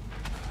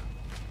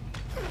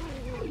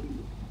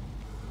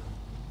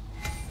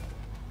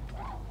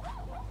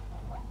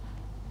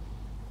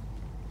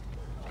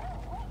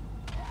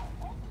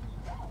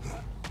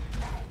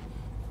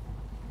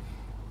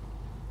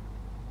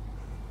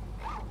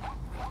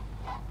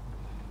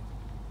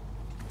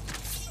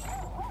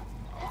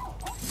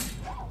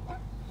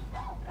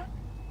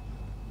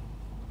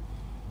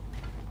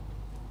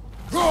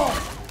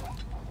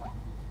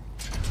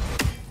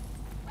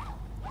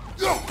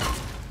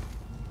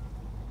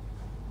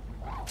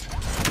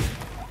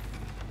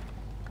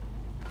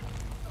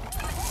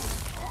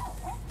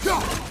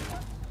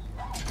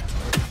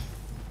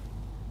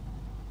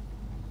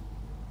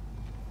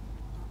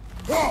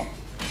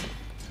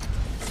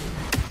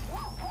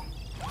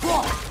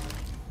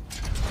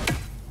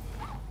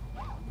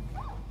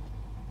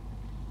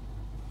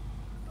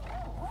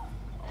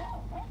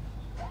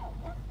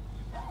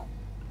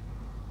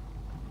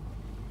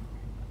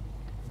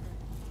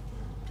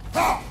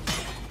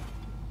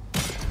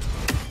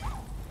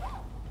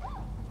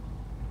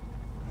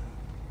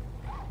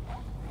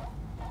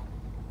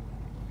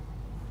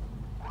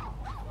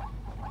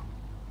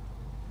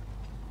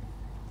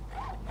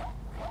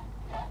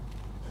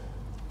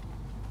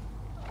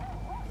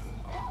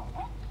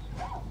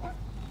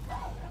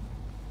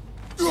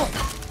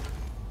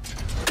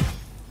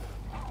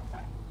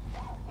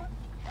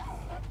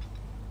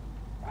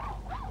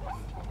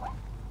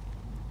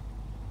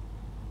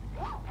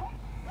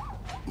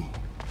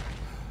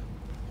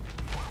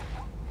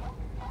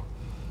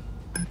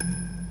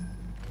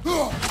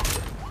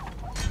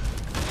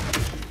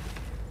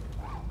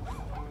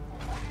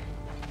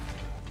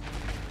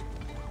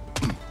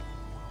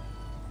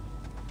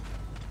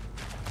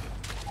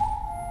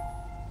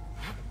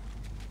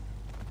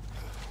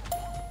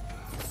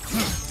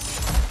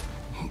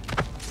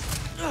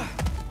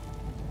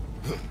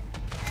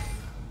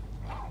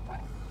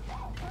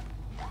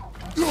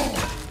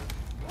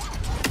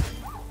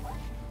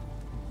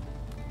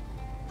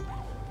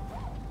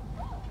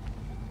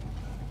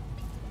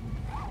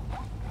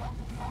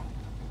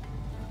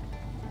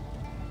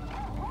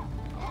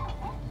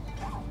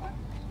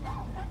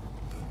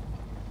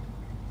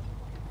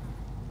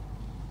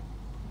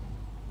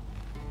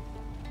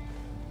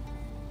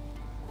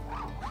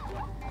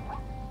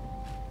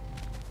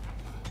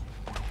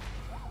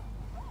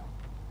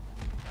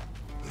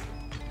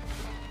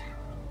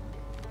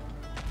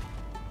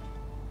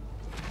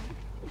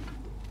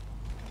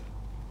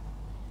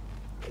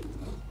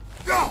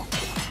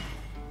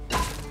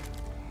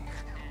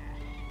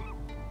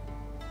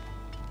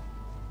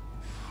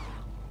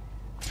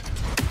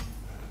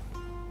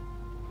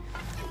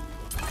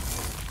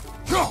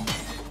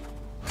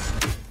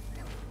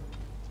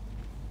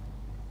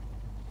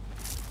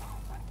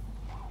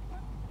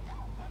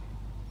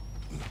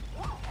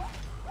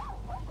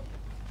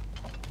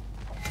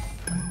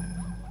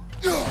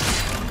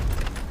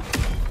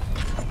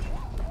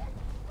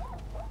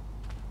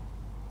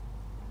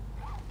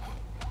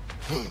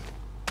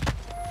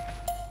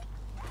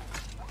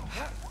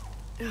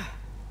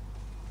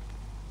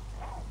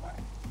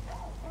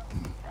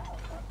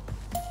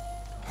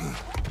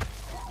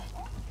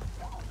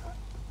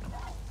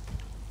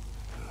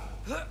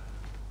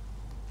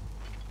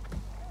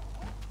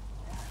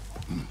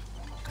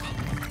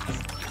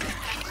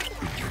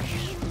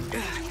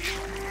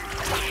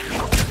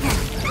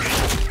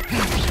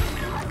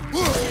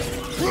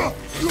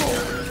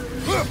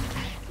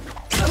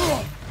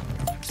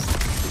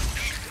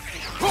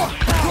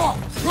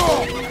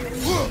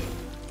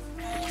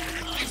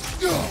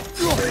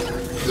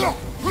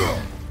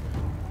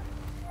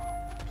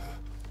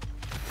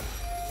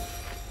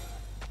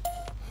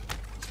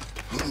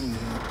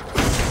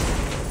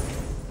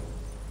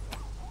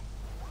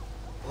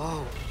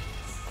 Whoa,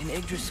 an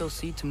Yggdrasil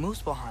seed to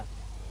Muspelheim.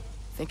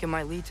 Think it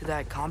might lead to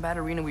that combat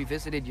arena we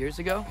visited years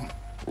ago?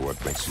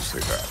 What makes you say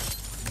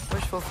that?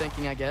 Wishful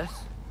thinking, I guess.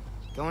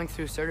 Going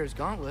through Surtur's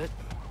gauntlet,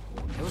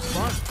 it was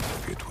fun.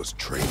 It was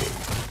training.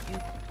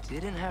 You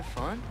didn't have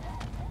fun?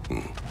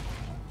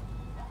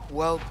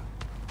 Well,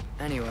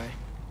 anyway,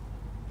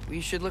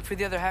 we should look for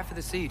the other half of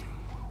the seed.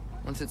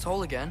 Once it's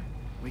whole again,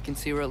 we can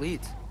see where it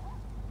leads.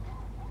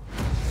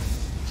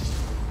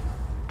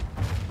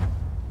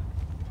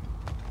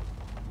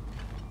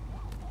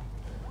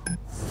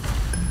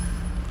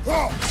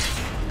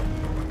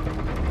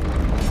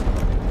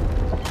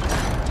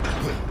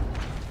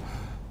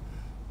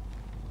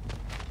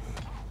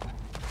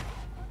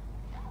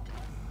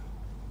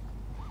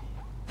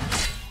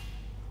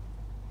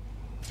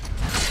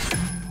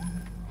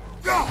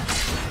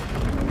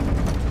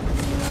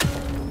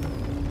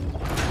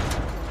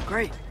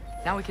 Great.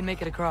 Now we can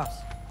make it across.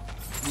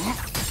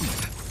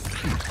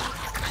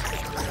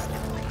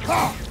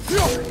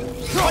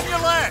 On your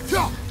left!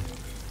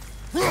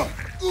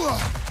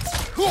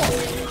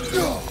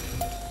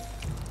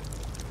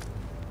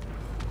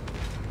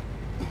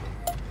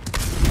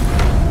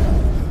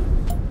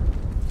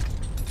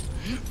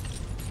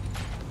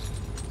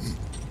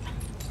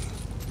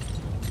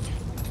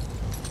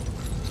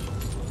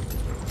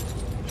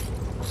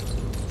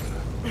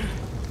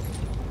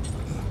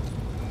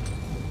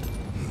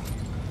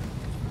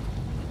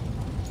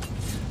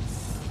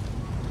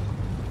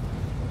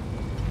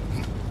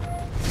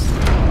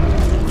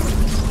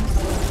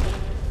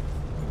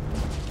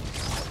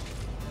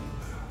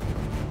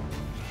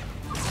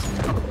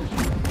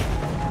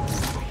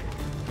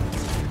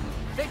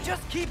 They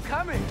just keep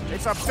coming!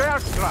 It's a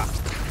bird trap,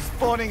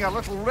 spawning our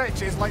little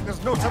wretches like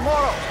there's no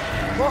tomorrow.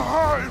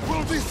 It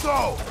will be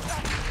so!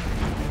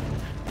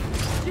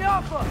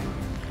 Diapa!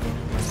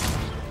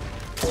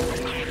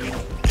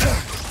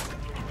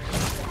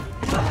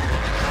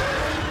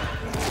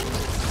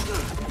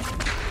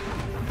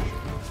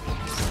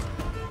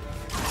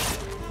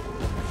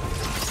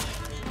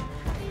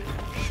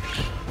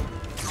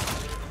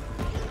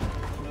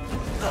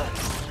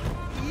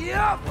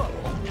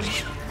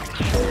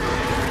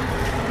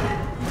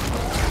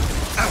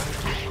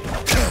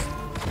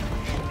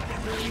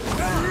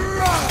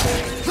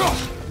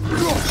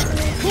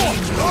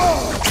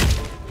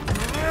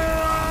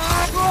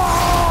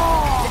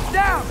 It's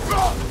down!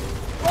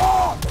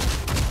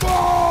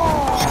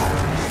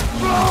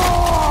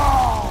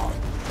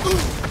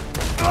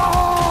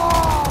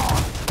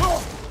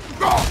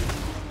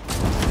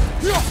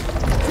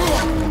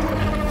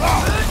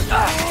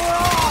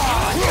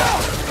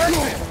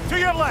 To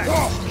your left!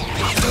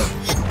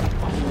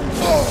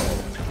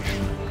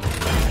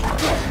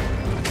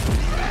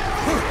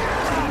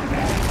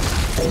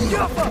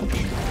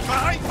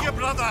 Behind you,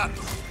 brother!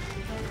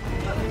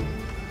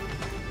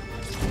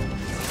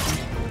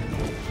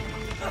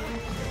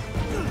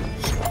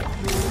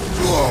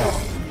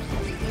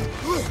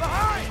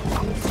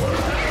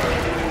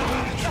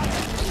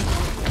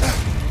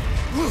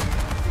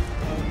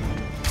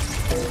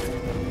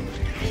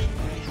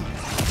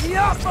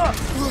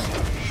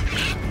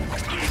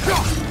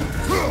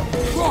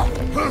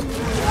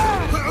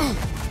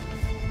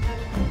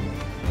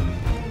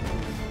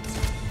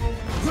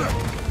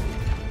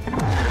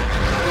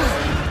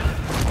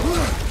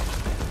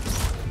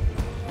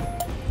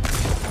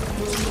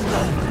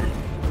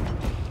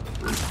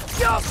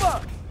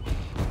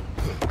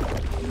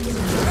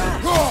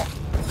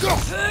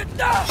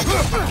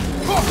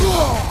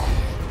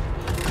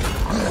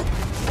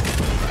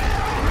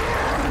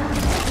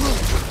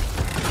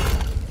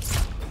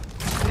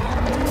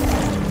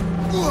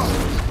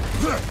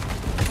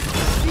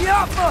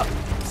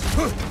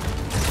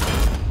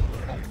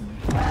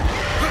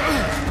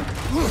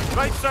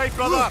 Right side,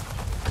 brother!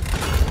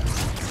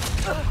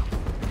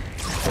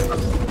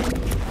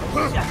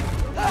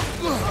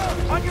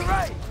 On your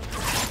right!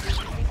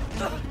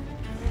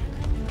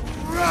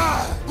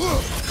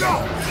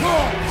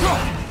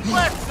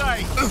 Left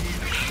side!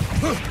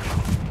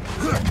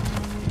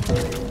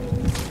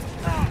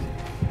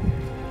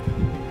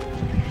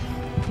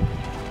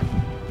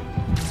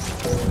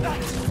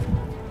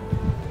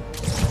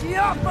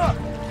 Diapa!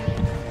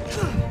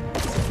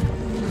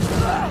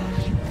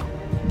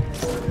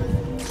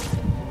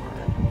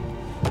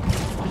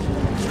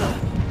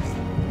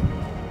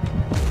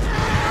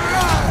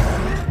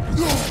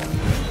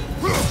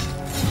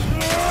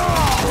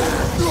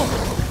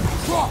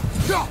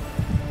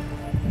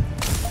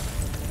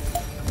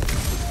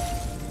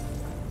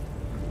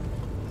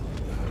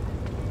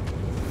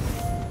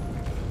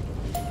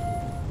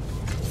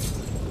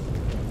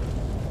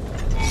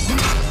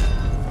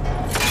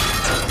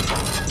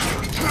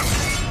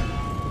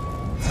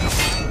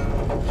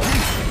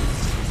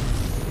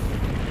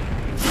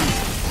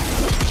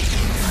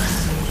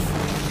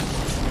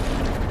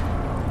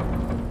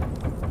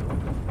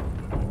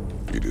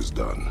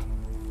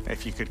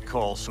 if you could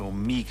call so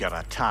meager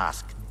a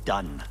task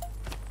done.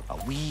 A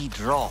wee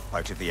drop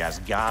out of the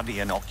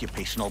Asgardian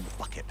occupational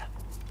bucket.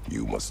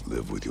 You must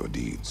live with your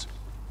deeds,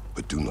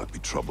 but do not be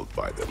troubled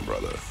by them,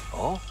 brother.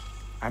 Oh?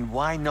 And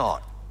why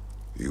not?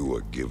 You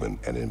were given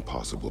an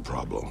impossible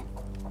problem.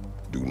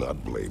 Do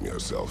not blame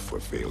yourself for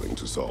failing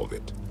to solve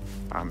it.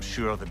 I'm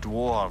sure the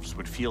dwarves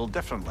would feel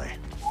differently.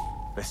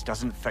 This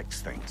doesn't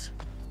fix things.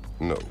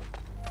 No,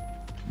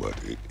 but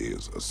it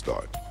is a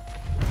start.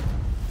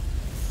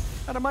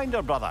 A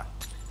reminder, brother.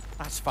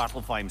 That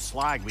Svartalfheim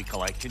slag we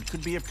collected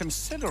could be of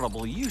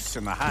considerable use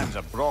in the hands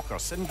of Brock or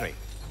Sindri.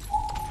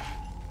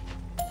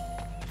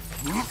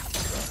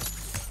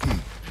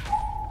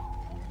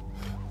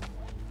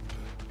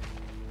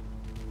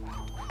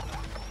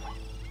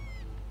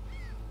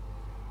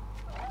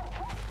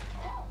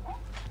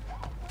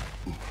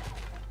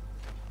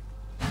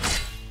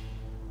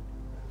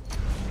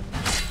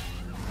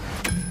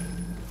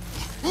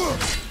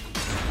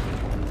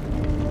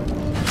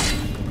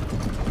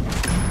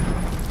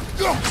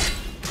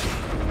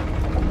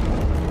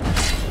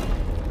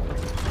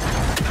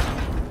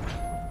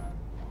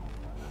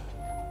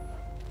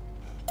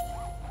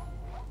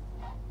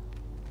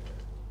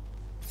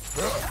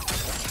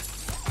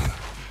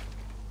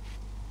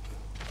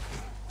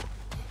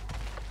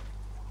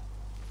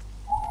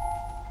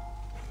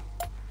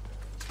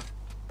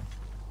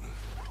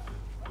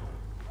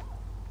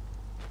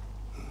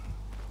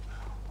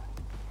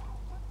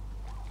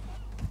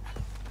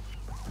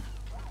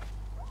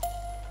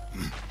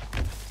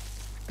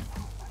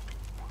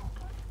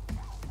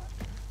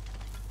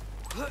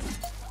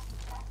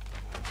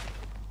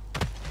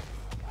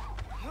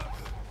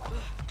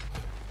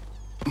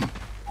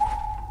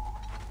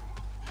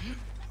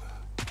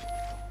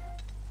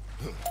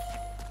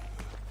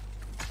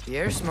 The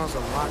air smells a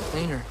lot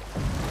cleaner.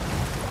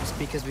 It's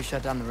because we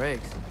shut down the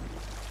rigs.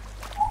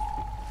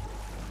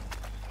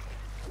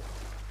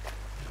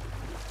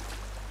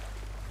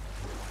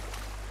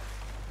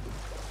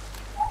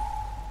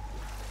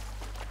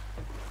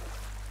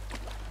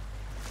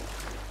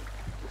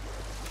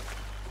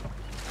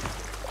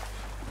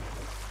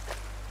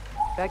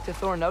 Back to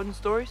Thor and Odin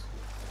stories?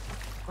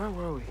 Where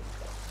were we?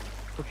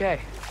 Okay,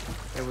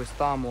 there was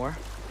Thalmor,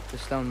 the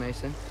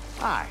stonemason.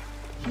 Aye,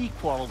 he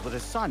quarreled with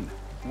his son.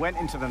 Went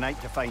into the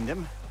night to find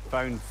him,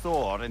 found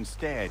Thor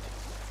instead.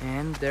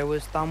 And there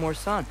was Thalmor's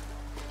son,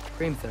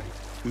 Hrimthur.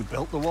 Who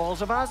built the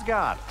walls of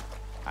Asgard,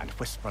 and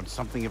whispered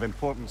something of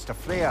importance to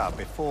Freya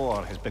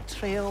before his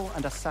betrayal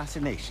and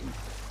assassination.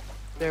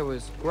 There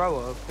was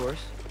Groa, of course.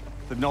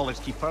 The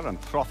knowledge keeper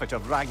and prophet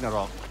of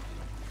Ragnarok.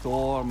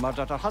 Thor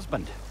murdered her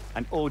husband,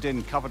 and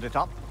Odin covered it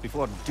up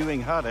before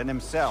doing her in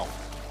himself.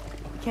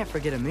 We can't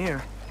forget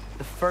Ymir,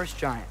 the first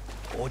giant.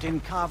 Odin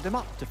carved him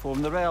up to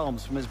form the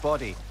realms from his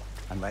body,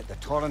 and let the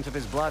torrent of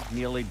his blood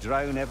nearly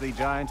drown every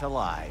giant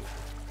alive.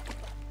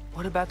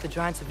 What about the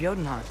giants of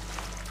Jotunheim?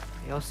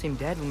 They all seemed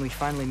dead when we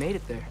finally made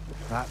it there.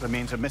 That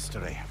remains a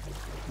mystery.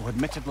 Though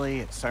admittedly,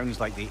 it sounds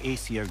like the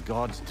Aesir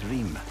god's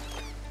dream.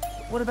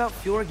 What about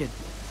Fjorgyn?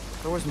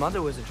 Thor's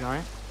mother was a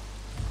giant,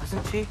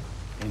 wasn't she?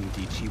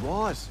 Indeed she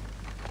was.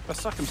 The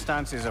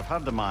circumstances of her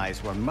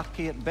demise were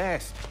murky at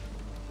best,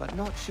 but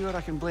not sure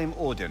I can blame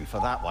Odin for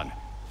that one.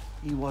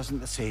 He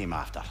wasn't the same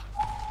after.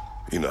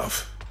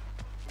 Enough.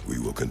 We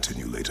will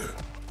continue later.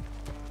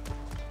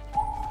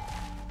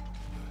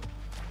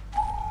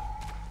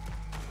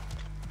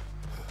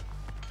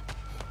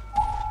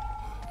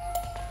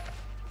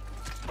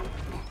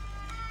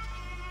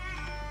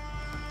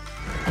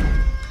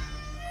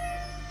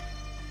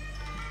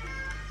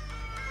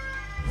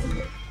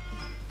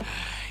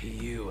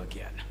 You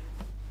again.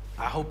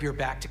 I hope you're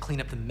back to clean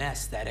up the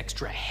mess that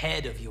extra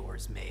head of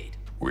yours made.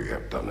 We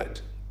have done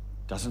it.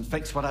 Doesn't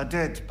fix what I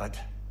did, but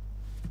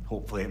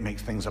hopefully it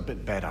makes things a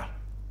bit better.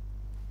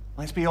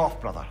 Let's be off,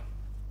 brother.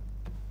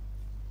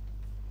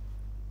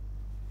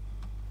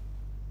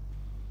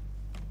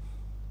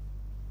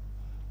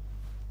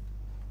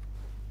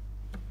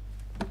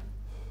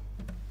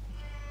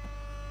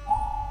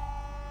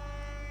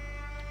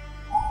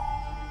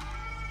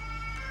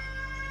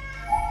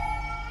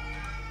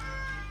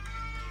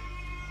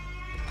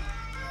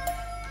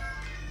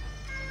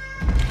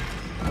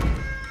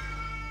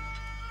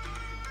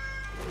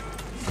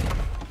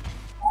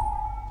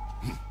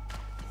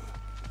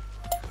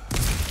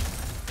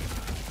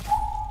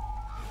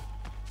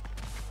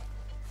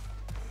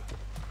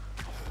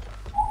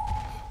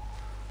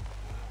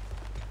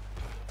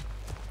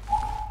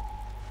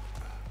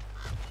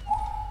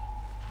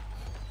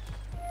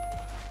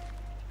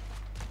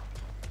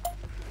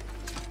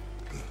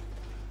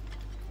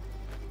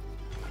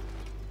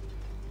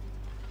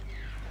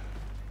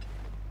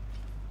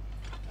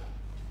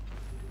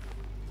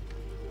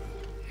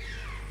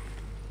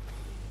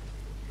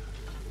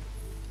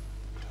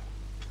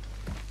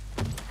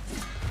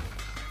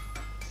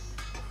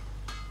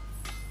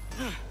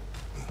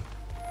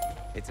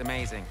 It's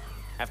amazing.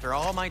 After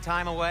all my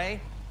time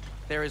away,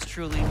 there is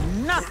truly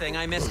nothing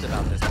I missed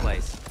about this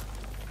place.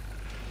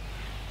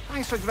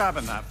 Thanks for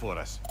grabbing that for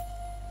us.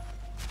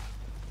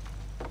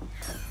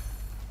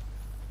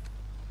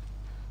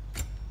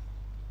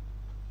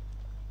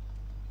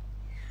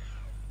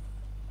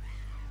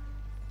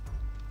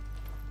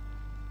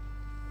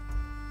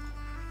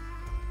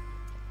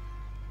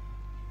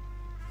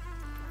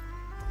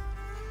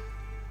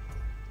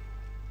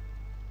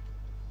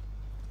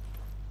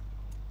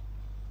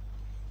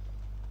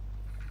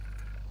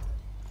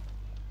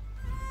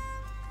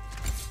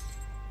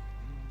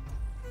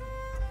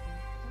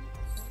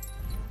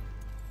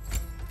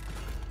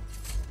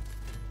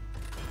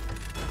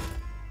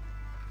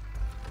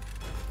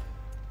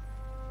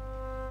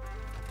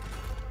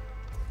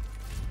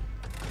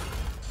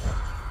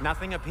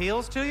 Nothing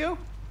appeals to you?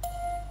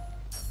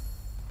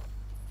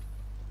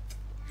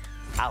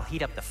 I'll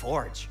heat up the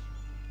forge.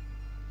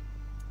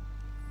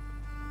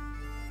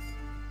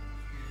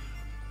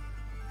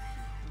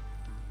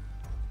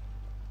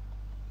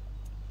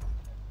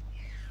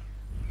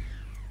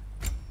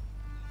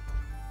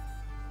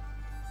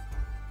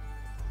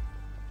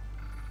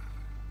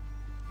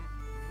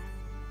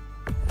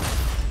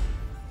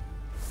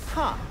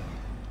 Huh.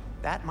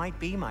 That might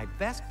be my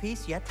best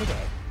piece yet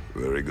today.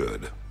 Very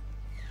good.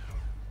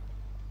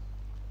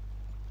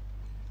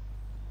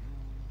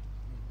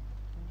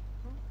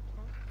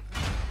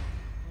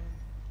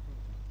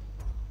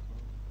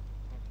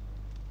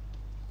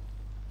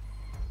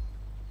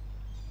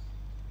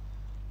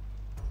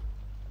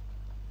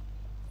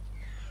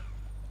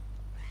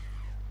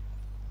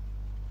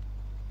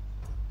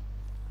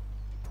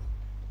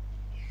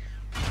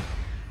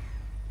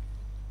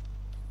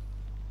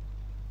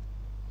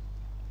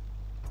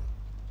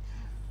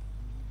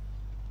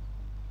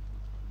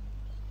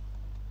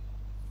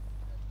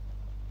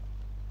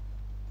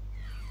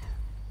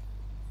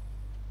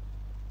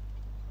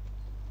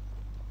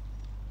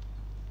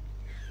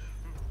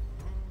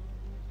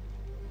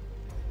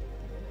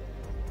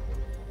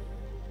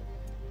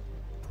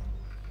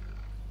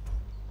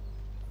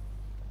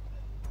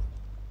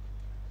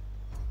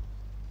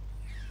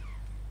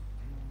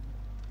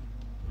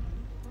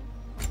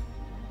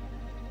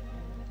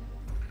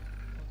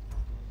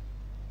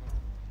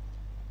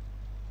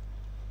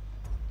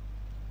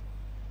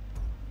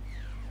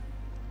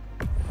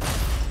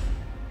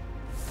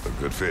 A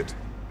good fit.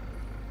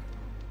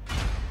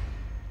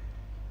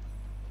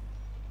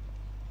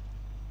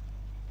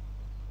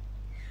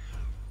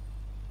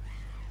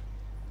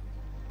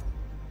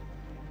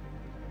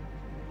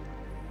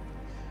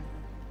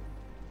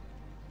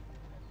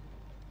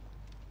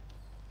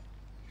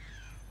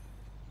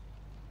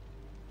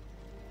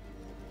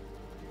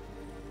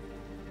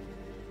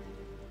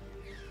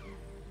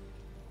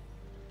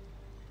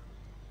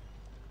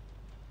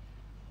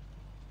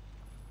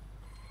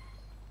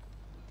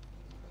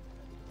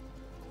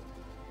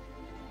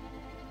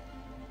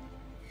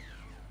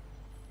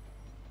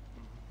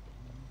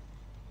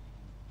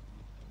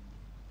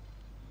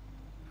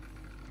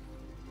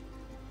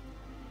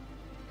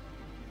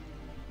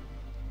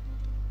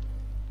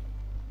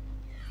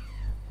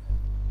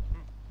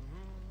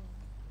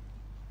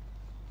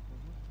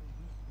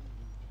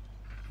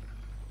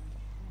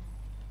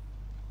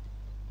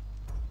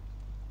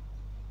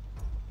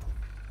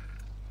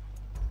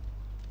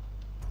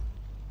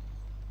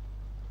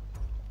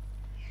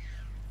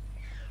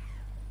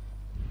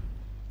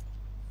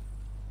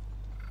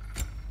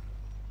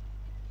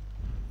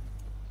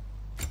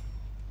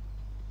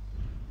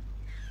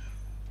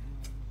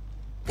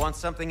 Want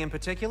something in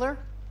particular?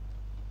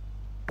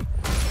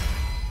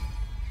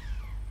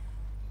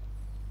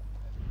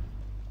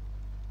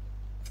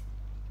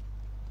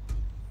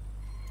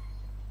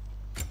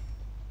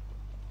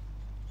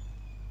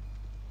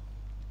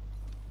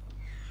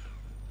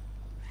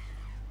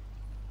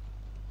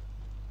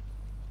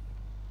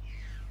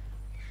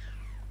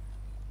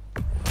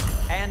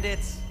 And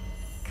it's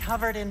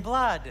covered in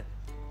blood.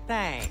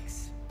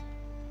 Thanks.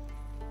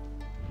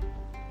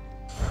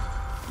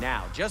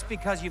 Now, just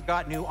because you've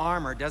got new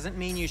armor doesn't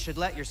mean you should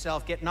let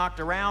yourself get knocked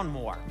around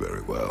more.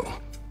 Very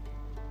well.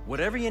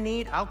 Whatever you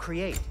need, I'll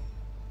create.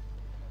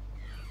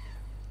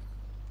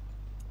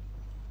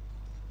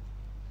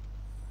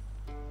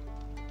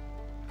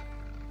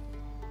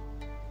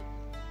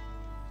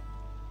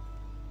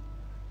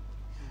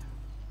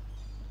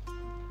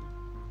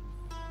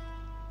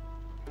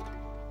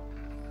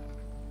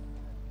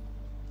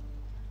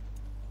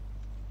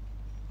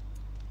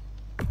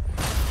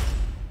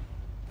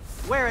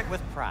 Wear it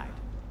with pride.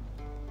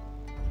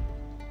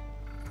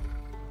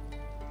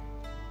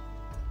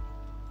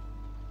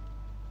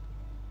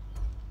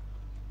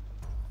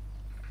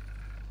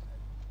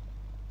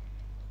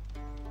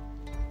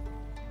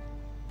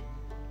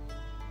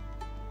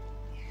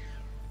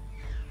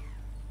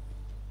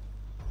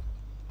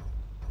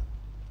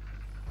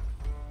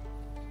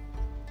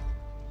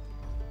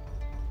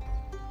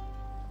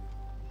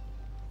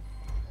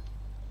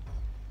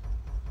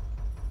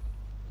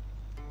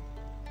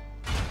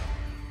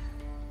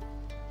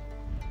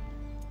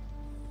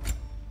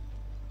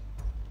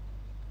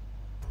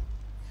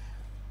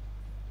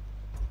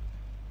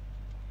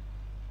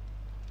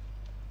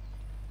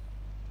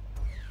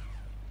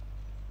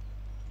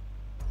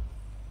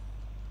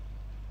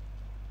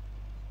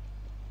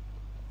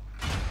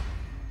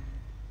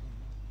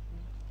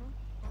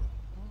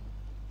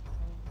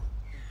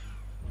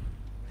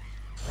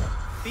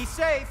 Be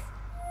safe.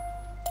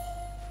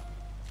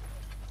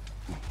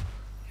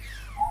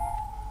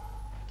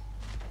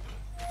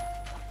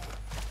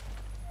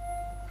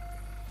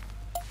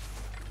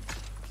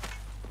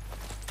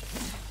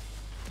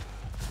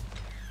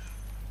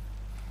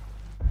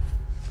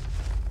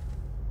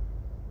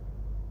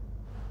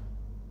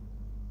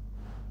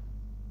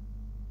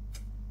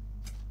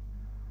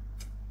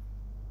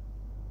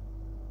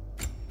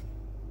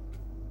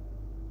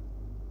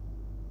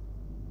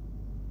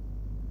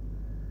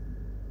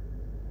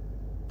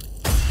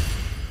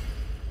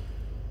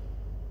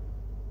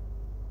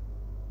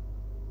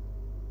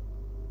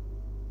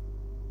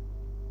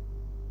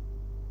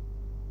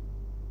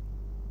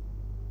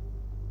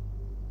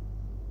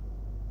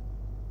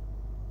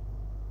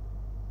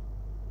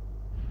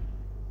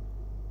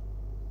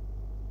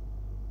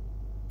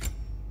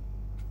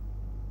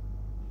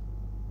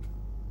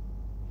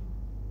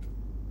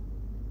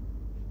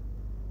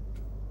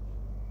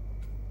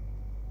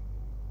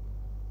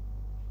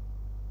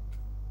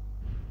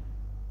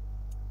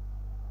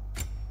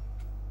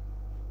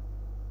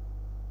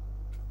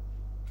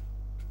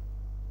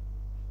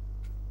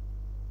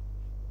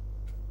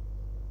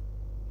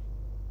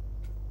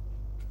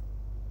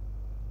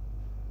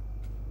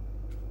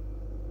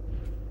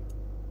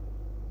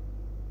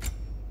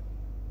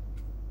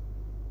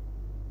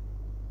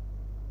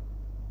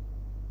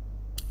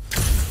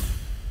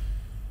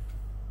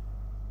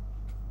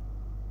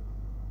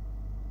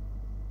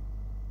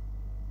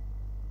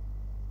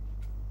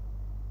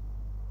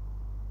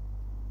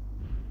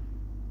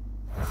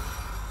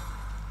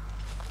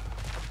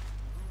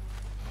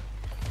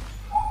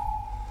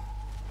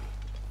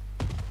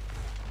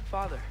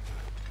 Father,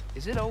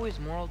 is it always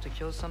moral to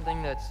kill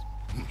something that's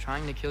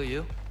trying to kill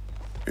you?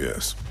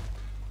 Yes.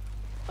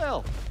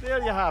 Well, there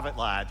you have it,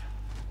 lad.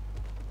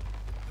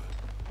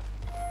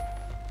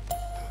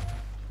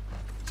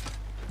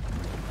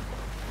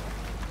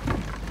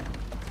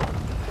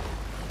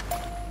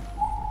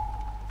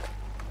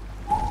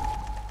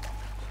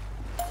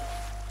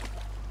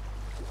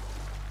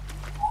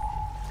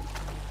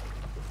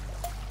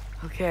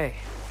 Okay,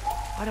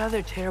 what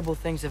other terrible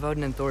things have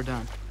Odin and Thor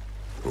done?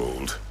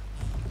 Hold.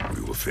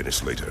 We will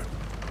finish later.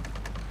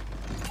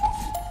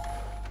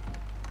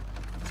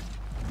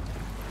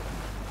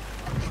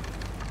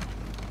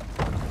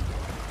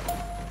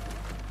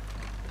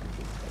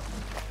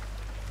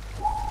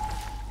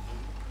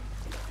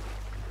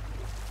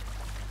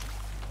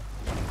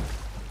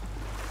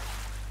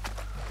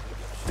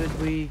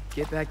 Should we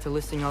get back to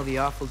listing all the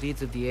awful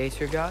deeds of the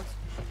Aesir gods?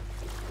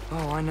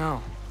 Oh, I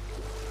know.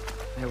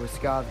 There was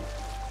Skavi,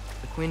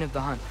 the queen of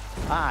the hunt.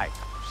 Aye,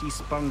 she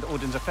spurned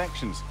Odin's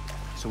affections,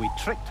 so he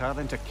tricked her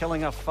into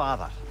killing her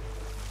father.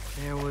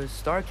 There was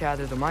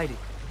Starkather the Mighty,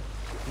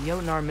 the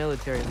Jotnar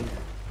military leader.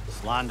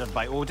 Slandered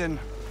by Odin,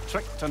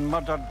 tricked and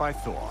murdered by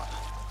Thor.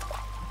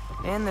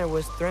 And there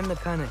was Thrym the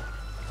Cunning,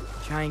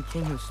 the giant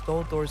king who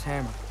stole Thor's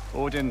hammer.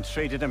 Odin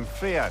traded him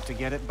Freyr to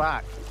get it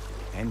back,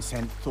 then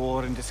sent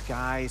Thor in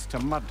disguise to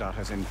murder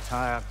his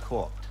entire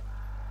court.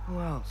 Who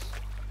else?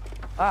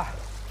 Ah,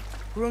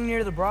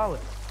 Hrungnir the Brawler,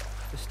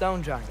 the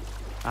stone giant.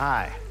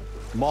 Aye,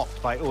 mocked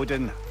by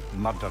Odin,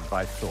 murdered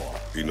by Thor.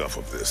 Enough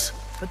of this.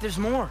 But there's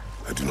more.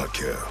 I do not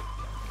care.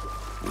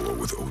 War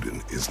with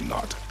Odin is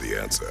not the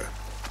answer.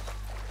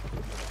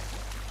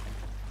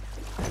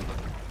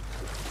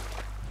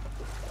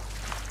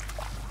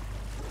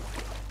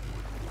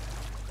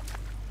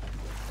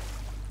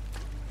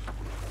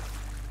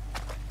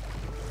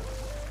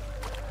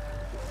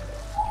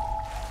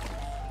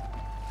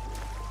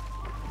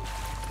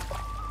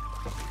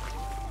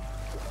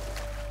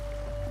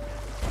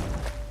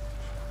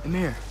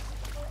 Ymir,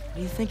 what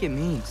do you think it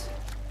means?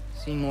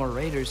 Seeing more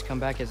raiders come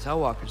back as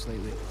Hellwalkers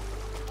lately.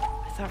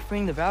 I thought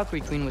freeing the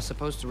Valkyrie Queen was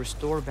supposed to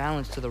restore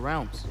balance to the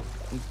realms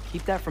and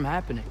keep that from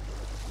happening.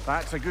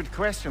 That's a good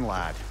question,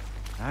 lad.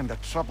 And a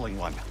troubling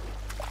one.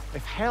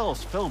 If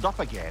Hell's filled up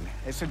again,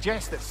 it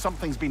suggests that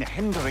something's been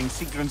hindering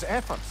Sigrun's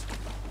efforts.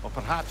 Or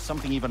perhaps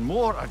something even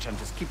more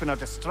urgent is keeping her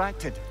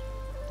distracted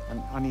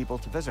and unable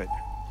to visit.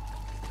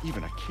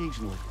 Even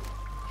occasionally.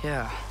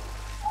 Yeah.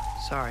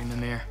 Sorry,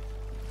 Mimir.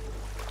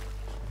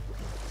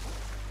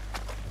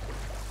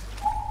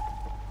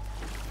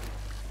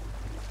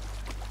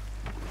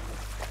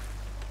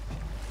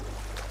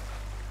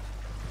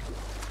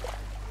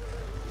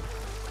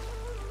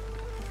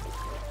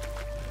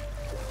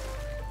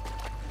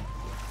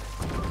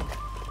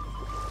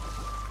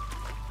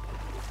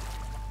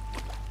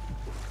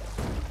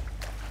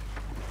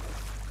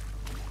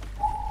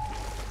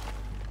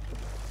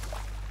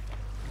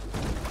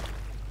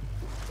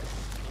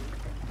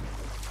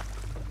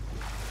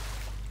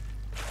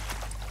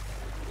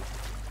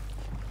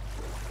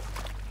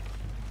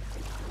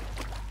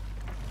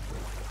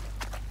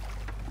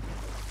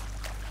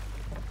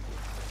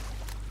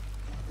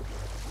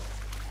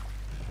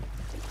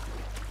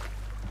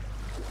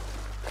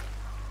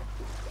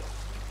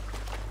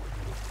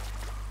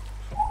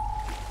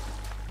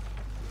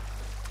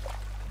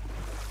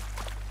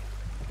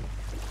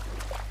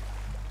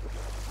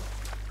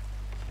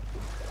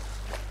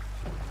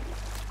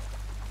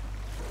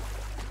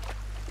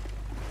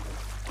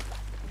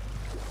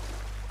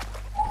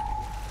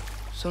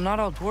 So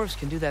not all dwarves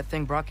can do that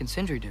thing Brock and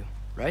Sindri do,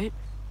 right?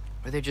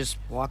 Where they just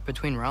walk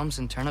between realms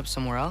and turn up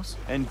somewhere else?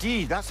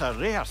 Indeed, that's a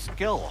rare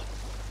skill.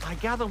 I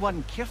gather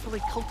one carefully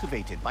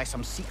cultivated by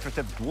some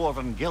secretive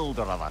dwarven guild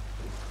or other.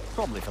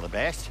 Probably for the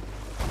best.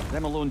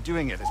 Them alone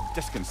doing it is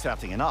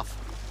disconcerting enough.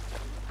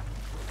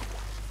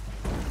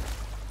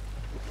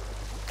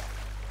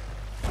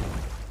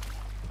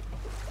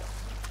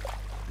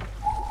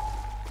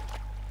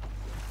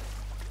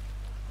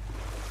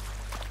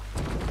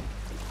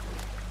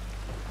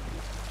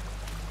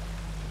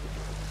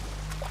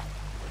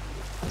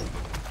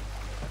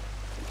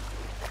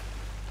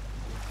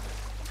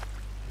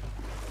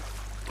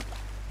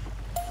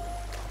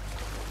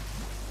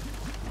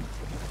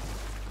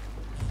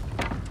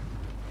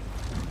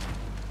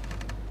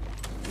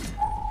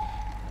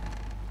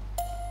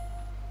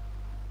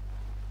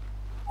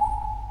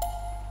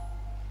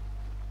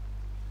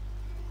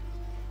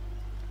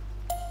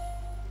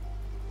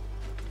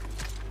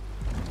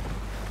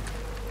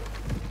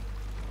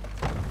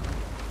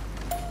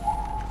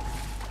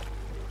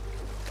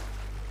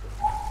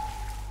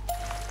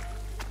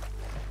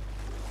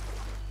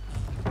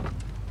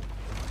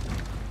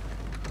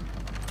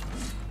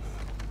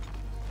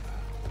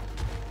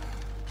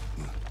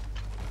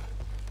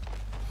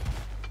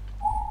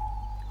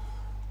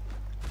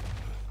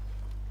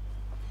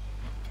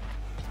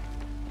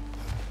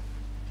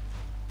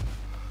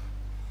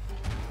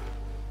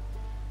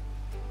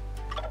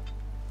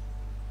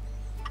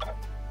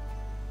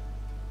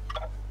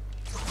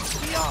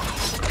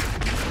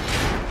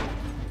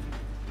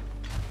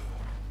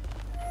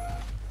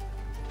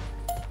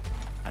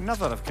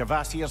 Another of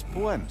Kvasir's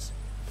poems.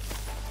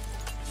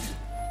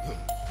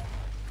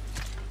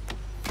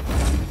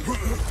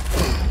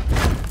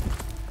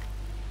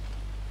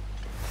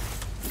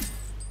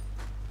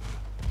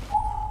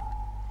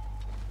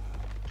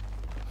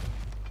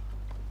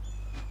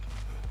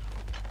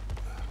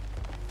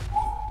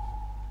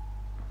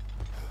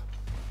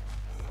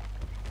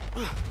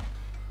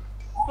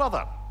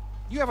 Brother,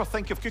 you ever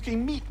think of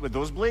cooking meat with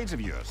those blades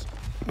of yours?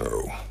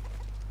 No.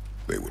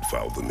 They would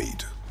foul the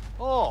meat.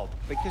 Oh,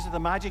 because of the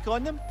magic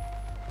on them?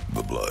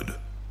 The blood.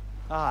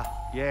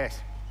 Ah, yes.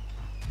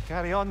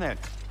 Carry on then.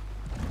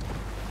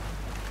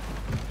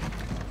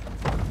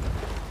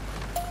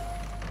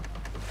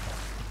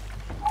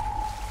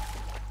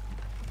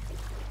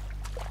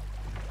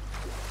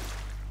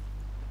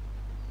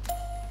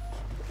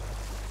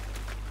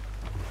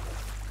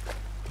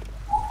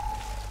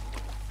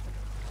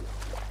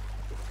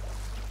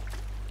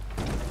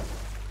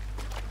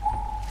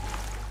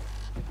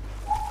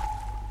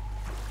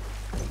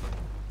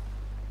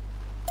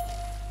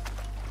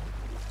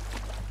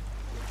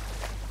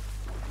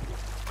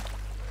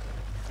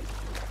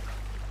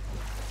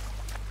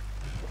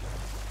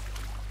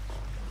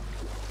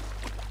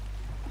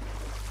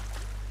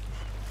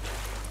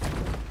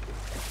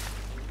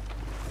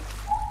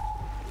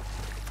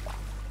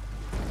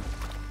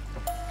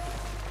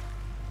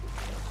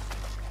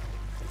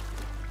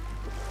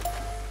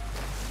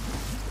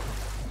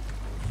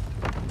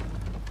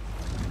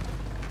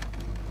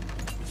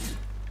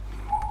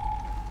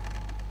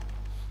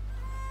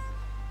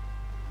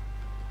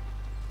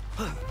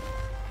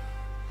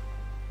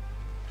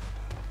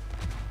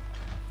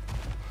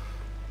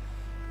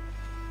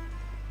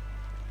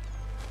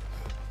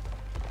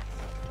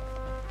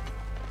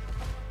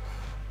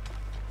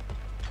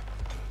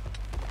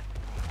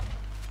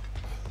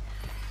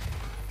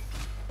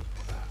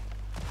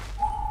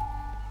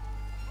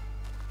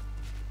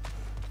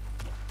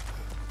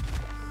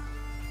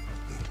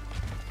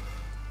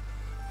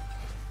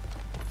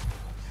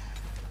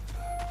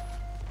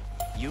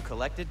 You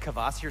collected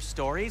Kvasir's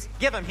stories?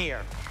 Give them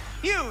here.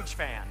 Huge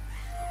fan.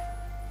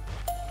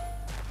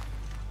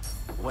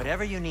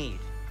 Whatever you need.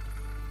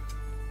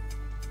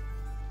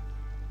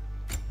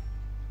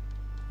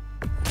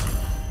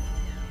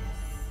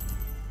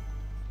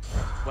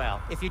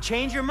 Well, if you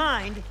change your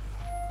mind...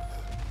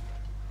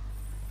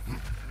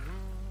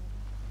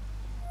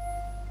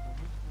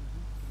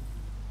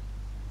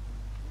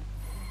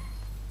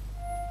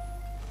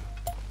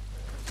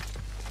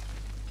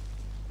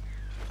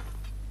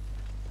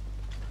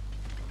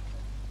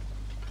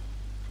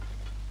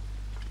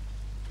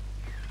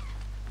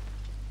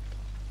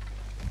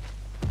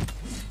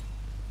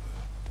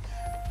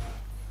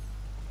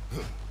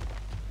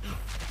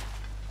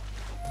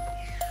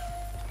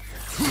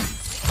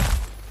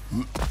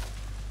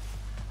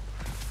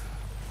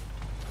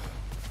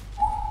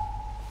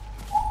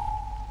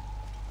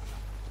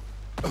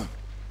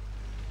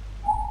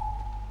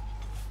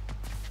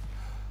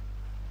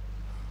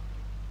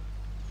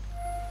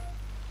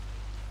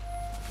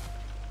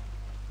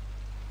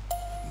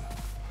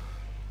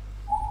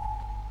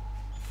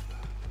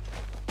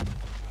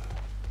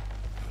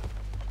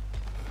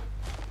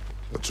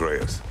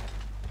 Atreus,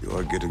 you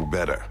are getting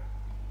better.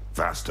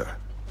 Faster.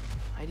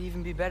 I'd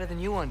even be better than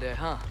you one day,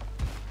 huh?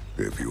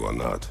 If you are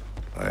not,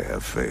 I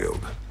have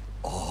failed.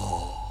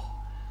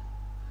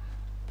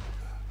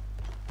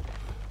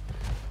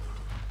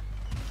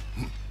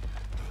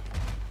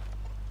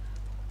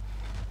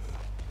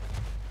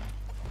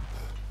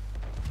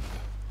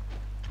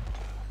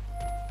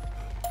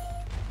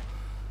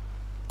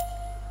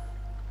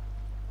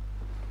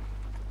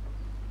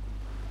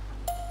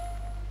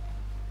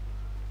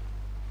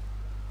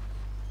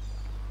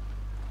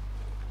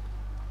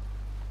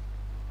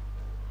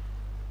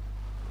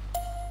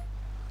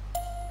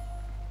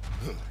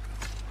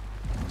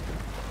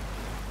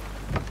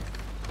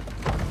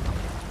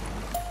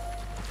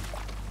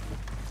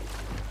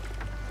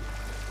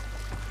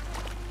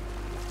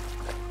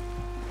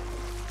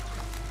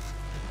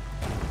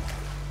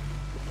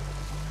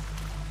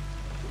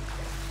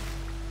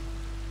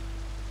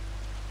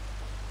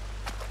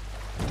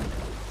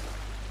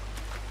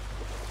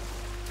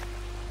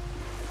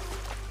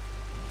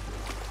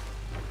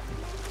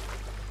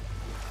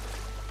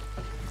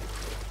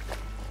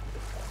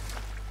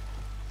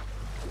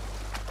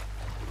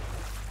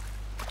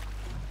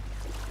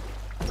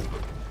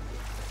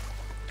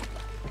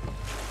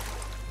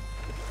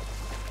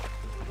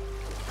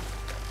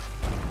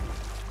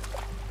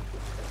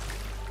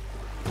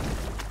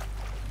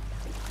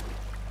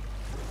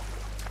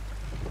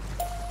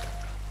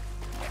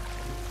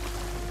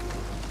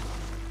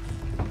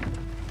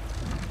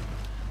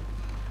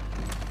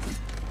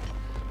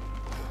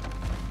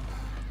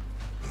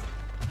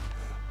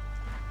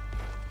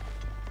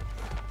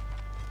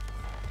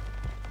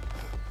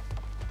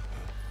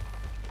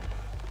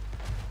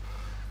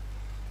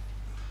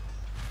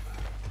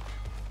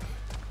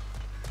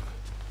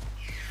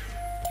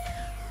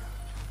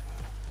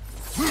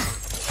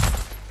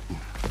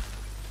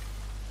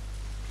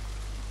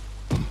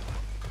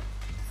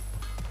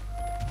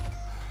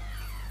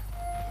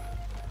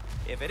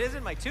 If it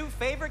isn't my two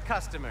favorite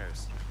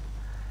customers.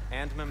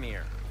 And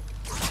Mimir.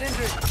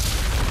 Sindri!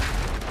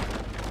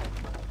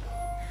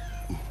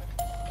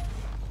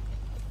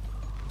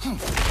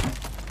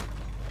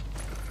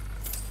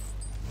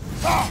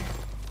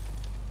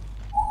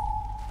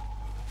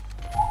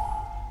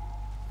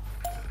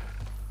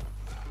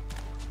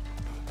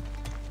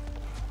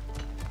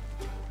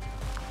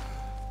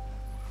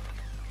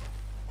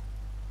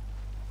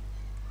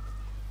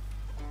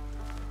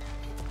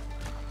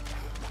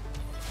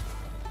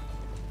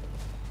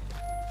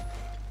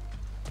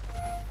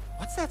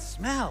 What's that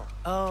smell?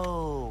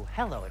 Oh,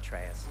 hello,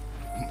 Atreus.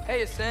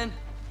 Hey, Asen.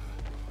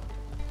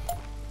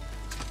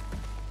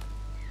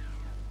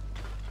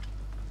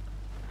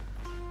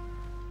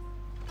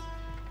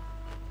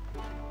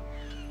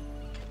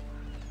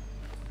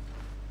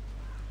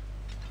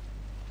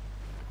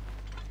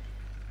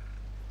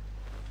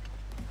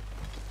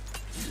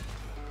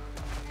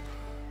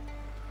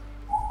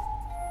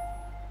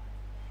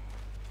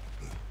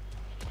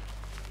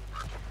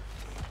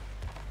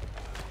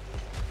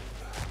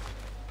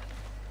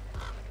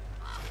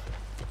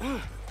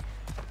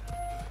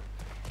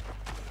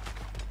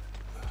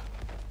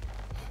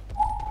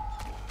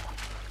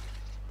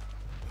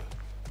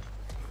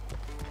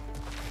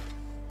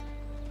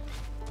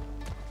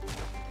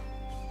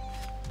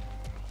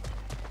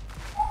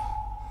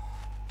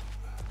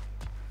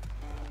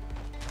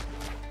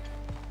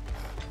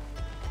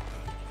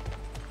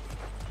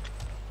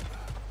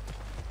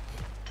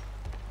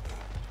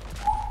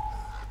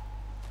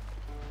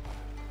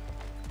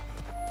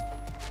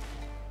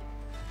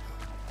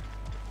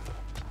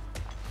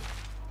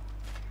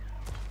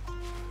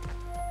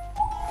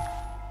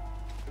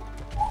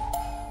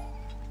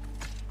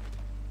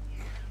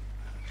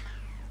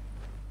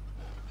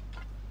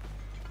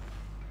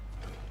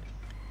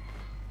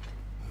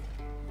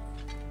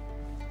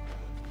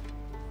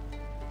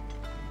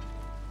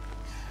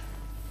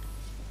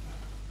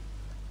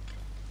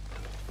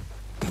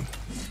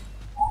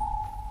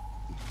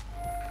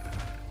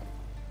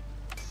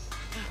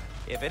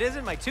 If it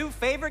isn't my two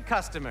favorite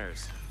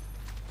customers.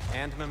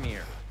 And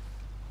Mimir.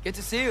 Good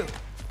to see you.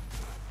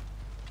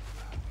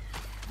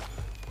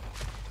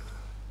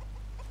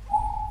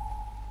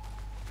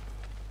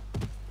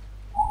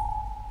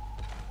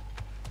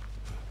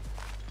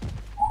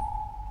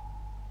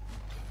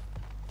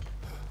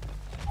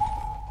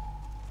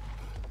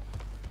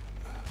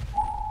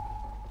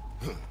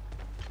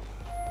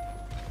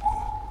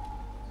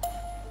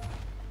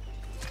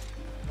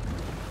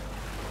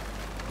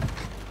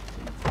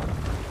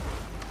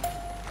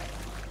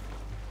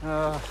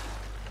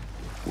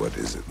 What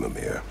is it,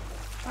 Mimir?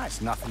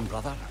 That's nothing,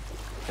 brother.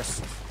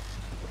 Just...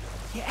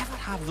 You ever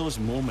have those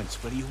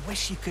moments where you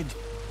wish you could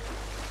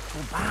go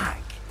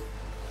back?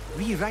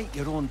 Rewrite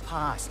your own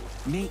past,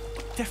 make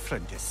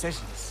different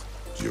decisions?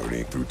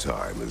 Journeying through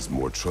time is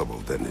more trouble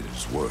than it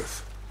is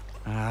worth.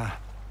 Ah,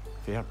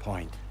 fair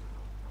point.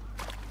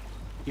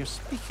 You're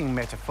speaking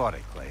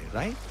metaphorically,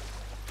 right?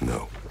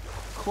 No.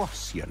 Of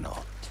course you're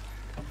not.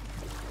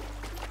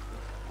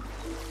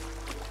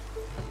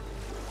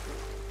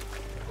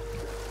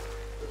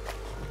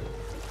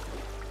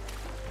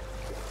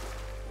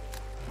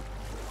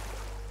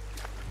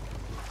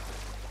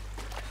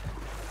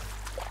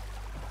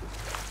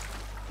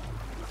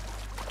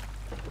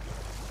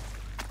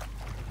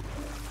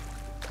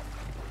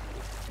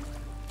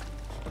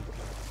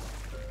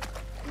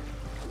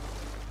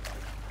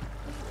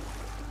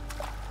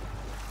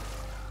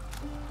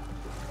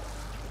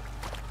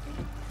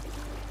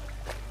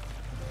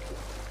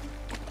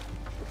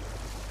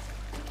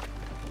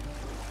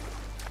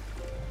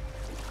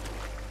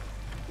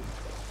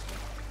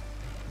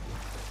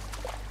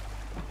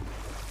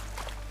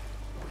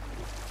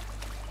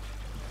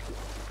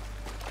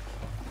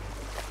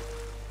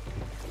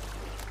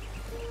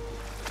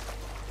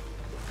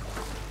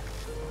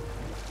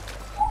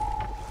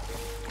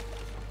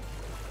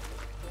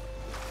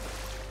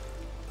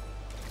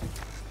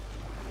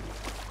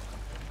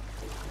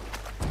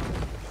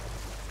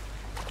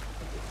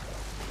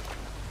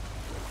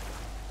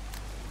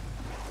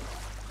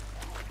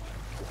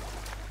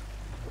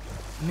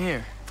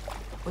 Mir,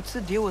 what's the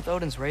deal with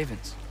Odin's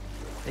ravens?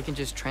 They can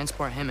just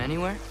transport him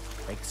anywhere?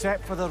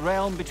 Except for the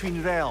realm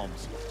between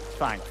realms,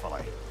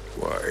 thankfully.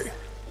 Why?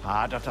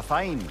 Harder to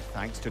find,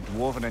 thanks to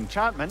dwarven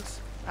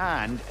enchantments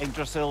and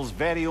Yggdrasil's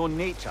very own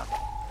nature.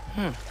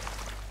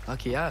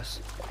 Lucky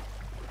us.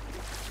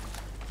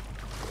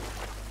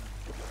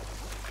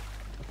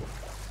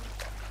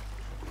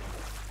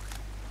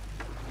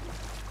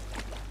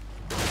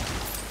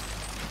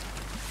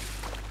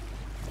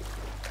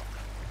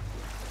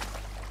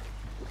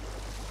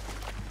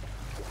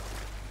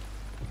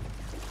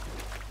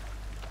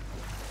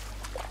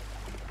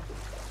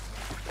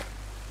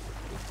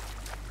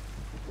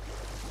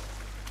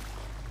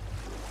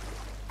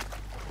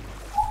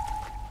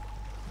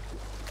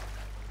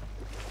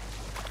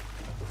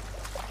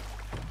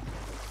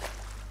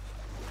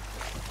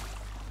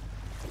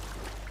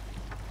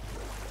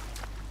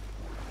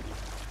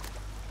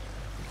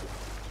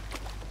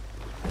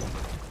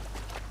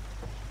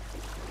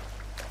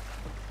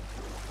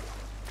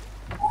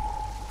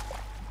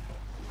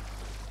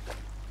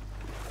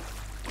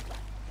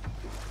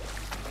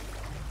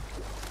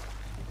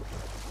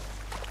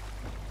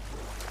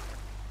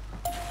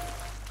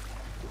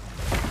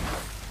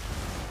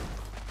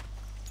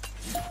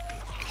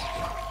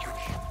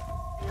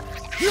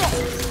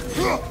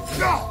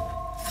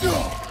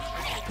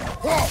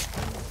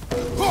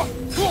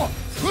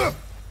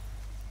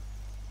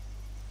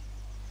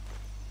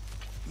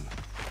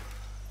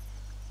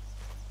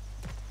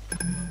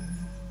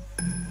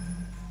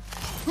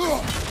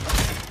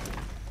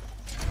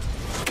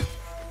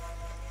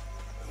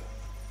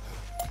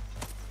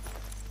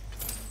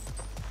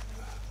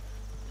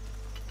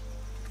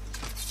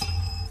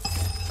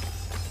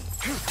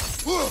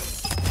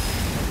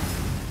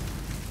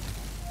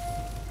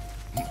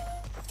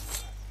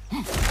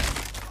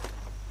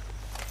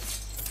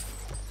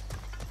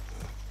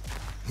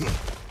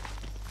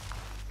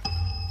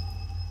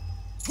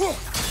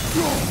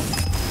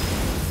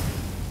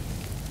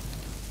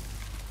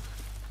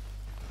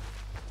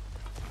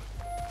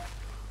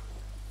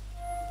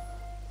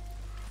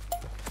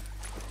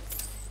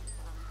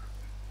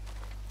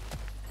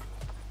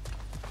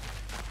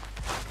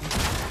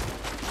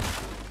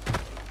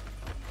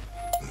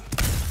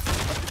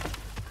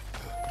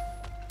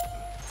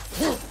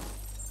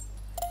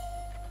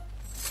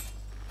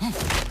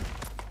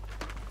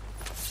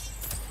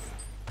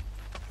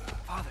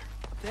 Father,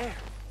 up there.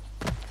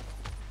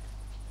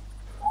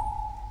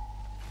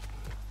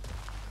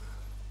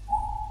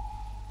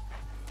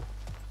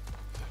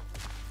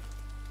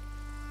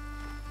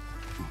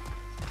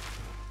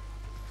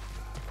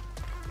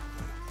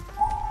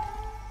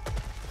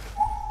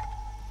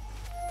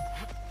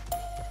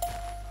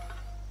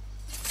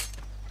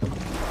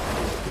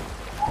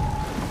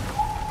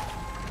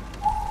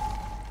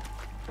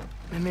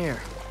 Mimir,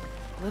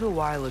 a little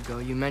while ago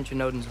you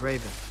mentioned Odin's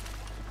Raven.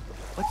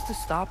 What's to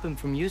stop him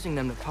from using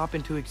them to pop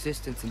into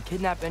existence and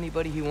kidnap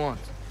anybody he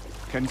wants?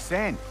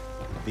 Consent.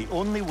 The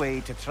only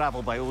way to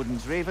travel by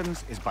Odin's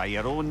ravens is by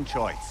your own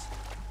choice.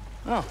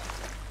 Oh,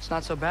 it's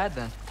not so bad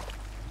then.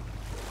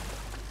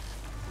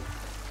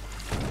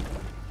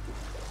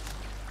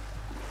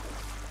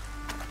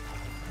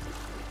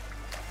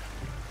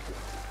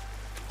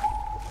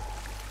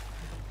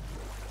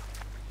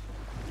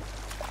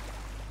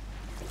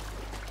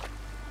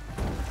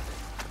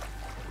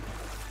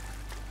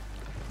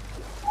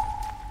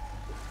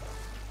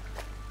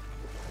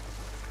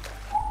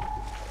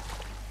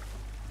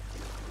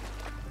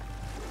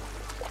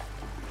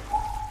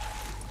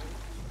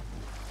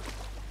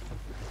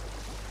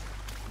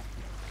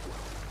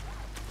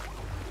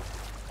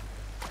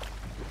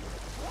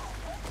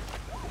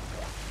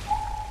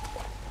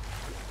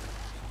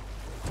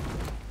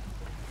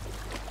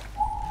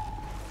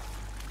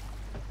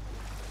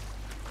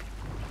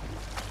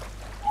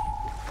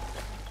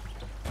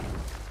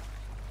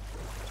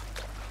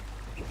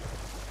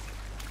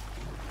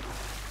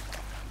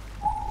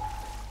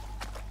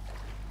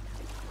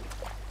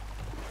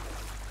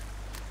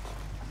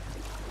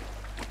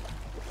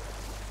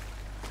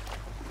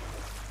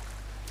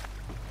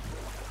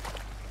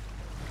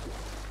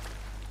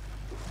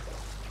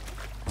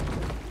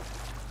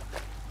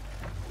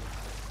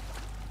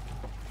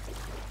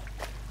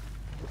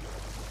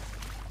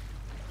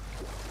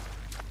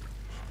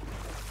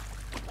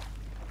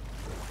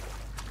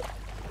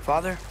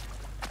 Father,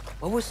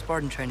 what was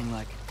Spartan training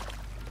like?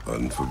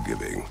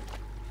 Unforgiving.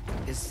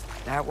 Is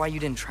that why you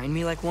didn't train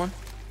me like one?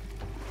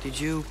 Did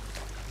you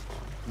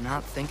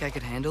not think I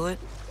could handle it?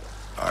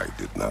 I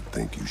did not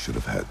think you should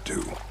have had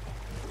to.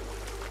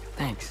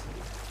 Thanks.